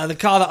 The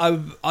car that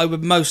I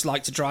would most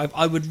like to drive,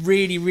 I would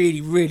really, really,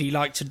 really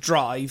like to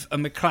drive a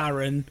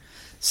McLaren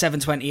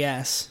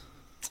 720S.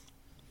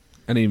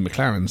 Any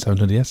McLaren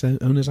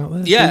 720S owners out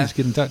there? Yeah. Please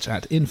get in touch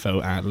at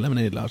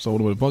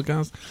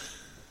info@lemonade-podcast.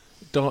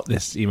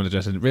 This email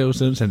address is real,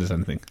 so send us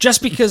anything.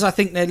 Just because I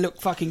think they look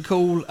fucking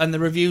cool and the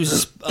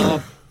reviews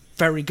are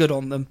very good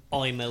on them.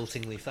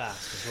 Eye-meltingly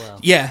fast as well.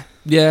 Yeah.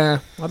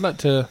 Yeah, I'd like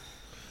to...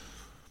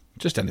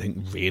 Just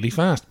anything really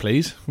fast,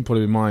 please. Would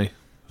probably be my...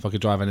 If I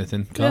could drive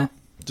anything car. Yeah.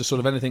 Just sort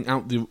of anything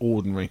out the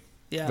ordinary.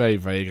 Yeah. Very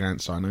vague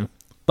answer, I know.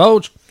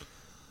 Bulge?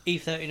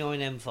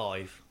 E39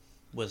 M5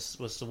 was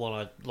the one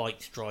I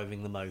liked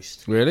driving the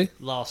most. Really?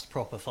 Last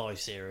proper 5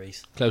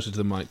 Series. Closer to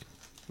the mic.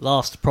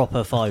 Last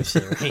proper 5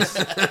 Series.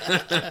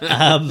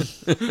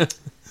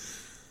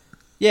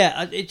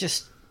 Yeah, it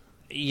just...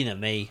 You know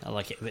me, I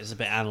like it if it's a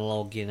bit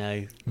analog, you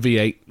know.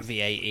 V8.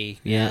 V80.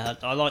 Yeah. Yeah,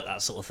 I like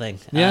that sort of thing.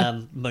 Yeah.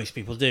 Most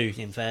people do,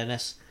 in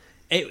fairness.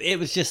 It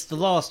was just the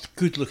last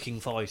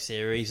good-looking 5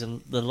 Series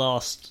and the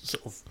last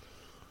sort of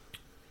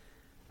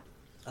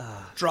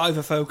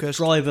Driver focused.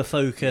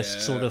 driver-focused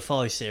Yeah. sort of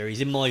 5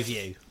 Series, in my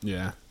view.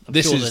 Yeah. I'm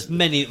sure there's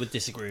many that would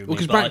disagree with Well,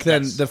 me. because but back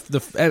then,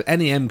 that's-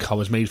 any M car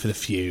was made for the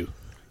few,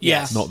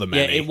 Yeah. not the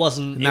many. Yeah, it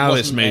wasn't... Now it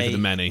it's wasn't made for the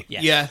many.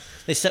 Yeah. Yeah.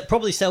 They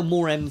probably sell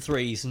more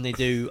M3s than they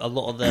do a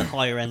lot of the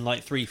higher-end,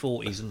 like,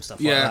 340s and stuff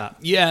Yeah. like that.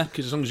 Yeah.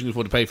 Because as long as you can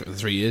afford to pay for it for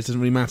 3 years, it doesn't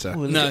really matter.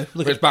 Well, No.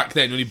 Look Whereas at, back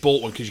then, you only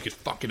bought one because you could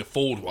fucking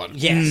afford one.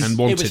 yes, And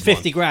wanted it was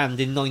 50 one. grand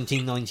in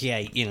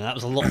 1998. You know, that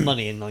was a lot of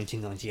money in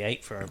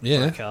 1998 for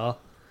a car.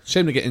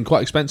 Shame they're getting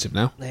quite expensive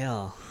now. They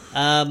are.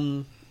 Car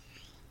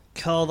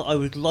that I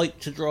would like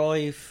to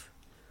drive.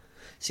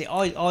 See,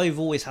 I've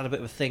always had a bit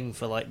of a thing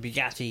for like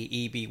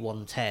Bugatti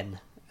EB110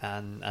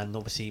 and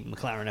obviously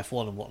McLaren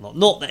F1 and whatnot.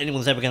 Not that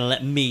anyone's ever going to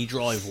let me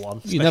drive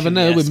one. You never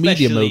know with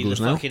media especially moguls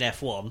the now. fucking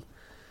F1.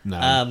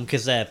 No.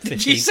 Because they're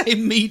Did you 15. say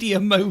media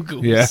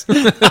moguls? Yeah.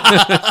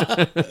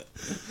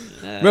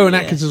 Rowan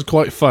Atkinson's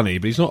quite funny,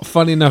 but he's not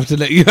funny enough to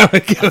let you have a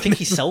go. I think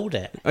he sold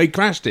it. He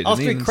crashed it.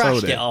 After didn't he and crashed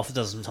sold it half a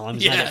dozen times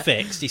and Yeah. had it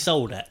fixed, he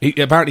sold it. He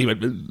apparently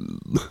went.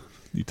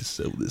 Need to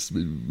sell this.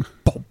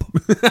 Bob.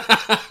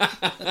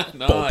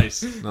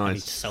 Nice. I need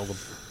Nice. to sell them.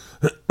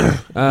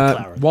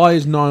 Why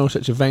is Niall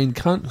such a vain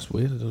cunt? That's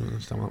weird. I don't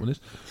understand what that one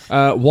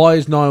is. Why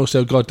is Niall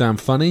so goddamn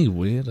funny?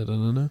 Weird. I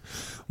don't know.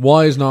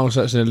 Why is Niall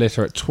such an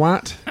illiterate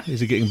twat? Is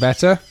he getting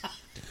better?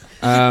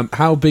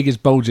 How big is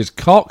Bulger's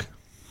cock?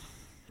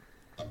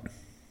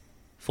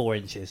 4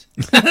 inches.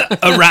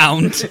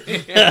 Around.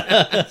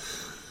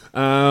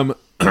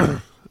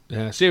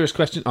 Serious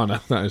question. Oh no,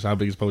 that is how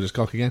big is Bulger's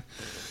cock again.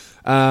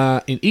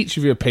 In each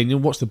of your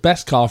opinion, what's the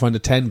best car for under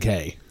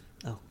 10k?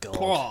 Oh,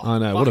 God. I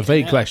know. What a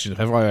vague question. If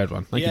ever I heard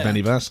one. Thank you, Yeah.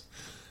 Benny Bass.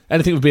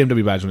 Anything with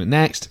BMW badge on it.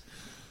 Next.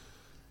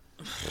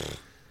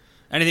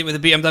 Anything with a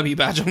BMW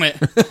badge on it.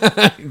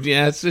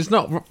 Yeah, it's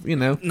not,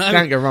 No.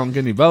 can't go wrong,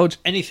 can you, Bulge?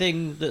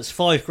 Anything that's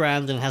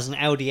 $5,000 and has an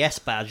Audi S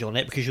badge on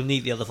it, because you'll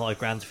need the other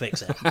 $5,000 to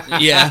fix it.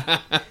 Yeah.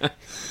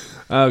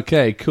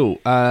 Okay, cool.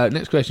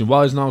 Next question.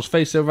 Why is Niall's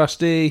face so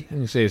rusty? You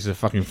can see it's a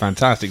fucking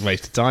fantastic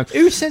waste of time.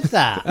 Who said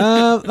that?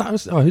 That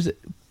was, who's it?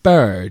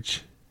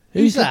 Burge.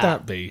 Who's could that?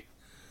 that be?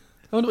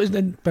 I wonder what his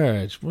name.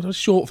 Burge. What was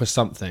short for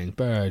something?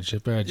 Burge.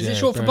 Is it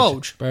short for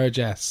Bulge?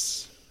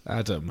 Burgess.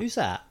 Adam. Who's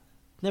that?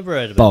 Never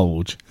heard of it.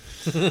 Bulge.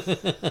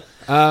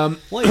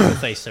 Why is your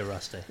face so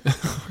rusty?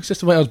 It's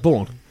just the way I was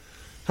born.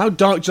 How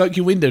dark do you like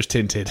your windows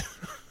tinted?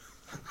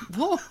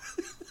 What?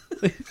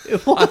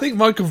 I think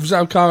Michael from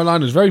South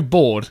Carolina is very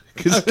bored.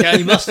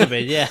 He must have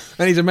been, yeah.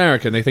 And he's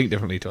American. They think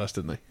differently to us,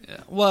 didn't they?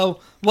 Well,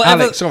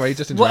 whatever. Alex, sorry,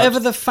 just interrupt. Whatever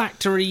the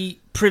factory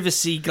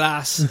privacy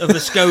glass of a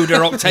Skoda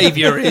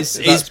Octavia is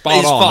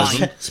spot on,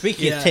 fine.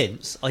 Speaking Yeah. of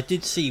tints, I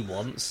did see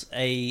once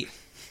a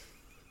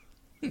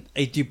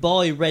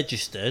Dubai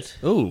registered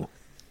Ooh.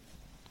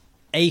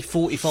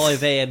 A45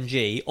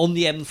 AMG on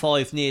the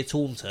M5 near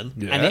Taunton,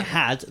 Yeah. and it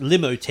had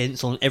limo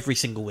tints on every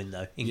single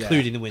window,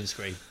 including the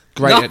windscreen.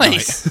 Great at night.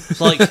 Nice.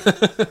 It's like,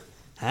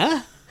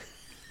 huh?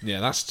 Yeah,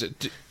 that's...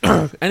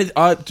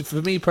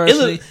 for me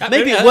personally...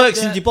 Maybe it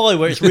works in Dubai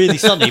where it's really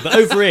sunny, but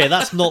over here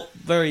that's not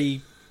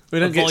very We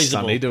don't get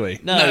advisable. sunny, do we?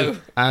 No. No.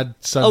 Add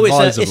sun Oh,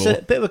 visible. it's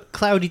a bit of a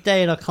cloudy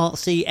day and I can't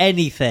see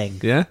anything.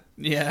 Yeah?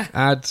 Yeah.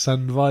 Add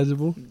sun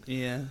visible?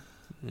 Yeah.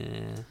 Yeah.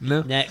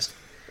 No? Next.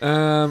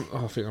 I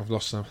think I've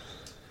lost some.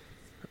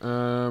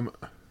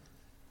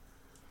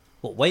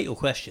 What, weight or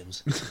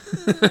questions?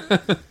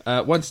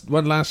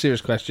 One last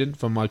serious question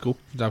from Michael,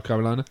 South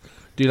Carolina.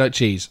 Do you like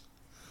cheese?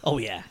 Oh,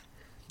 yeah.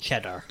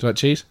 Cheddar. Do you like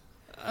cheese?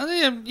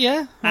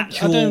 Yeah. I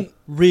Actual, don't.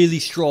 really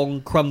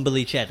strong,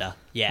 crumbly cheddar.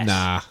 Yes.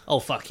 Nah. Oh,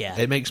 fuck yeah.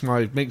 It makes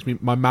me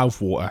my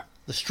mouth water.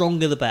 The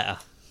stronger the better.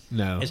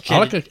 No. As, I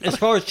cheddar, like as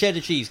far as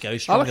cheddar cheese goes, I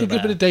stronger like a the good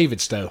better. bit of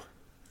David Stowe,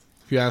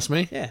 if you ask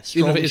me. Yeah, Even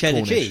strong if it is cheddar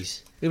Cornish.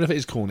 cheese. Even if it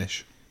is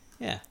Cornish.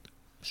 Yeah,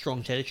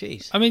 strong cheddar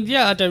cheese. I mean,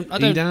 yeah. I don't.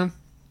 Edam?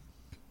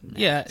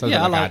 Yeah. Sounds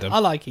Yeah. like Adam. I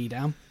like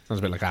Edam. Sounds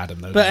a bit like Adam,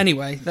 though. But doesn't it?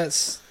 anyway,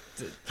 that's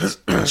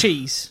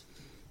cheese.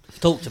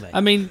 Talk to me. I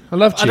mean, I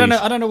love I don't know.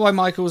 cheese. I don't know why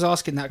Michael was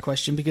asking that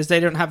question because they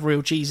don't have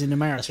real cheese in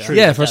America. That's true.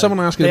 Yeah, they for don't. someone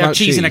asking They about have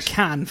cheese in a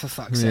can, for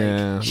fuck's sake.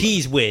 Yeah.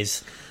 Cheese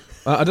whiz.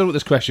 I don't know what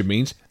this question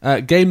means.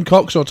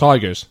 Gamecocks or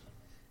tigers?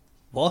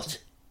 What?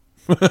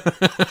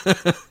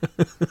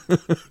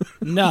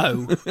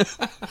 No.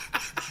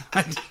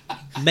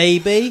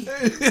 Maybe.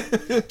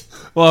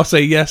 Well, I'll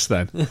say yes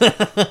then.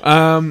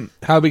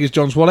 How big is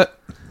John's wallet?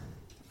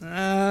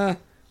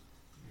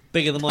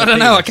 Bigger than my I don't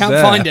know. I penis. can't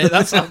There. find it.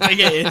 That's how big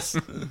it is.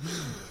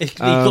 You've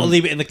got to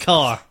leave it in the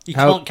car. You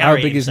How can't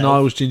carry big it is yourself.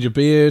 Niall's ginger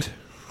beard?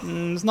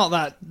 It's not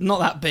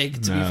that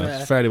big, to be No, fair.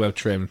 it's fairly well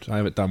trimmed. I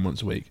have it done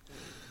once a week.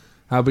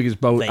 How big is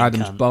Vain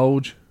Adam's cunt.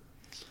 bulge?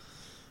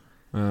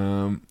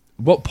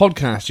 What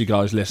podcast you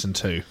guys listen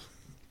to?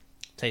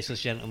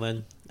 Tasteless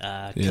Gentleman.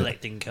 Yeah.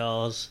 Collecting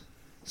Cars.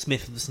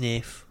 Smith and the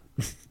Sniff.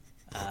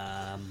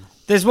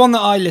 There's one that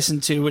I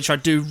listen to, which I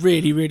do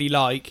really, really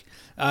like.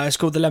 It's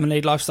called the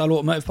Lemonade Lifestyle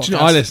Automotive Podcast. Do you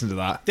know, I listen to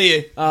that. Do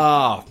you?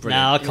 Ah, No,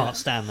 brilliant. I can't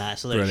stand that.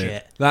 It's a load of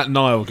Brilliant. shit. That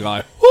Niall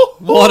guy.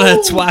 What a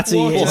twat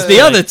he is. a-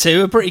 The other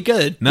two are pretty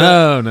good.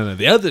 No.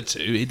 The other two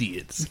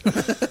idiots.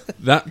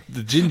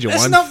 The ginger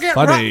Let's one. not get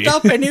funny.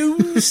 wrapped up in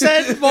who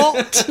said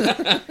what.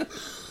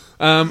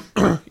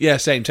 Yeah,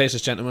 same.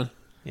 Tasteless Gentleman.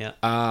 Yeah.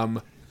 I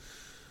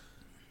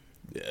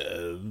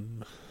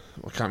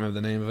can't remember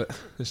the name of it.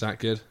 It's that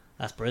good.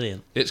 That's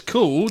brilliant. It's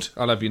called,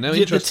 I'll have you know,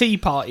 The interest. Tea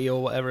Party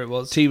or whatever it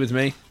was. Tea with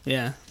me.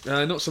 Yeah.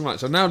 Not so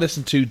much. I've now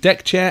listened to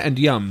Deck Chair and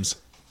Yums.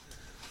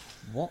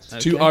 What?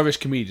 Two Irish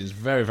comedians.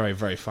 Very, very,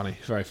 very funny.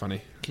 Very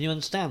funny. Can you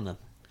understand them?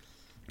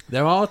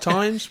 There are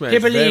times where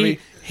it's Hibbly, very...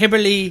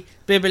 hibbly,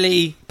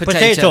 bibbly,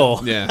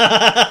 potato.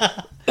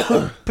 Yeah.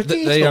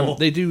 Potato.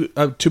 They do,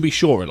 to be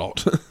sure, a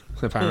lot,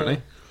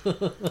 apparently.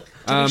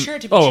 sure,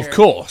 to be Of sure.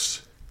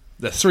 course.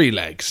 The Three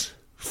Legs,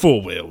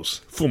 Four Wheels,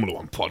 Formula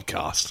One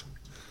podcast.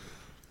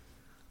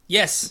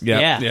 Yes.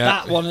 Yeah,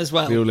 That one as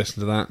well. We all listen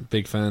to that.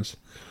 Big fans.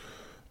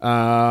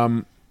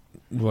 What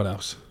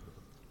else?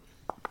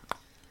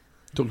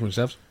 Talk to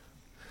yourselves.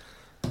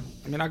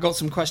 I mean, I got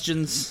some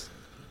questions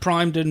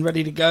primed and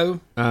ready to go.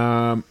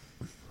 Right,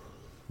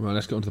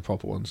 let's get on to the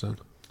proper ones then.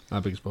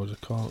 Our big exposure.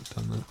 Carl,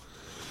 done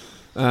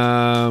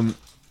that.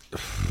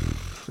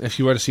 If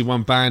you were to see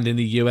one band in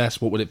the US,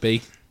 what would it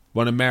be?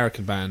 One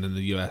American band in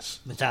the US.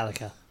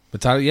 Metallica.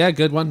 Metallica, yeah,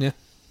 good one, yeah.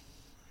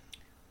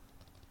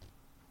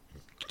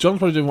 John's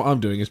probably doing what I'm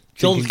doing. Is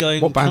John's thinking,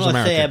 going, what band's can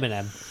I say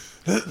American? Eminem?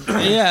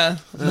 Yeah,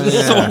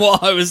 that's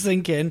what I was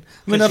thinking. I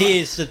mean, Because he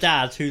is the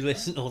dad who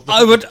listens.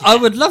 I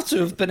would love to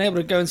have been able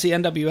to go and see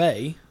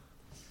NWA.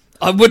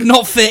 I would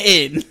not fit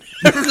in,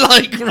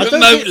 like,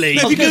 remotely.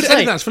 I was If you go gonna to say-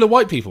 anything that's full of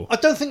white people. I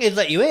don't think they'd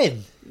let you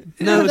in.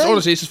 No, it's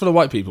honestly, it's just full of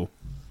white people.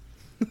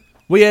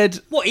 We had,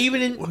 What,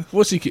 even in...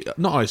 what's he,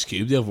 not Ice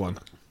Cube, the other one.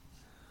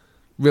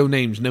 Real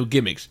names, no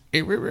gimmicks.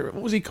 What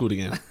was he called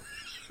again?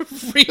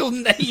 Real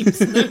names.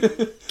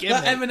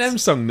 That Eminem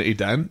song that he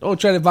done. Oh,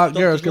 Trailer Park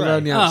Girls go Dre.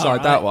 around the outside,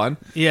 right. that one.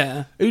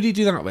 Yeah. Who did he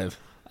do that with?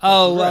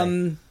 Oh,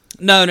 Dre.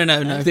 no.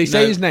 If they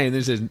say his name,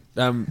 then it says,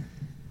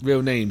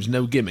 real names,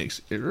 no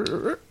gimmicks.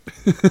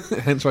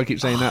 Hence why I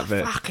keep saying that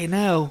bit. I'm Fucking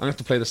hell. going to have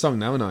to play the song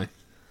now, aren't I?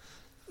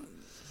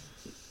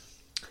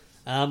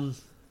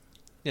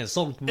 Yeah, the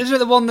song... Is it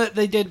the one that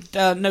they did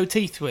No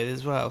Teeth with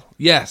as well?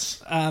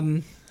 Yes.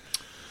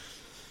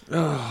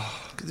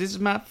 Because this is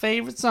my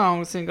favourite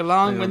song. Sing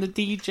along Hang when on.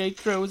 the DJ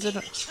throws it.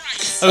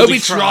 Obi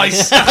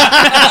Trice.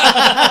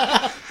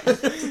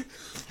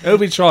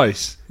 Obi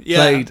Trice Yeah.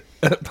 played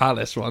at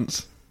Palace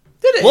once.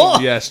 Did it?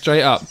 What? Yeah,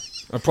 straight up.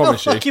 I How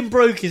promise you. fucking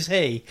broke is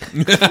he?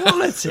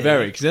 Quality.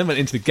 Very, because then went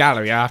into the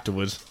gallery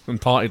afterwards and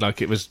partied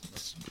like it was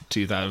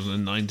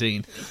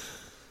 2019.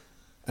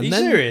 Are you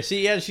then, serious?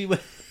 He actually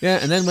went... Yeah,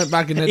 and then went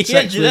back and had He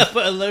sex ended with... up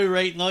at a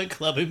low-rate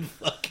nightclub in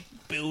fucking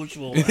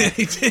Bilgewater.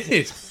 He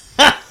did.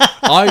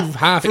 I've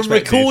half From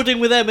expected... recording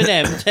with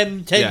Eminem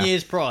 10 Yeah.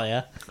 years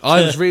prior.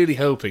 I was really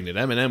hoping that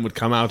Eminem would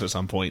come out at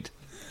some point.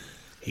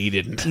 He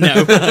didn't.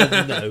 No.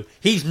 No,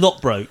 he's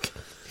not broke.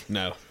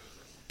 No.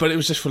 But it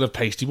was just full of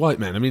pasty white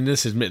men. I mean,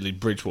 this is admittedly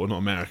Bridgewater, not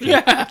America.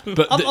 Yeah.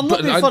 But I'm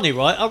not being funny,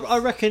 right? I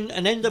reckon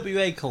an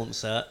NWA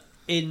concert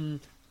in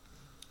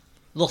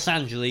Los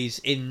Angeles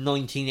in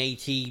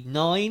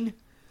 1989,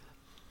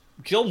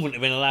 John wouldn't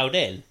have been allowed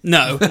in.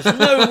 No. There's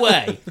no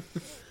way.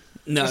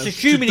 No. Just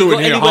assuming he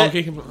got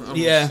anywhere.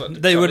 Yeah,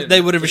 they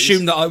would have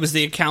assumed that I was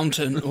the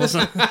accountant or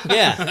something.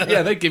 Yeah.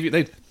 Yeah, they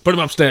put him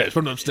upstairs.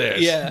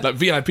 Yeah. Like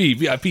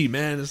VIP,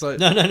 man. It's like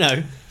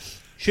No.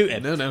 Shoot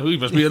him. no, he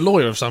must be a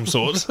lawyer of some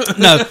sort.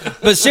 No,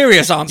 but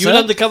serious answer. You an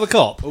undercover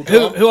cop.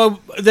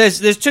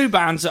 There's two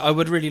bands that I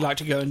would really like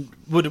to go and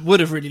would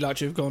have really liked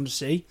to have gone to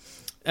see,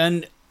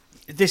 and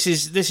this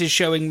is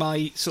showing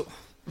my sort.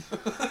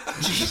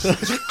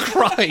 Jesus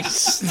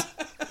Christ!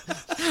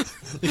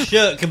 The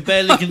shirt can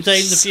barely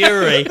contain the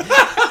fury.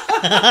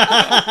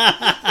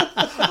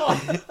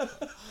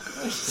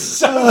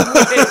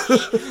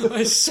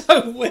 I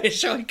so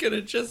wish I could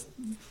have just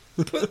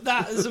put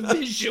that as a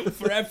visual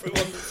for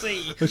everyone to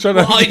see. trying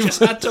to- What I just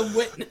had to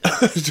witness.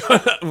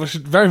 I was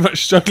very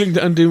much struggling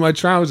to undo my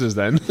trousers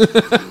then.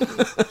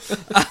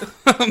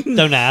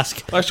 Don't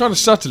ask. I was trying to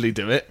subtly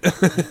do it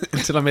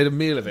until I made a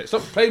meal of it.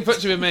 Stop playing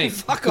footsie with me.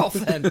 Fuck off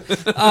then.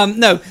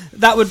 No,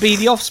 that would be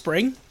The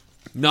Offspring.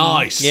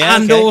 Nice. Yeah.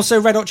 And okay. also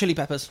Red Hot Chili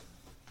Peppers.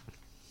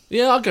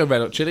 Yeah, I'll go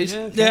Red Hot Chilies.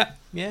 Okay.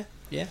 Yeah.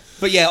 Yeah.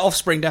 But yeah,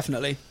 Offspring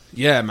definitely.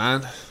 Yeah,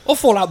 man. Or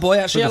Fall Out Boy,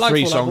 For actually. I the like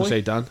three Fall Out songs Boy.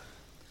 they done.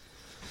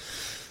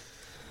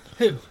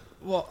 Who?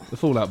 What? The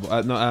Fallout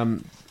Boy.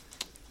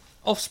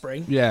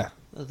 Offspring? Yeah.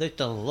 Well, they've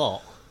done a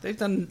lot. They've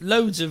done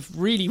loads of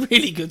really,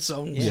 really good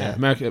songs. Yeah.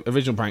 American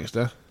Original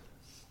Prankster.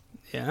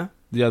 Yeah.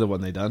 The other one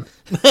they done.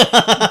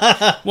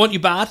 Want You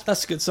Bad?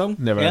 That's a good song.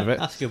 Never Yeah, heard of it.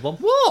 that's a good one.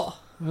 What?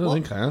 I don't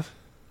think I have.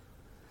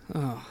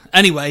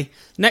 Anyway,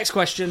 next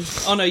question.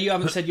 Oh no, you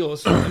haven't said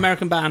yours.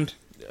 American band.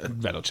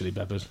 Red Hot Chili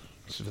Peppers.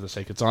 Just for the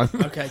sake of time.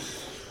 Okay.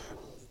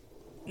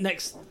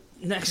 Next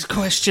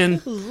question.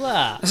 What's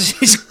that?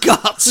 His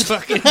guts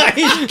fucking.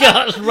 His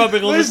guts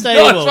rubbing on the His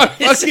table. guts,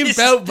 It's fucking his-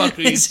 belt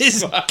buckle. It's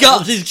his It's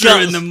guts his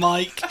during guts. the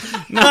mic.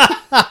 No,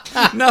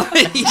 now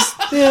that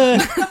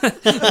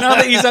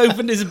he's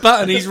opened his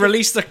button, he's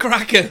released the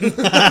Kraken.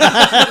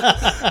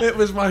 It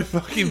was my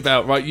fucking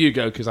belt. Right, you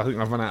go, because I think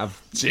I've run out of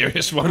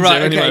serious ones. Right,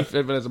 here anyway, okay.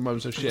 if there's a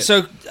moment of shit.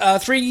 So,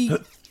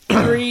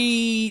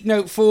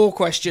 four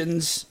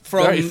questions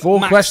from Four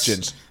Max,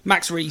 questions.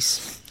 Max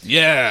Reese.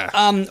 Yeah.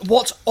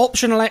 What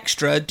optional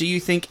extra do you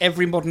think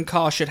every modern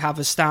car should have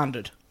as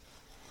standard?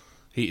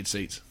 Heated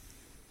seats.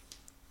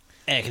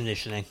 Air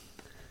conditioning.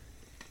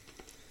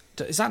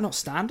 Is that not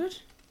standard?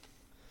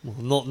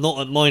 Well, not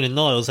at mine and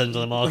Niles' end of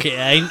the market, it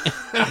ain't.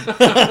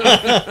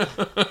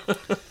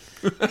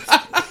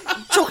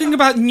 Talking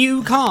about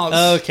new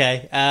cars.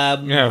 Okay.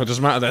 Yeah, it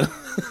doesn't matter then.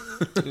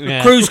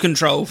 Yeah. Cruise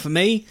control for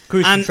me.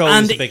 Cruise control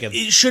and is a big one.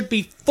 it should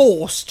be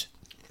forced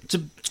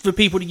for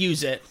people to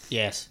use it.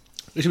 Yes.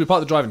 It should be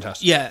part of the driving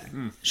test. Yeah.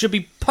 Should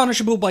be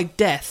punishable by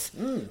death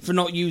for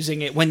not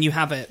using it when you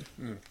have it.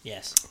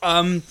 Yes.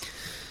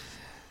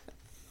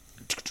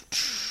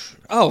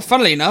 Oh,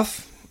 funnily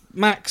enough,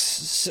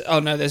 Max. Oh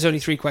no, there's only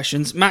 3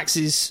 questions.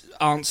 Max's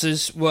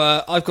answers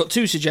were: I've got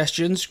 2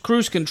 suggestions: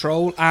 cruise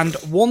control and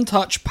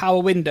one-touch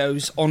power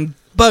windows on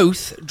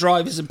both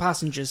drivers and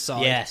passengers'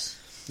 side. Yes.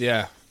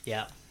 Yeah.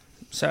 Yeah.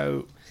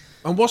 So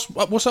And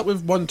what's up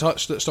with one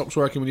touch that stops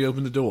working when you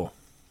open the door?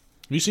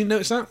 Have you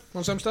noticed that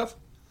on some stuff?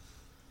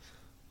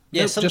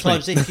 Yeah, Nope, just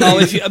sometimes me. if you...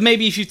 if you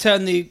maybe if you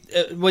turn the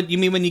what you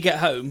mean when you get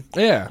home,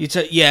 Yeah.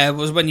 it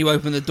was when you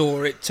open the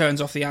door, it turns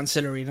off the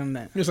ancillary, doesn't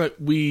it? It's like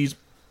wheeze.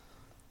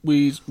 I'll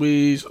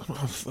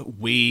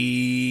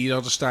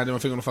just stand in my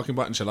finger on a fucking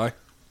button, shall I?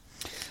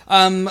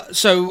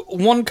 So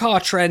one car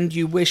trend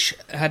you wish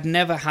had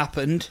never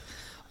happened.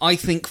 I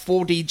think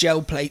 4D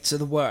gel plates are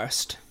the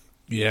worst.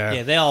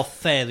 Yeah, they are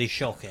fairly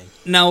shocking.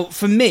 Now,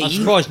 for me, I'm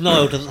surprised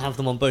Niall doesn't have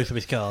them on both of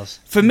his cars.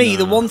 For me,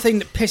 the one thing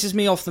that pisses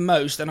me off the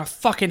most, and I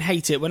fucking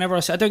hate it whenever I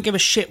say, I don't give a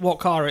shit what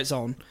car it's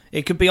on.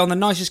 It could be on the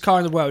nicest car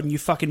in the world and you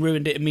fucking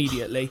ruined it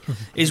immediately.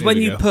 Is Here when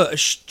we you go. put a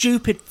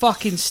stupid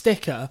fucking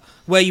sticker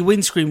where your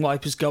windscreen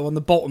wipers go on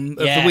the bottom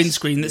of Yes. the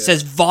windscreen that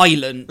says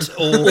violent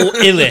or... Or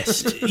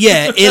illest.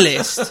 yeah,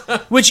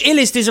 illest. Which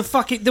illest is a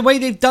fucking... The way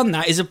they've done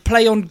that is a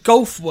play on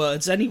golf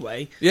words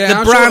anyway. Yeah, the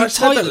I'm sure brand I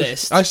said that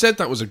Titleist. I said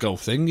that was a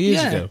golf thing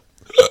years Yeah. ago.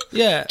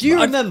 Yeah. Do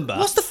you remember?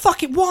 What's the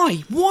fucking...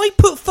 Why? Why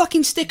put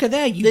fucking sticker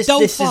there, you This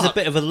dull is fuck? a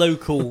bit of a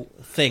local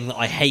thing that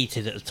I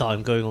hated at the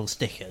time, going on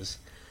stickers.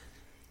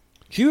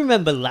 Do you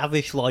remember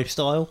Lavish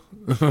Lifestyle?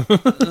 Do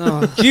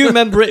you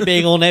remember it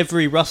being on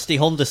every rusty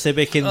Honda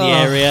Civic in the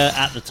area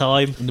at the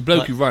time? And the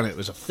bloke Like, who ran it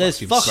was a there's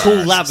fucking fuck bastard.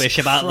 all lavish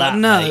about that.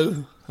 No.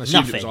 mate. I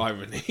assumed it was Nothing.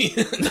 irony.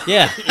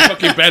 Yeah,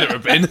 fucking better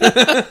have been.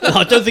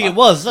 I don't think it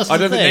was. That's I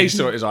the don't think thing. they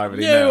saw it as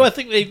irony. No, no. I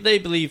think they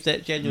believed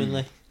it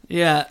genuinely.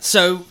 Yeah,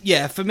 so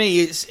yeah, for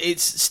me it's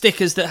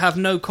stickers that have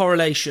no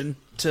correlation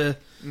to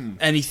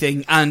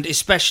anything, and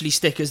especially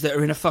stickers that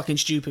are in a fucking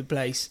stupid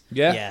place.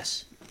 Yeah.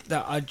 Yes.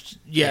 That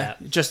Yeah.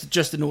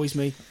 just annoys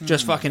me.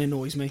 Just fucking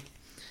annoys me.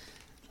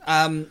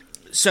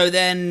 So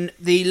then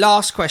the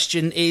last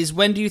question is: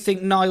 when do you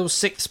think Niall's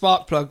 6th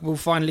spark plug will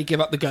finally give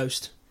up the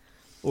ghost?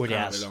 Already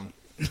Can't be has. long.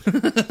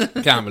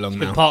 Can't be long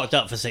Been now. parked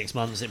up for 6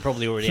 months. It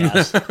probably already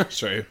has. That's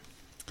true.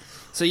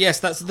 So yes,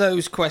 that's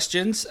those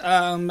questions.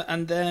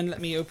 And then let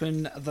me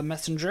open the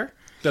messenger.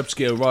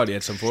 Dubsky O'Reilly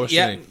had some for us,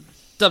 Yeah, didn't he?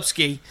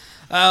 Dubsky.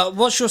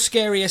 What's your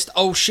scariest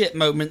oh shit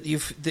moment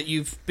that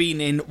you've been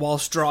in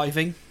whilst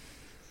driving?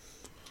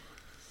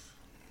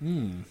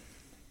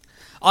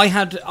 I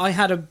had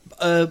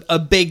a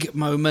big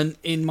moment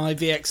in my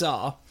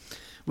VXR,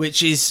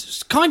 which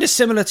is kind of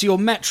similar to your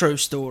Metro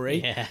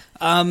story. Yeah.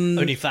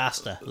 Only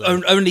faster.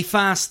 Only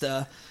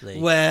faster, Lee.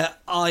 where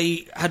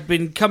I had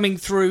been coming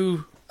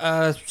through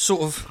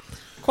sort of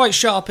quite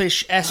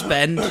sharpish S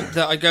bend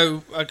that I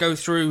go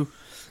through,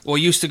 or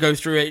used to go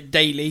through it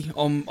daily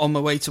on my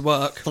way to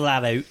work.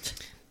 Flat out.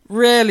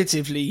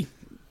 Relatively,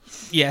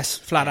 yes,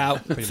 flat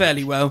out,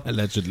 fairly well.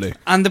 Allegedly.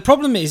 And the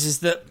problem is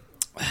that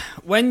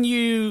when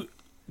you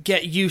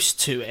get used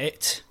to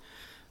it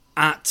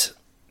at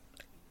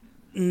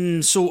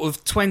sort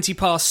of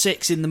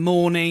 6:20 in the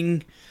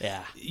morning,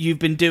 Yeah. you've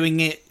been doing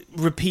it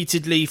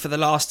repeatedly for the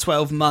last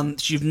 12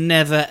 months, you've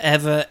never,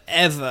 ever,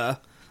 ever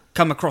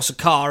come across a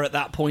car at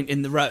that point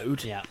in the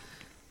road, Yeah.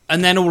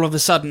 and then all of a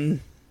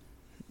sudden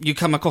you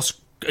come across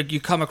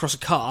a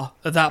car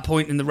at that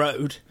point in the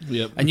road,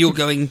 Yep. and you're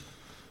going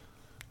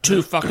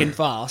too fucking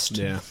fast.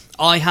 Yeah.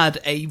 I had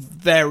a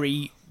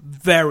very,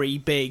 very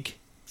big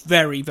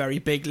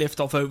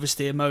lift-off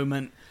oversteer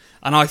moment,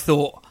 and I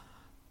thought,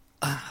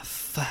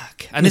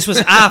 fuck. And this was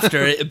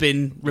after it had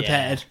been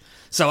repaired. Yeah.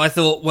 So I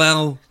thought,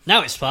 well,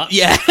 Now it's fucked.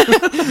 yeah.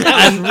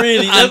 That was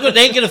really.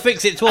 They ain't gonna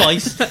fix it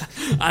twice.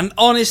 And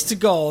honest to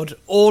God,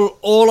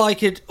 all I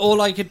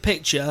could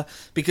picture,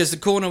 because the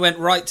corner went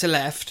right to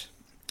left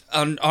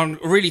on a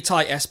really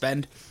tight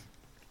S-bend,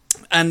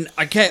 and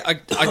I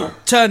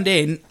turned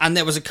in, and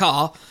there was a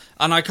car,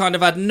 and I kind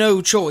of had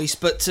no choice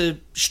but to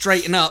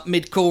straighten up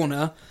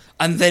mid-corner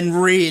and then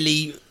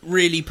really,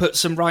 really put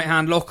some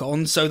right-hand lock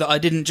on so that I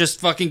didn't just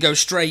fucking go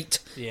straight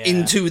Yeah.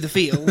 into the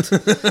field.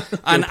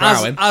 And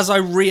plowing. as I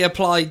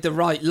reapplied the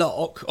right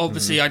lock,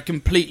 obviously I'd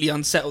completely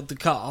unsettled the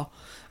car,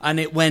 and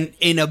it went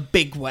in a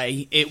big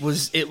way. It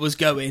was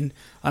going,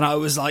 and I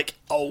was like,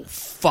 oh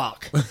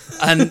fuck.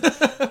 And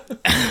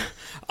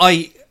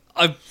I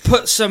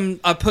put some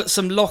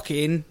lock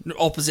in,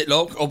 opposite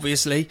lock,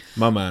 obviously.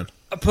 My man.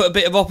 I put a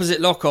bit of opposite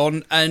lock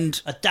on,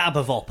 and A dab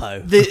of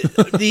Oppo.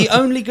 the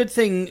only good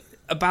thing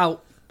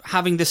about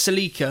having the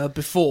Celica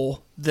before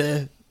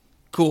the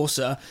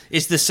Corsa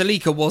is the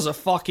Celica was a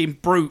fucking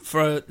brute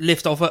for a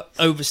lift-off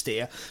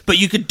oversteer, but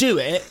you could do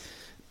it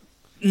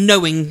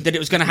knowing that it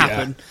was going to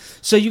happen.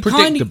 So you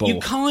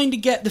Predictable. kind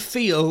of get the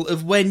feel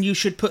of when you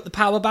should put the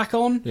power back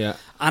on. Yeah.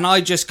 And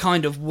I just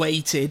kind of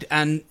waited,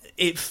 and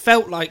it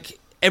felt like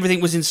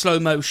everything was in slow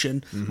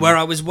motion, where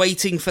I was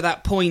waiting for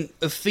that point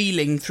of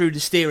feeling through the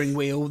steering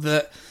wheel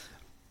that,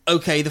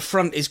 okay, the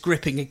front is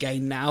gripping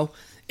again now.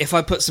 if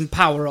I put some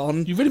power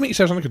on. You really make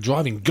yourself sound like a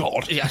driving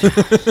god. Yeah.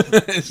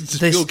 It's just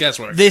pure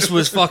guesswork. This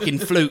was fucking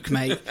fluke,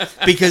 mate.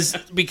 Because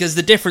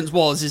the difference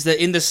is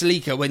that in the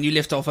Celica, when you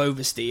lift off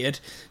oversteered,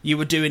 you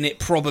were doing it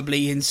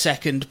probably in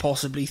second,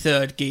 possibly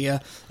third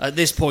gear. At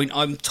this point,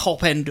 I'm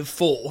top end of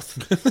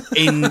fourth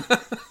in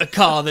a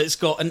car that's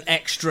got an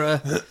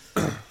extra.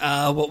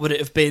 What would it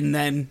have been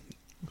then?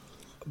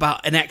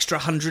 About an extra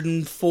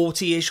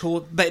 140-ish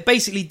horse,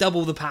 basically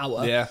double the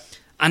power. Yeah.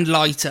 And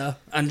lighter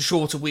and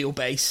shorter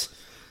wheelbase.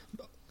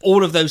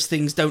 All of those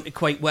things don't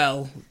equate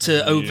well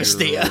to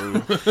oversteer.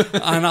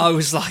 And I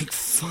was like,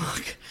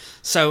 fuck.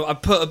 So I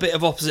put a bit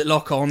of opposite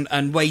lock on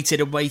and waited,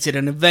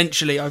 and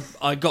eventually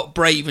I got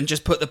brave and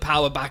just put the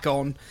power back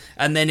on,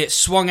 and then it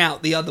swung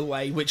out the other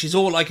way, which is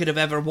all I could have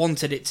ever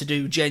wanted it to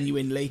do,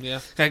 genuinely.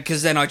 Yeah.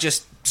 Because then I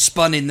just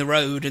spun in the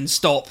road and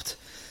stopped,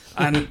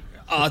 and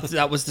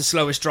that was the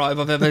slowest drive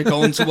I've ever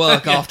gone to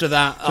work after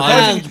that.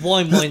 And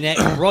wind my neck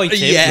right in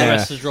Yeah. the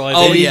rest of the drive.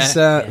 Oh, It's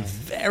yeah.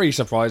 very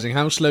surprising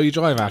how slow you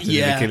drive after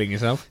Yeah. nearly killing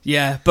yourself.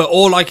 Yeah, but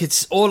all I could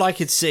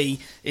see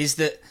is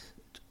that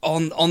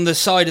on the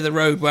side of the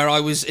road where I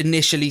was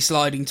initially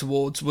sliding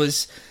towards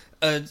was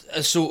a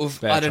sort of,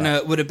 Fair I don't know,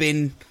 track. it would have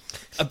been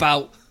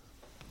about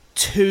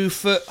 2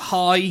 foot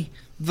high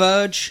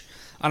verge.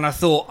 And I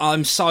thought,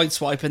 I'm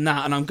sideswiping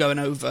that and I'm going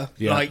over.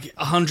 Yeah. Like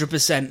 100%.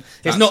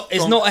 That's It's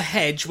strong. not a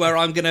hedge where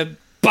I'm going to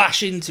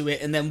bash into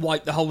it and then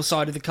wipe the whole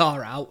side of the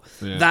car out.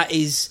 Yeah. That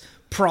is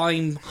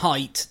prime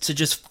height to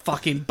just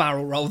fucking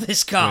barrel roll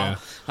this car. Yeah.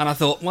 And I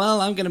thought,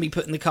 well, I'm going to be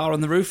putting the car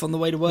on the roof on the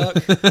way to work.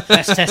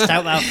 Let's test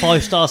out that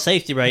 5-star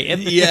safety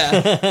rating.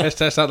 Yeah. Let's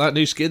test out that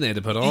new skin they had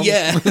to put on.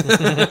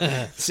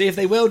 Yeah. See if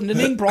they welded it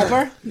in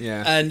proper.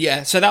 Yeah. And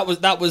yeah, so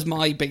that was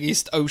my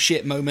biggest oh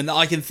shit moment that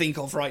I can think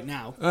of right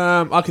now.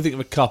 I can think of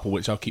a couple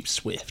which I'll keep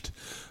swift.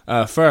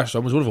 First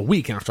one was one of a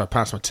week after I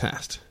passed my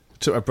test.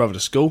 Took my brother to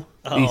school.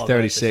 Oh, I've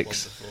heard this one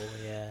E36 before,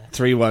 yeah.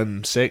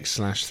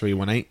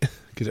 316/318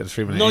 because it had a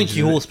 318. 90 engine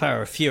in it.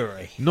 horsepower of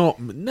Fury. No,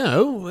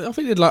 I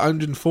think it had like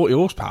 140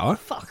 horsepower.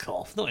 Fuck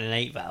off. Not in an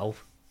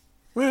 8-valve.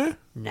 Yeah,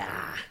 Nah.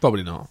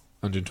 probably not.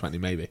 120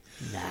 maybe.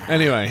 Nah.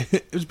 Anyway,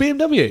 it was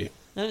BMW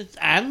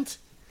And?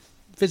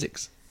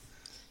 physics.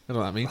 I don't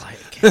know what that means. Right,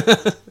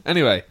 okay.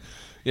 Anyway,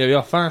 yeah, we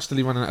are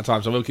fastly running out of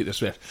time, so I will keep this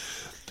swift.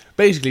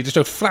 Basically, just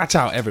go flat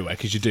out everywhere,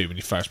 because you do when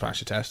you first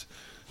pass your test.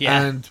 Yeah.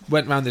 And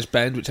went round this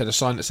bend, which had a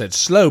sign that said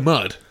 "Slow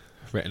Mud"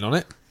 written on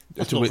it.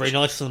 That's To not which- very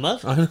nice for the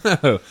mud. I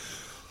know.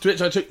 To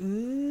which I took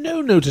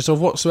no notice of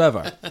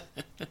whatsoever.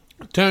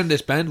 Turned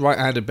this bend,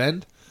 right-handed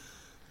bend,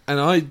 and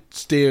I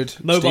steered.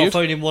 Mobile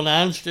phone in one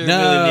hand, steering wheel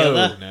in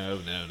the other.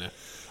 No.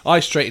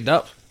 I straightened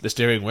up the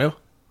steering wheel.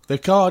 The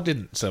car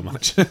didn't so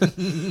much.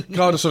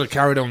 Car just sort of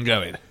carried on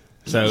going.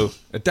 So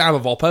a dab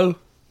of Oppo,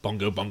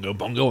 bongo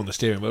on the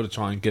steering wheel to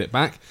try and get it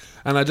back.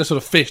 And I just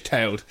sort of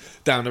fishtailed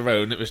down the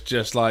road, and it was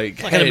just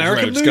like an hedge,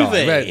 American road,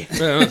 sky, movie.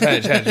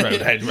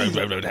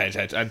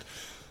 hedge, and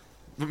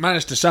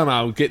managed to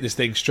somehow get this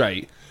thing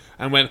straight,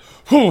 and went,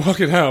 oh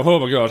fucking hell, oh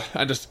my god,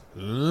 and just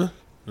all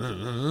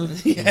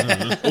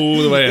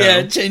the way Yeah,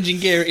 out. changing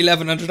gear at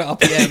 1100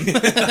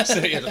 RPM. So,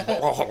 yeah,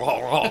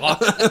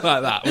 just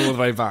like that, all the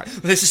way back.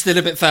 This is still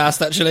a bit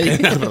fast, actually.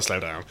 I'm gonna slow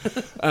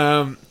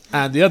down.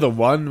 And the other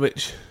one,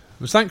 which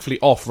was thankfully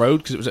off-road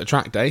because it was at a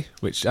track day,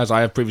 which, as I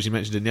have previously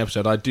mentioned in the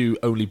episode, I do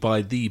only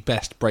buy the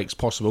best brakes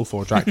possible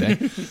for a track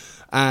day.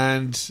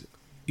 And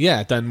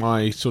yeah, done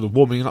my sort of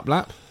warming up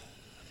lap.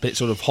 Bit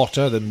sort of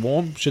hotter than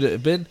warm, should it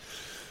have been,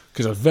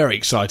 because I was very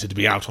excited to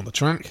be out on the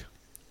track.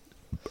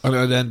 And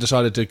I then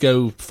decided to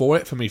go for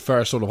it for my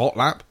first sort of hot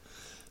lap.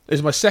 This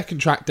is my second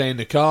track day in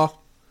the car,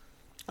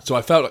 so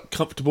I felt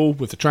comfortable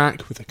with the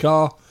track, with the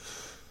car.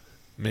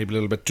 Maybe a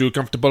little bit too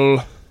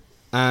comfortable.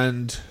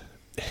 And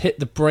hit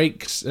the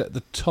brakes at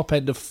the top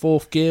end of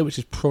fourth gear, which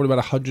is probably about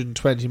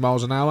 120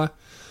 miles an hour.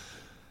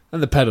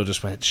 And the pedal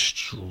just went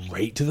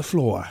straight to the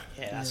floor.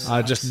 Yeah,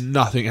 that's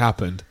Nothing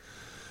happened.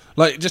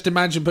 Like, just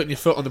imagine putting your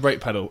foot on the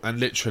brake pedal and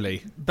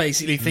literally...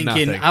 Basically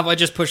thinking, Nothing. have I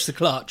just pushed the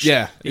clutch?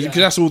 Yeah, because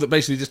that's all that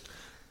basically just...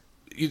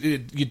 You're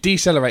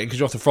decelerating because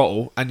you're off the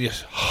throttle and you're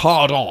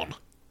hard on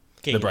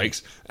the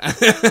brakes.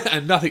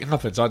 And nothing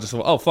happens. I just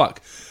thought, oh,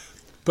 fuck.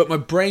 But my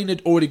brain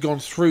had already gone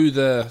through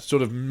the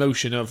sort of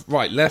motion of,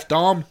 right, left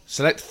arm,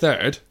 select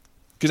third.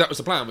 Because that was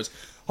the plan, was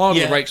hard on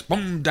Yeah. the brakes,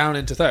 boom, down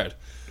into third.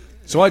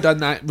 So I done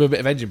that with a bit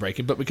of engine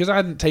braking, but because I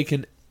hadn't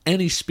taken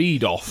any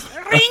speed off...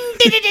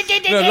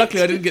 No,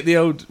 luckily I didn't get the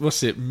old,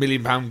 what's it, £1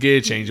 million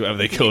gear change, or whatever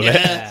they call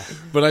Yeah. it.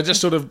 But I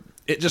just sort of,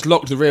 it just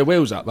locked the rear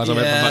wheels up as I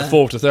went from Yeah. like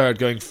fourth to third,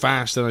 going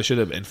faster than I should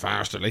have been,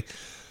 fasterly.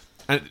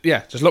 And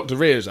yeah, just locked the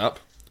rears up.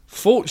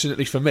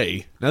 Fortunately for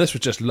me, now this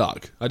was just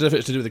luck. I don't know if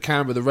it's to do with the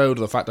camera of the road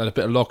or the fact that I had a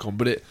bit of lock on,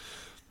 but it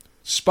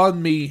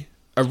spun me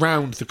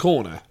around the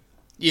corner.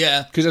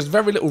 Yeah. Because there's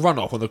very little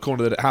runoff on the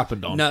corner that it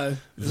happened on. No, it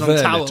was on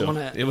Very tower, little.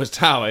 wasn't it? It was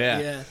tower,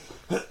 yeah.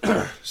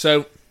 Yeah.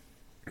 So,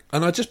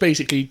 and I just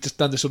basically just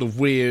done this sort of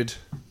weird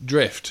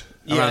drift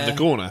around Yeah. the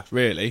corner,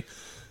 really.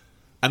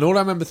 And all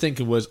I remember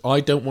thinking was, I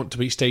don't want to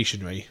be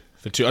stationary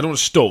I don't want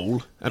to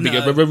stall and be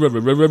No.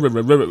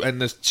 going, and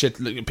there's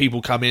shit,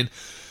 people come in.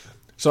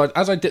 So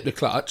as I dipped the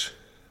clutch,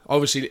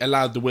 obviously it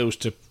allowed the wheels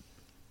to,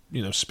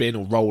 spin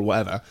or roll or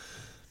whatever.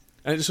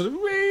 And it just sort of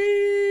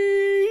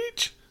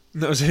reach.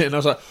 And that was it. And I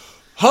was like,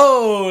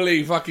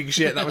 holy fucking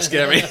shit, that was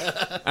scary.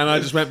 And I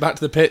just went back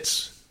to the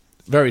pits,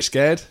 very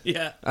scared.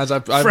 Yeah. As I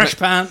Fresh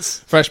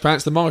pants. Fresh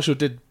pants. The marshal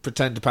did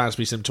pretend to pass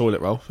me some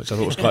toilet roll, which I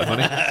thought was quite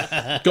funny.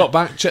 Got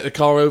back, checked the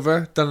car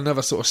over, done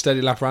another sort of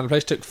steady lap around the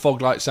place, took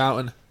fog lights out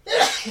and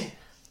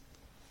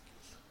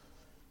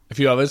a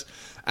few others.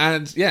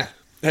 And yeah,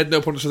 had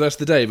no problems for the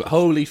rest of the day. But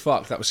holy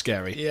fuck, that was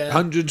scary. Yeah.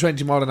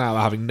 120 mile an hour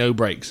having no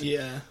brakes.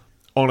 Yeah.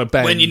 On a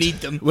bend. When you need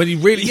them. When you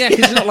really, because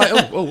it's not like,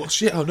 oh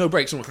shit, no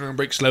brakes, I'm going to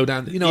brake, slow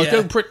down. I was Yeah.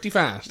 going pretty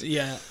fast.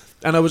 Yeah.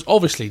 And I was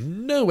obviously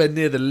nowhere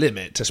near the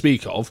limit to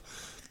speak of.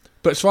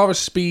 But as far as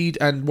speed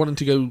and wanting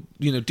to go,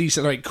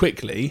 decelerate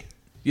quickly,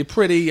 you're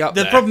pretty up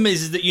there. The problem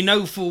is that you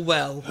know full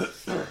well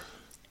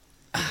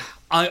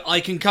I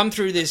can come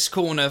through this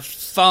corner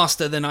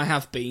faster than I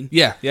have been.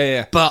 Yeah.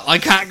 But I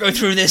can't go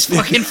through this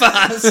fucking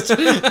fast.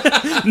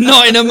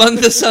 Not in a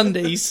month of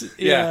Sundays.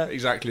 Yeah,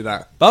 exactly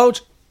that.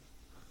 Bulge?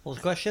 What was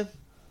the question?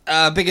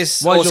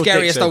 Biggest Why or is your dick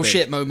scariest so oh big?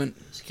 shit moment.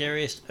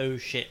 Scariest oh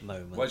shit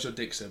moment. Why is your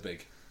dick so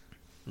big?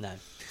 No.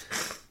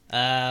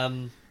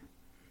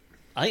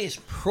 I think it's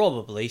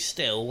probably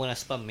still when I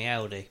spun my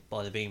Audi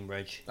by the beam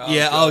bridge.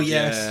 Yeah, God, oh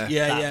yes.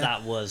 Yeah.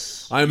 That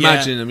was I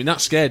imagine,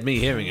 that scared me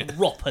hearing it.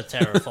 proper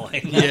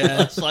terrifying.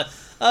 Yeah. It's like,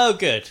 oh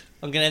good,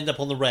 I'm going to end up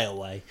on the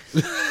railway.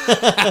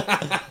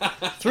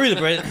 Through the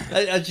bridge.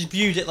 I just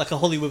viewed it like a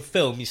Hollywood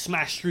film. You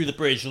smash through the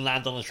bridge and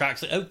land on the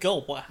tracks. Like, oh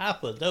god, what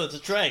happened? No, it's a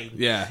train.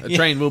 Yeah, a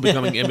train will be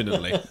coming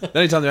imminently. The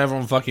only time they're ever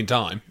on fucking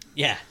time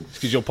Yeah. is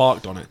because you're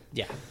parked on it.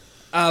 Yeah.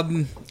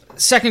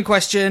 Second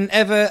question,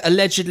 ever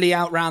allegedly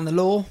outran the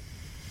law?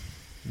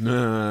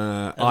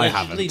 I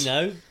Allegedly, haven't.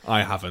 no.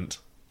 I haven't.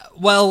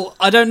 Well,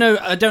 I don't know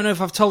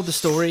if I've told the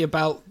story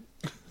about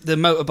the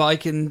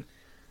motorbike in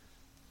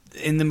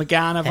the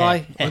McGann, have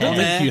I? I don't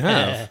think you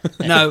have.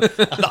 No,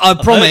 I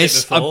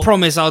promise. before. I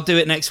promise I'll do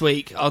it next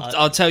week.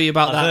 I'll tell you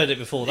about I've that. heard it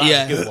before. That's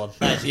Yeah. a good one.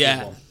 That's a Yeah.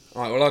 good one.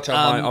 All right,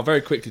 well, I'll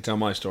very quickly tell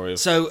my story.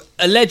 So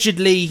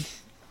allegedly,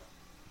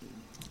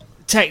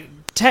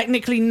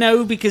 technically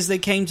no, because they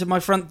came to my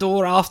front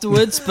door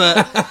afterwards,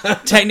 but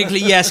technically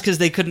yes, because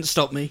they couldn't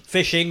stop me.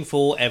 Fishing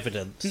for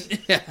evidence.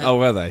 Oh,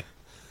 were they?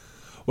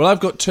 Well, I've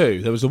got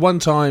two. There was the one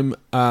time,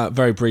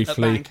 very At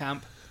briefly, band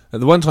camp.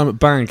 the one time at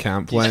band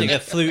camp You when... stick a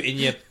flute in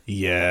your...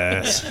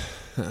 Yes.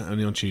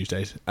 Only on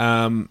Tuesdays.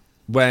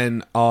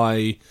 When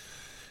I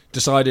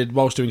decided,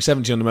 whilst doing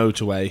 70 on the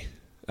motorway,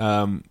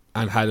 and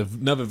had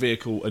another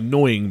vehicle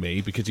annoying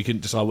me because he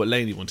couldn't decide what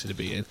lane he wanted to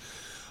be in,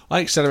 I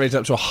accelerated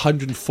up to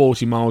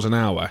 140 miles an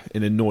hour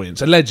in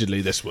annoyance.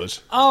 Allegedly, this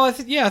was. Oh, I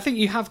think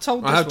you have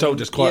told. This I have told one.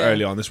 this quite Yeah.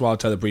 early on. This is why I'll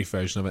tell the brief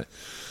version of it.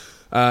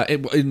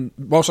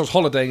 Whilst I was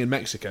holidaying in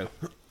Mexico,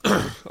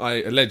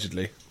 I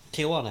allegedly...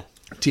 Tijuana.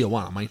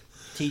 Tijuana, mate.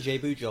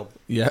 TJ Boo job.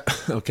 Yeah,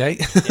 okay.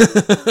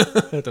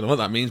 I don't know what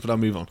that means, but I'll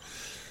move on.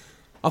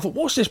 I thought,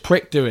 what's this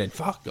prick doing?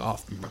 Fuck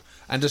off.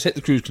 And just hit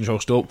the cruise control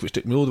stalk, which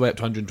took me all the way up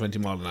to 120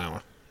 mile an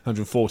hour.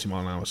 140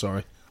 mile an hour,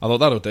 sorry. I thought,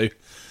 that'll do.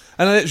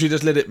 And I literally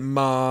just let it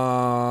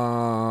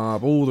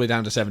mob all the way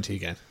down to 70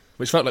 again,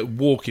 which felt like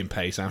walking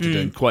pace after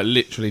doing quite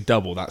literally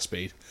double that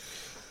speed.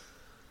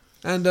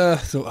 And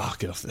thought, I'll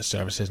get off the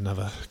services and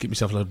get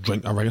myself a little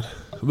drink, I reckon.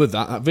 And with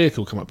that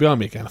vehicle come up behind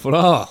me again. I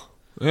thought,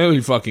 there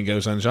you fucking go,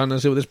 sunshine.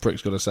 Let's see what this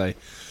prick's got to say.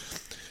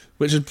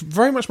 Which is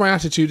very much my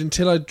attitude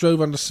until I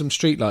drove under some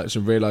streetlights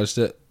and realised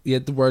that he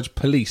had the words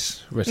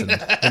police written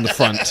on the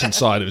front and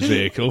side of his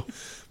vehicle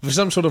with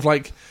some sort of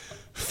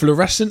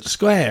fluorescent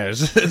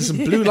squares and some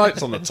blue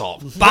lights on the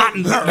top.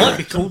 Battenberg. Might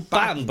be called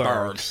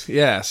Battenberg.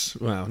 Yes.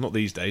 Well, not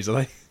these days, are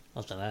they?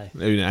 I don't know.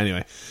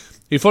 Anyway.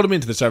 He followed me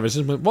into the services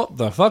and went, what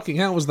the fucking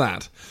hell was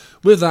that?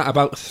 With that,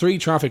 about 3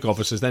 traffic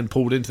officers then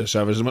pulled into the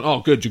service and went,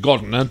 oh, good, you got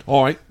him then.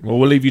 All right, well,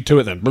 we'll leave you to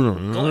it then.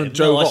 And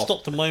drove I off.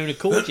 stopped on my own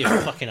accord, you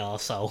fucking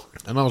arsehole.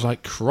 And I was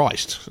like,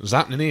 Christ, what's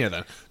happening here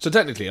then? So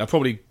technically, I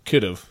probably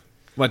could have.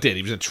 Well, I did.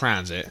 He was in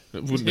transit.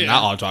 It wouldn't be that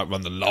hard to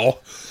outrun the law.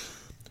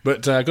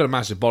 But I got a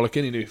massive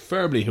bollocking. He knew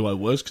firmly who I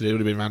was because he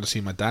would have been around to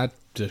see my dad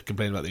to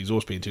complain about the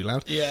exhaust being too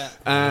loud. Yeah.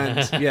 And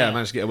yeah, I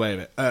managed to get away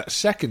with it.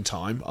 Second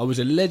time, I was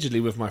allegedly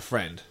with my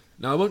friend.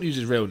 Now, I won't use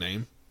his real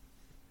name,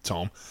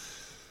 Tom,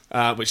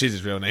 which is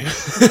his real name.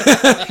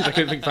 'Cause I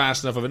couldn't think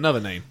fast enough of another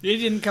name. You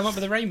didn't come up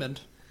with a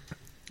Raymond.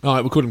 All right,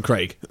 we'll call him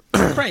Craig.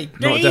 Craig.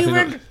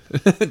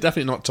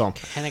 Definitely not Tom.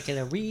 Can I get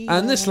a read?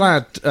 And this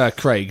lad,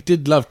 Craig,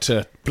 did love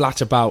to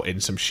blat about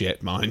in some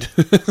shit, mind.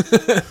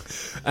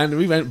 And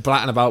we went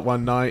blatting about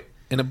one night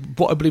in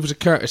what I believe was a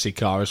courtesy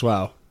car as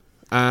well.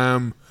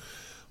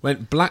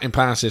 Went blatting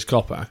past this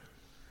copper,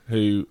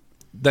 who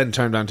then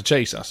turned around to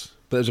chase us.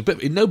 But there was a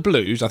bit, no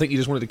blues, I think he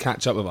just wanted to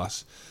catch up with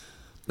us.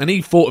 And he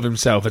thought of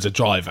himself as a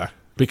driver,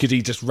 because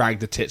he just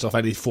ragged the tits off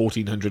any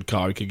 1400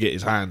 car he could get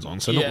his hands on.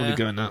 So not Yeah. really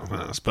going that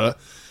fast, but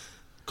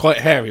quite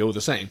hairy all the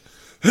same.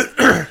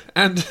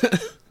 And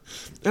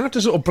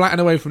after sort of blatting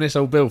away from this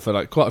old bill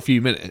for quite a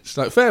few minutes,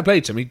 fair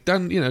play to him, he'd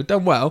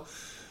done well.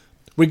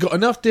 we got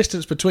enough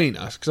distance between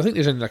us, because I think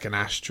there's only like an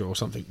Astra or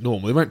something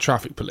normal. We weren't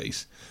traffic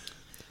police.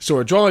 Saw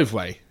a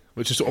driveway,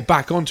 which is sort of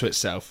back onto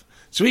itself.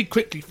 So he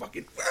quickly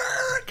fucking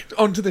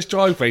onto this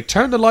driveway,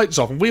 turned the lights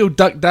off, and we all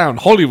ducked down,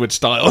 Hollywood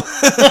style.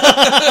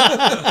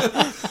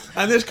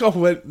 And this copper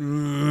went...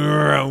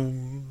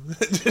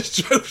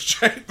 just drove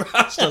straight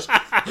past us.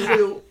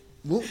 We all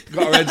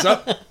got our heads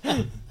up.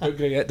 Don't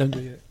go yet, don't go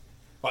yet.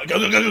 Right, go.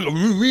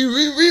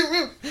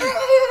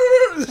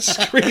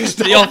 Screams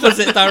The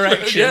opposite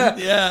direction.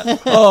 Yeah.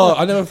 Oh,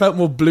 I never felt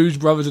more Blues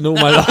Brothers in all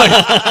my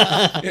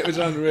life. It was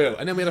unreal.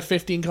 And then we had a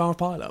 15-car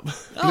pile-up.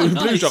 Blues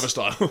nice. Brother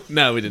style.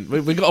 No, we didn't.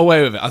 We got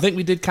away with it. I think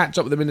we did catch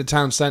up with them in the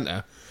town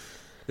centre.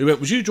 We went,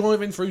 was you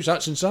driving through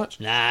such and such?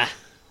 Nah.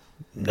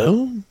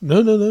 No,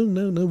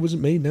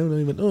 wasn't me. No.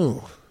 He went,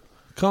 oh,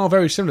 car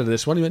very similar to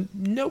this one. He went,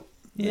 nope.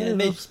 Yeah,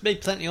 No.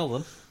 made plenty of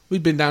them.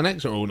 We'd been down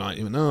Exeter all night.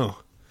 He went, oh.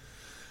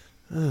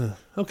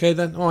 Okay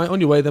then, alright, on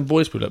your way then,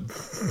 boys, put up.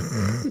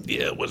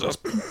 Yeah, it was us.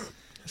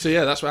 So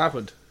yeah, that's what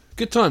happened.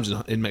 Good times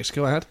in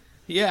Mexico I had.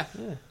 Yeah.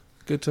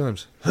 Good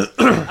times.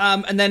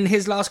 And then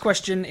his last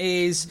question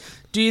is,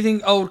 do you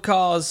think old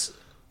cars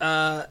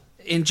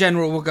in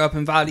general will go up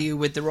in value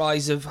with the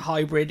rise of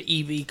hybrid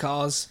EV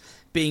cars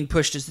being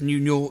pushed as the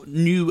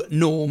new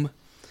norm?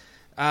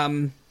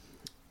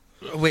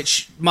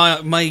 Which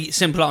my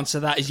simple answer to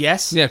that is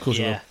yes. Yeah, of course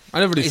Yeah. I will. I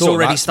never really It's thought of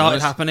already that, to be started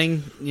honest.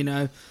 happening. You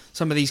know,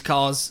 some of these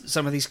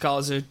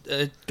cars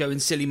are going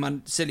silly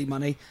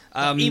money.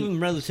 Even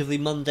relatively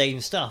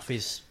mundane stuff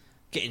is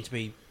getting to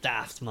be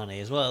daft money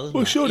as well, isn't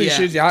Well, it? surely Yeah.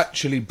 should you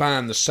actually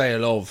ban the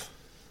sale of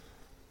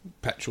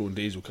petrol and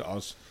diesel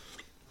cars?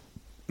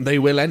 They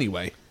will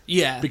anyway.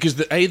 Yeah. Because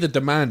the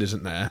demand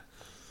isn't there.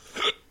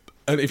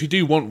 And if you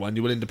do want one,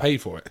 you're willing to pay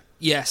for it.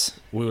 Yes.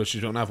 We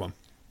just don't have one.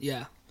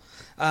 Yeah.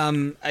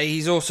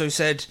 He's also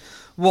said,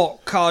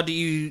 what car do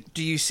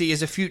you see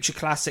as a future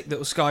classic that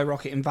will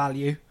skyrocket in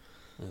value?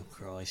 Oh,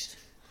 Christ.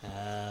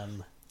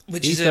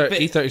 Which is a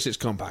bit... E36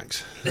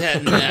 compacts. Yeah,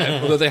 no.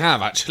 Although they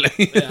have,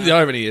 actually. The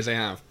irony is they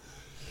have.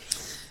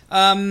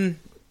 I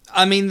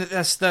mean,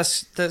 that's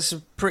a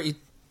pretty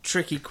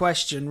tricky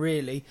question,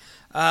 really.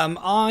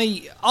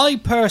 I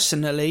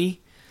personally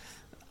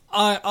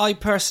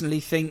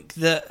think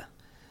that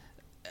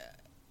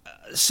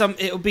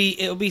it'll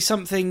be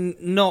something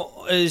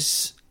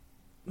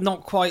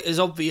not quite as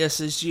obvious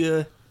as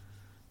you're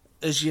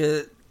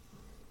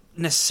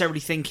necessarily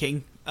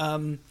thinking.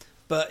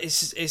 But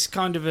it's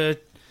kind of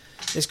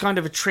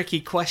a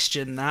tricky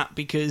question, that,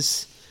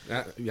 because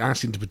You're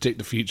asking to predict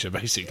the future,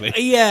 basically.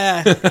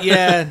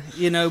 yeah.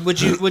 You know, would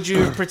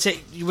you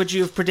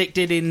have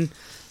predicted in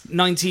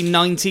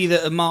 1990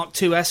 that a Mark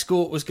II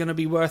Escort was going to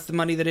be worth the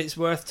money that it's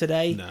worth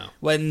today? No.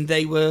 When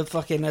they were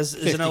fucking as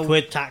 50 an old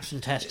quid tax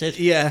and tested.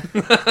 yeah.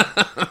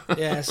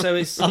 Yeah, so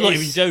it's I'm not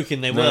it's- even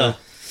joking, they No. were.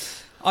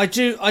 I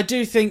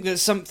do think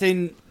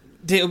that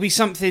it'll be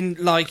something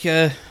like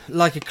a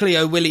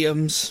Clio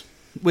Williams,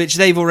 which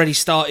they've already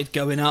started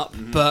going up,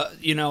 but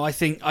you know, I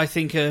think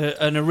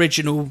an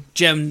original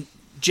Gen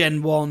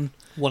 1,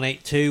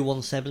 182,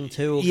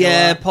 172. will go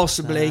yeah, up.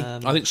 possibly.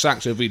 I think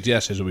Saxo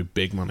VTSs will be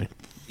big money.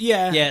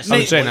 Yeah, Yes. I've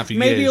been saying that for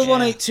maybe years. a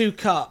 182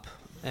 Cup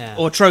Yeah.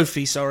 or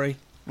Trophy, sorry,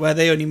 where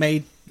they only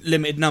made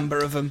limited number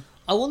of them.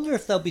 I wonder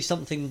if there'll be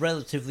something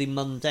relatively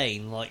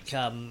mundane, like,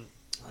 I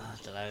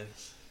don't know,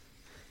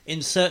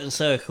 in certain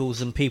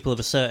circles and people of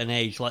a certain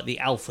age, like the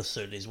Alpha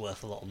Sun is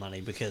worth a lot of money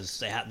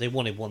because they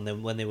wanted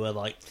one when they were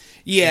like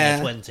Yeah.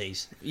 in their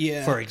 20s,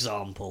 Yeah, for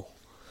example.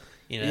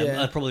 You know, Yeah.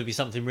 that'd probably be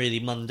something really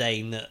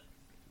mundane that.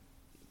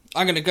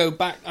 I'm going to go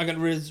back. I'm going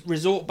to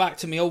resort back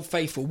to my old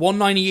faithful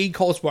 190E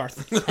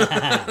Cosworth.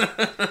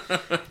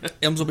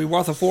 Them will be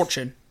worth a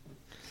fortune.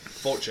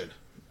 Fortune.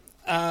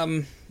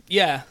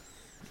 Yeah.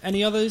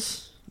 Any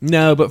others?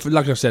 No, but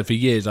like I said, for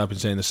years I've been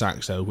saying the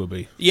Saxo will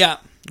be. Yeah.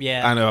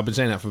 Yeah, I know, I've been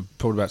saying that for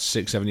probably about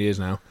 6-7 years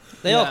now.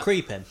 they Yeah. are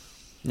creeping.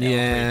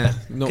 Yeah,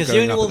 not Because the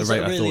going only up at ones the rate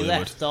that I really thought it would.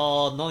 left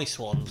are nice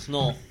ones,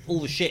 not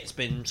all the shit's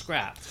been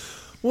scrapped.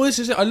 Well, this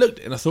is it. I looked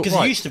and I thought, Because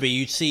right, it used to be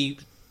you'd see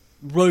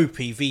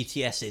ropey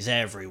VTSs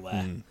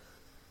everywhere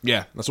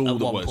yeah, that's all at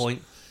that one was.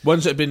 point.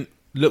 Ones that have been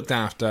looked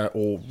after,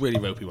 or really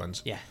ropey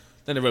ones. Yeah.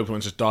 Then the ropey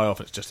ones just die off.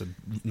 It's just the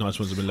nice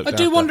ones that have been looked I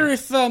after. do wonder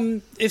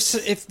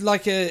if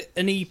like an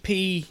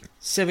EP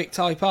Civic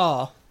Type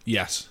R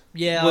Yes.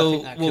 Yeah, I will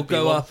think that could be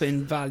go one. up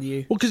in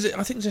value. Well, because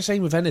I think it's the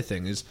same with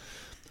anything. Is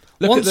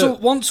look at the,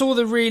 Once all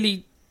the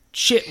really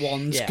shit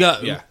ones Yeah. go,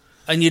 Yeah.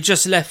 and you're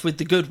just left with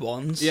the good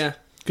ones. yeah.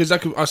 Because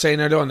like I was saying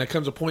earlier on, there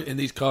comes a point in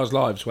these cars'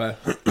 lives where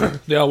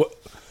they are.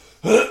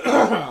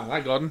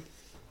 Thank God.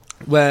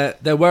 Where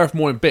they're worth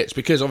more in bits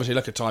because obviously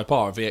look at Type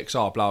R,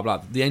 VXR, blah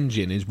blah. The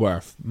engine is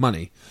worth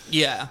money,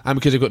 Yeah. and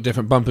because they've got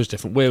different bumpers,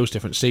 different wheels,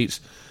 different seats.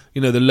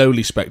 You know, the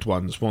lowly spec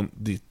ones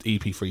want the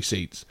EP3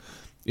 seats.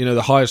 You know,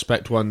 the higher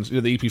spec ones, you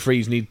know, the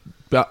EP3s need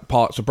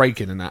parts for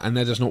braking and that, and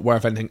they're just not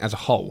worth anything as a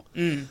whole.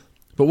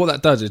 But what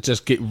that does is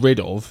just get rid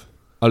of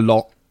a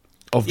lot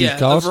of these Yeah,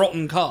 cars. of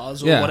rotten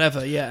cars or Yeah.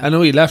 whatever, yeah. And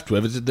all you're left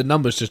with is the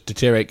numbers just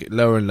deteriorate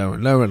lower and lower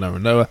and lower and lower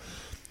and lower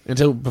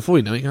until before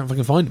you know it, you can't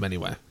fucking find them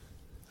anywhere.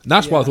 And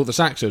that's why I thought the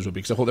Saxos would be,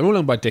 because I thought they're all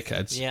owned by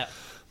dickheads. Yeah.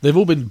 They've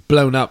all been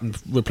blown up and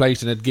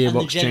replaced and had And the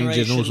gearbox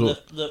changes and all generation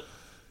sorts. that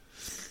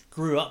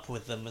grew up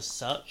with them as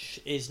such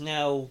is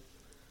now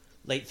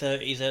late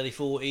 30s, early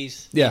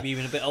 40s, Yeah. maybe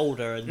even a bit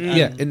older. And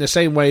Yeah, in the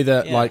same way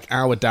that, Yeah. like,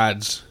 our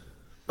dads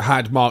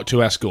had Mark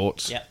II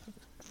Escorts, yeah.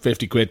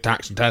 50 quid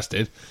tax and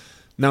tested.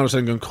 Now all of a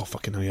sudden going, oh,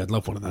 fucking hell, yeah, I'd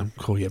love one of them.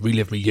 Cool, yeah,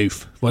 relive my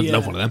youth. Well, I'd Yeah.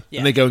 love one of them. Yeah.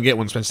 And they go and get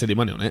one and spend silly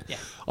money on it. Yeah.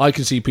 I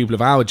can see people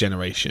of our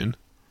generation,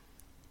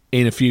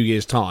 in a few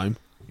years' time,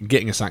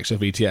 getting a Saxo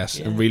VTS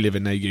and Yeah.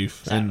 reliving their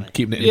youth and Exactly.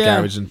 keeping it in Yeah.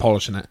 the garage and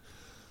polishing it.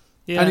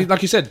 Yeah. And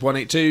like you said,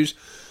 182s,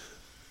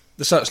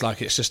 the such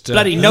like, it's just...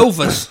 Bloody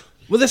Novas.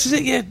 Well, this is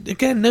it, yeah.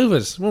 Again,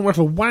 Novas. Won't worth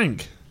a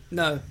wank.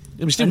 No. I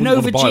mean, A still wouldn't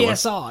Nova want to buy one.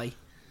 GSI.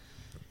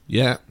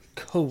 Yeah,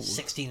 Cool.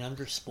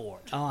 1600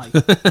 Sport. Aye.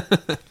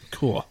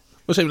 cool.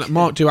 What's it like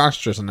Mark II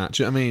Astras and that?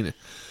 Do you know what I mean? Like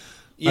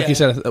Yeah. you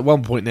said, at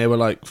one point they were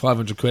like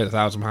 500 quid,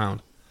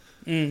 £1,000.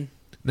 Mm.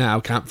 Now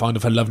can't find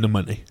them for love nor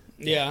money.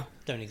 Yeah.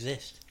 Don't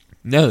exist.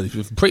 No,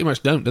 they pretty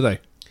much don't, do they?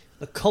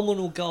 The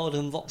Communal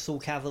Garden Vauxhall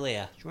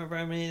Cavalier. Do you remember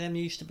how many of them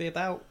used to be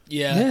about?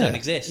 Yeah. Yeah. Don't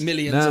exist.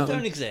 Millions No. of them.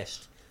 Don't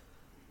exist.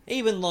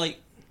 Even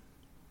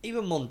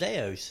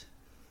Mondeos.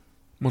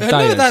 No,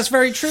 Mondeos. that's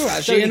very true,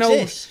 actually. Don't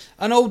exist.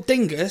 An old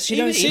dingus, you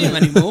don't Even- see him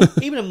anymore.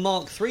 Even a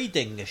Mark III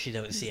dingus you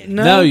don't see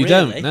anymore. No, you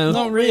Really? don't, no.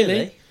 Not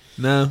really.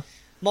 No.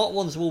 Mark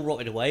 1's all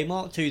rotted away.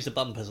 Mark 2's the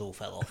bumpers all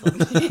fell off them.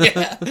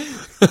 Yeah.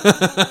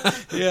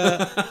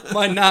 Yeah.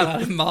 My nan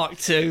had a Mark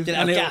II. Didn't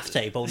have and gaff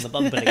tape on the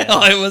bumper together.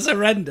 Oh, it was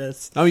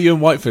horrendous. Oh, you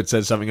and Whiteford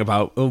said something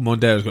about,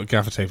 Mondeo's got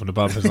gaffer tape on the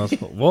bumpers. And I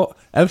thought, what?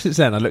 Ever since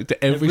then, I looked at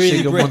every really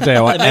single brit-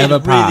 Mondeo I they made ever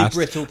really passed,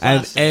 brittle and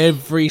plastic.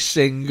 every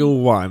single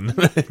one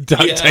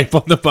duct Yeah. tape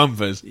on the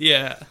bumpers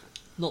Yeah.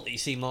 Not that you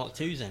see Mark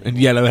 2's anymore. and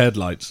yellow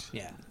headlights.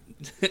 Yeah.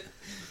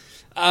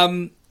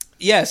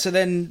 Yeah, so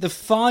then the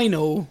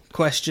final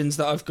questions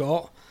that I've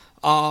got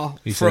are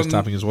He says, from,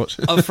 tapping his watch.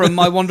 from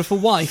my wonderful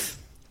wife.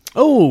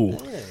 Oh,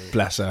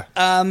 bless her.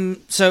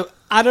 So,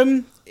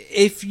 Adam,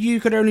 if you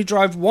could only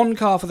drive one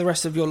car for the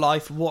rest of your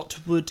life,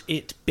 what would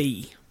it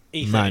be?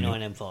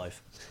 E39 M5.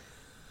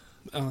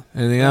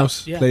 Anything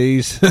else, yeah.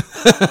 please?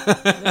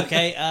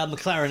 Okay,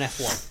 McLaren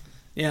F1.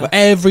 Yeah. Well,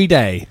 every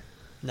day.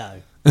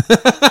 No.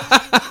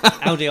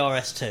 Audi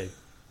RS2.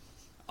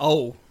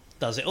 Oh,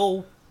 Does it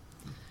all.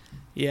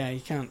 yeah,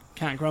 you can't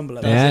grumble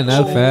at Yeah, that.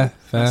 no, Oh, fair.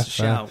 that's a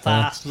shout.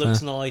 Fast,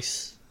 looks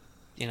nice.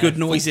 You know, Good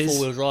noises.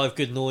 Four-wheel drive,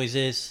 good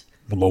noises.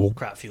 Who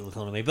Crap fuel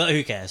economy, but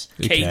who cares?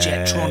 cares?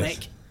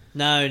 K-Jetronic.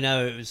 No,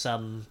 it was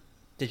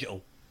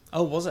digital.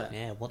 Oh, was it?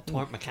 Yeah, what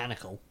weren't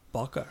mechanical.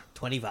 Bugger.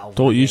 20 valve.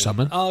 Thought you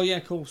something. Oh, yeah,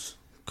 of course.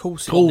 Of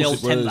course. Cool. The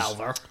course old it 10 was.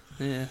 valver.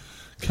 Yeah.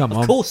 Come Of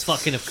on. course,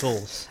 fucking of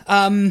course.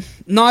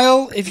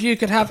 Niall, if you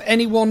could have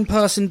any one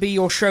person be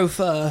your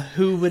chauffeur,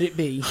 who would it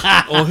be?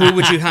 Or who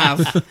would you have?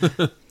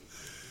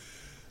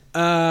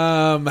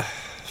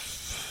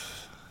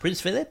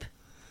 Prince Philip?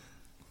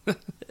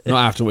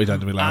 Not after what he done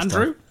to me last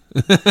Andrew?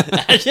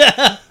 Yeah.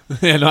 time.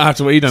 Yeah, not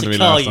after what he done to me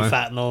Car, last you time.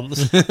 fat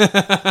nonce.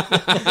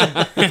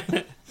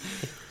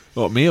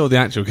 What, me or the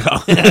actual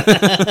car?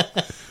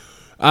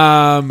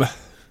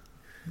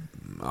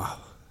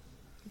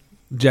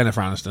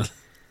 Jennifer Aniston.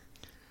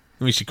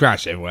 I mean, she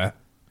crashed everywhere.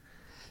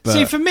 But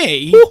See, for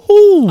me,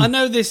 Woohoo! I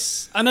know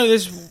this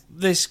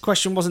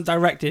question wasn't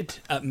directed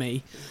at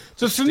me.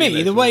 So for me,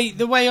 Stupid,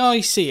 the way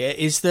I see it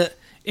is that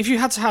if you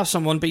had to have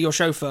someone be your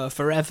chauffeur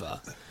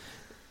forever,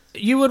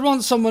 you would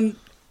want someone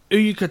who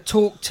you could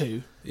talk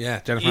to.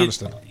 Yeah, Jennifer You,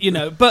 Aniston. you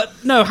know, but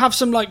no, have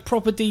some like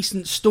proper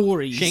decent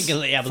stories. She ain't going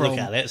to let you have a from- look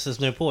at it, so there's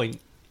no point.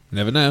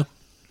 Never know.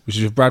 Was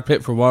she with Brad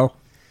Pitt for a while?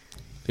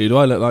 Who do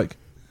I look like?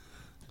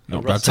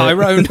 Not Brad Pitt.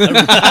 Tyrone.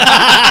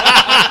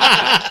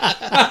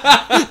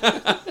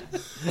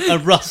 A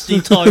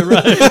rusty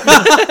Tyrone.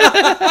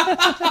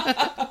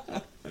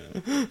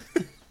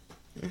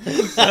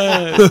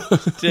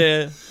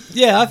 Dear.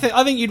 Yeah, I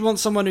think you'd want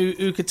someone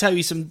who could tell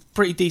you some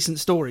pretty decent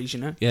stories, you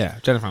know? Yeah,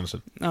 Jennifer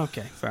Aniston.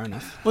 Okay, fair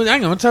enough. Well,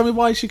 hang on, tell me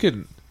why she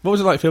couldn't. What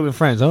was it like filming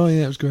Friends? Oh,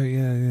 yeah, it was great.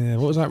 Yeah, yeah.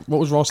 What was that? What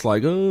was Ross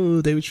like?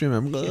 Oh, David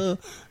Schwimmer.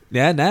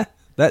 Yeah, nah.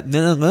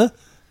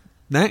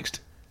 Next.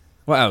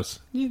 What else?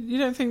 You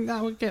don't think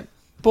that would get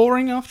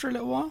boring after a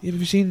little while? Yeah, have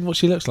you seen what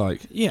she looks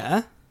like?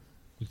 Yeah,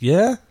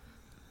 Yeah?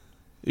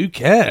 Who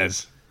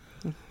cares?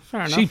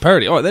 fair enough. She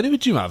purdy. All right, then who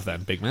would you have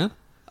then, big man?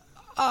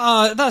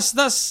 That's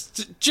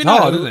do you know,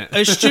 hard, isn't it?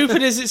 as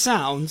stupid as it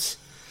sounds,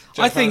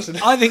 I Jennifer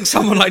think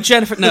someone like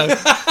Jennifer, no, David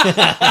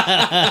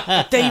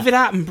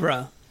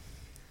Attenborough.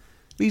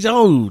 He's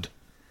old.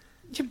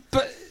 Yeah,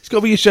 but He's got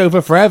to be your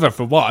chauffeur forever,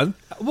 for one.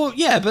 well,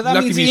 yeah, but that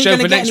Lucky means if he you ain't show going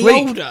to for get any next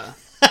week. older.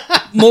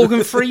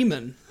 Morgan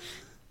Freeman,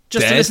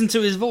 just to Dead. listen to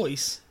his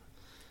voice.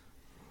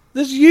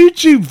 There's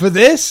YouTube for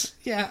this.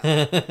 Yeah,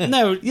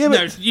 no, Yeah, no.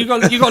 but- You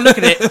got to look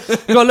at it.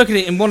 You got to look at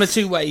it in one or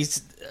two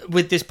ways.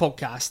 With this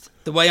podcast,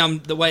 the way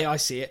I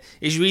see it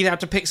is, you either have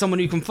to pick someone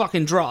who can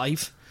fucking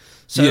drive.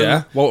 So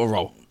Yeah, Walter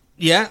Roll.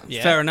 yeah,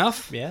 Yeah. fair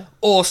enough. Yeah.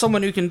 Or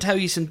someone who can tell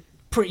you some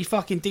pretty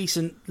fucking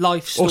decent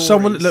life Or stories.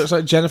 someone that looks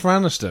like Jennifer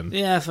Aniston.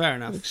 Yeah, fair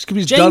enough. Just give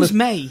me his dull- James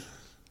May.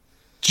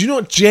 Do you know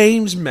what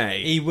James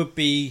May? He would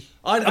be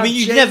I mean,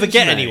 you'd never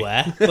get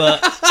anywhere,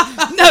 but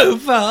No,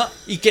 but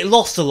you'd get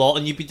lost a lot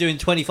and you'd be doing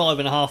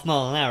 25.5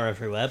 miles an hour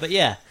everywhere. But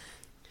yeah.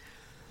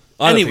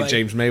 I don't Anyway. think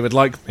James May would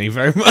like me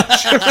very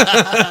much.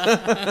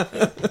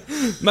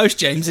 most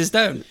Jameses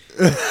don't.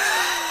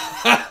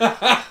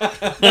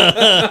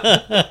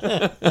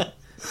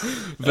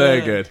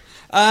 Very good.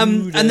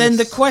 And then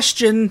the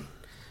question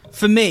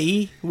for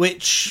me,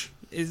 which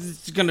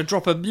is going to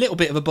drop a little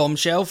bit of a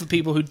bombshell for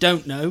people who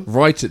don't know.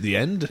 Right at the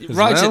end. as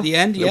Right well. at the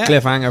end, Little yeah.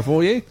 cliffhanger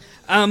for you.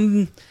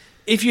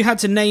 If you had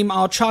to name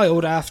our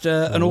child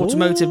after an Ooh.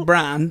 automotive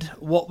brand,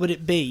 what would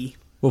it be?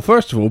 Well,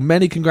 first of all,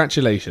 many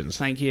congratulations.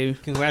 Thank you.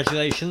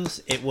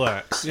 Congratulations, it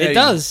works. It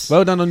does.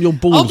 Well done on your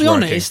balls. I'll be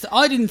working. honest,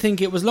 I didn't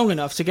think it was long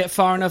enough to get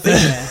far enough in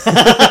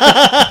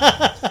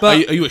there. Are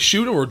you a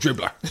shooter or a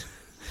dribbler?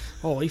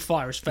 Oh, he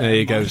fires fair. There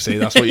you go. See,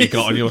 that's what you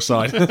got on your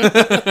side.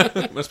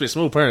 Must be a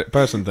small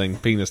person thing,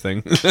 penis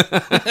thing.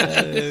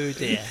 Oh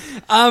dear.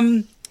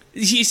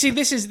 You see,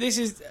 this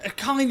is a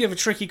kind of a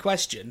tricky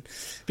question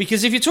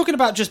because if you're talking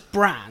about just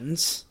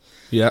brands,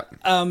 Yeah.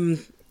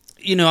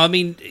 you know, I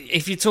mean,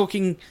 if you're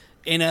talking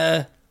in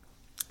a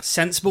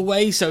sensible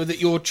way, so that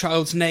your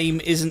child's name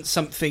isn't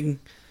something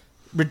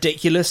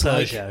ridiculous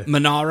Peugeot. like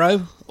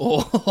Monaro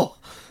or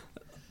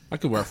I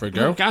could work for a oh,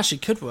 girl. gosh,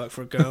 it could work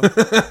for a girl.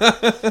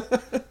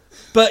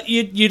 But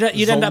you'd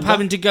end up Zonda.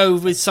 having to go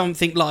with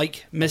something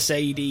like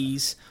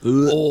Mercedes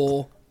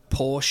or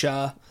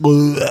Porsche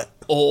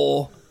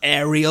or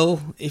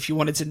Ariel if you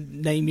wanted to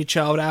name your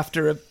child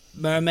after a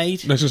mermaid.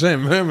 That's what I'm saying,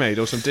 mermaid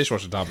or some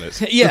dishwasher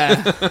tablets.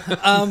 Yeah.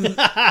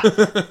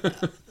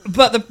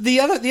 But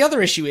the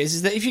other issue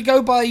is that if you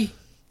go by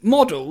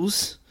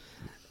models,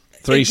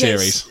 3 it gets-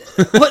 series.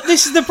 But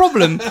this is the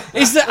problem: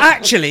 is that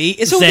actually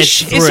it's all the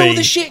Z3. it's all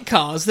the shit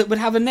cars that would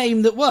have a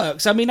name that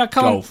works. I mean, I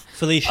can't. Golf.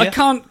 Felicia. I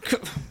can't.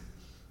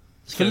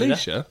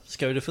 Felicia?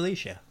 Skoda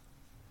Felicia.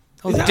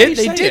 Oh, Is they that how did. you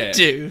They say did it?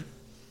 do.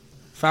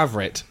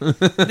 Favourite. They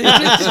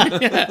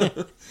did, yeah.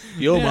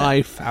 You're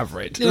my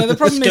favourite. You know, the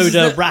problem is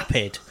Skoda that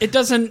Rapid. it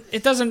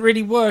doesn't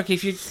really work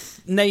if you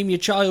name your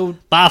child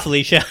Bar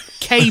Felicia.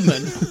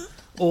 Cayman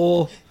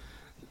or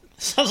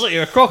Sounds like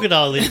you're a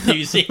crocodile in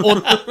New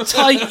Zealand.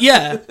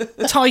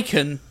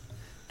 Tycoon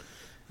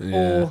Yeah.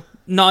 or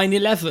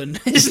 911.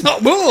 It's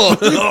not more.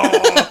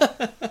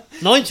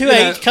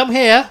 928, come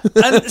here.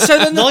 And so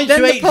then the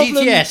 928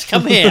 problem, GTS,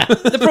 come here.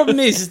 the problem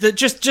is that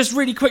just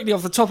really quickly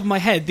off the top of my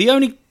head, the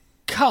only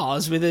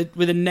cars with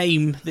a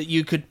name that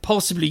you could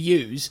possibly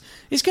use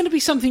is going to be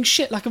something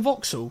shit like a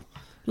Vauxhall,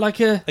 like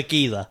a A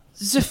Gila.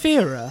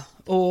 Zafira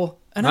or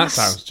an That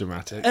sounds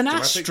dramatic. an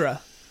Dramatic.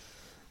 Astra.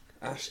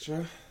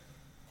 Astra.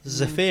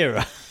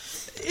 Zafira.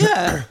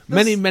 Yeah,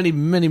 Many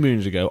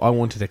moons ago, I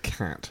wanted a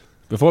cat.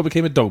 Before I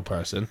became a dog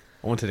person,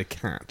 I wanted a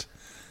cat.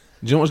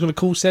 Do you know what I was going to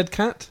call said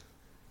cat?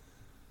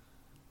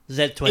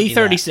 Z20.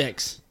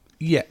 E36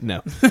 Yeah,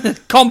 no.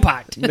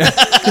 compact.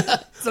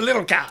 It's a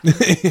little cat.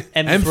 M3.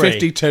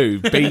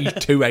 M52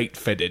 B28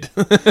 fitted.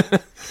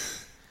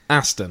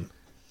 Aston.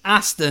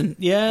 Aston,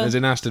 yeah, As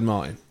in Aston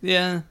Martin,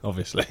 yeah.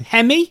 obviously.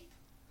 Hemi.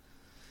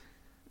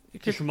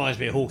 Which reminds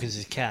me of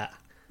Hawkins' cat.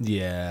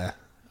 Yeah.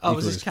 Oh,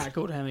 was Equals his cat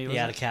called Hemi? He Was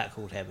had a it? cat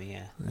called Hemi,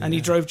 yeah. And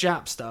he drove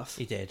Jap stuff.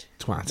 He did.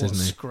 Twat, What a isn't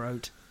he?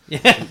 scrote.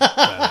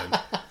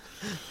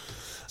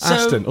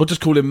 Aston. Or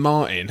just call him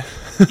Martin.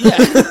 Yeah.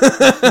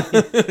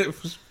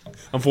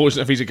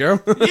 Unfortunate if he's a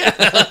girl.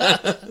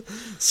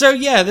 So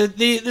yeah, the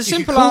You could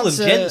simple call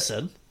answer. him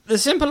Jensen. The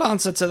simple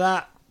answer to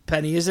that,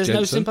 Penny, is there's no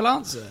Jensen. simple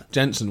answer.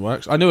 Jensen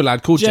works. I know a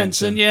lad called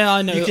Jensen, Jensen. yeah,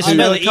 I know. You can I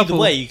know spell a it either couple.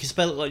 way. You can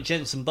spell it like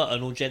Jensen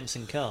Button or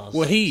Jensen Cars.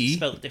 Well, he-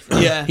 Spell it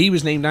differently. Yeah, He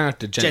was named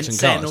after Jensen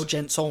Jensen Cars. or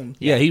Jenson.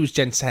 Yeah, he was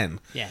Jensen.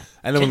 Yeah.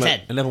 And everyone Jensen.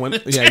 went, and everyone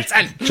went, yeah,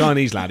 Jensen.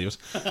 Chinese lad he was.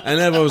 And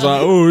everyone was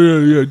like, oh,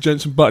 yeah,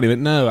 Jensen Button. He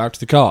went, no, after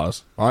the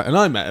cars. Right? And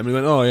I met him, and he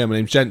went, oh, yeah, my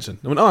name's Jensen.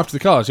 I went, oh, after the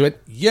cars. He went,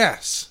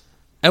 yes.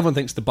 Everyone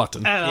thinks the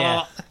Button.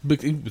 Yeah. They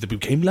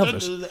became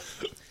lovers.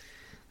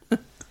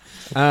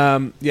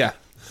 Yeah.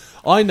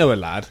 I know a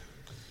lad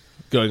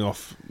going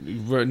off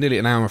nearly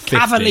an hour and 50.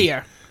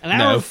 Cavalier. An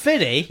No. hour and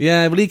 50?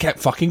 Yeah, well, he kept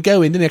fucking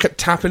going, didn't he? I kept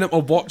tapping up my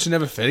watch and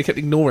everything. He kept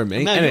ignoring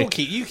me. No, Anyway,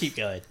 you keep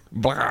going.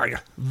 blah,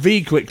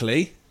 V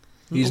quickly.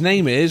 His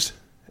name is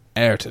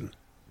Ayrton.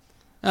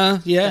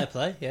 Fair Yeah.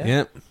 play, yeah.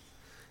 Yeah.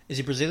 Is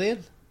he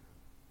Brazilian?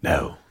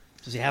 No.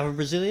 Does he have a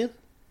Brazilian?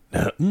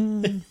 No.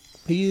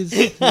 He is,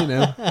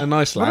 a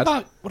nice lad.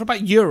 What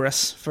about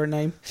Eurus for a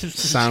name?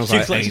 Sounds too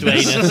like close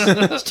anus. to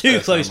anus. It's too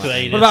close to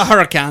anus. What about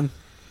Hurricane?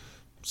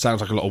 Sounds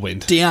like a lot of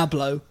wind.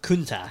 Diablo.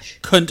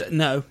 Kuntash?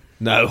 No.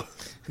 No.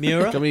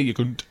 Mura? Come here, you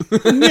couldn't.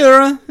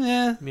 Mura.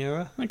 Yeah,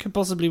 Mura? that could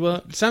possibly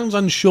work. Sounds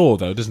unsure,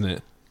 though, doesn't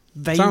it?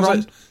 Sounds Veyron.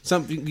 like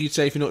something you'd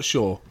say if you're not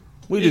sure.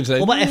 What are you doing today?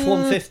 What about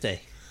F-150?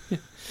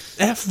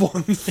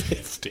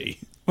 F-150.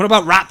 What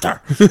about Raptor?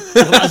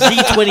 What about a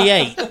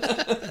Z28?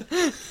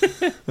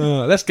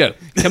 Let's go.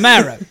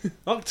 Camaro.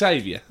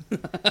 Octavia.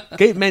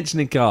 Keep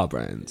mentioning car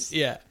brands.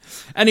 Yeah.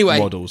 Anyway,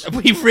 Models.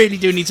 we really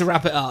do need to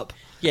wrap it up.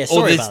 Yeah, Or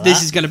sorry this, about this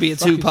that. is going to be a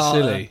Fucking two-part.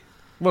 silly.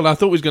 Well, I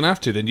thought we was going to have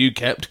to, then you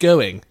kept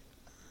going.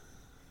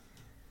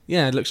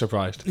 Yeah, look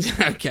surprised.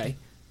 Okay.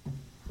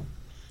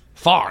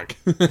 Farg.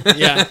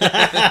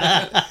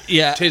 Yeah.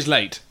 Yeah. Tis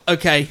late.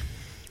 Okay.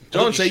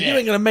 John say, shit. you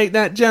ain't going to make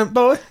that jump,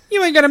 boy.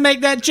 You ain't gonna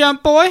make that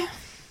jump, boy.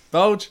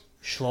 Bulge.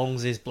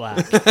 Schlongs is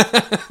black.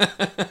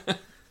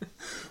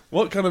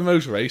 What kind of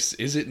motor race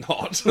is it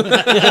not?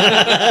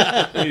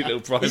 Any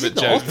little private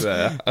joke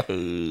there.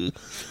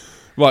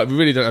 Right, we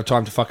really don't have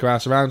time to fuck our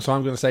ass around, so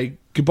I'm going to say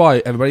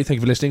goodbye, everybody. Thank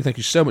you for listening. Thank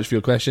you so much for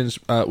your questions.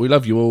 We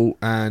love you all,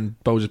 and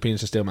Bulge's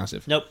penis is still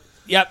massive. Nope.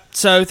 Yep.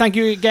 So thank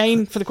you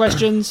again for the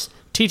questions.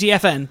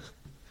 TTFN.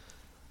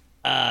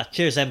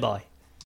 Cheers then, bye.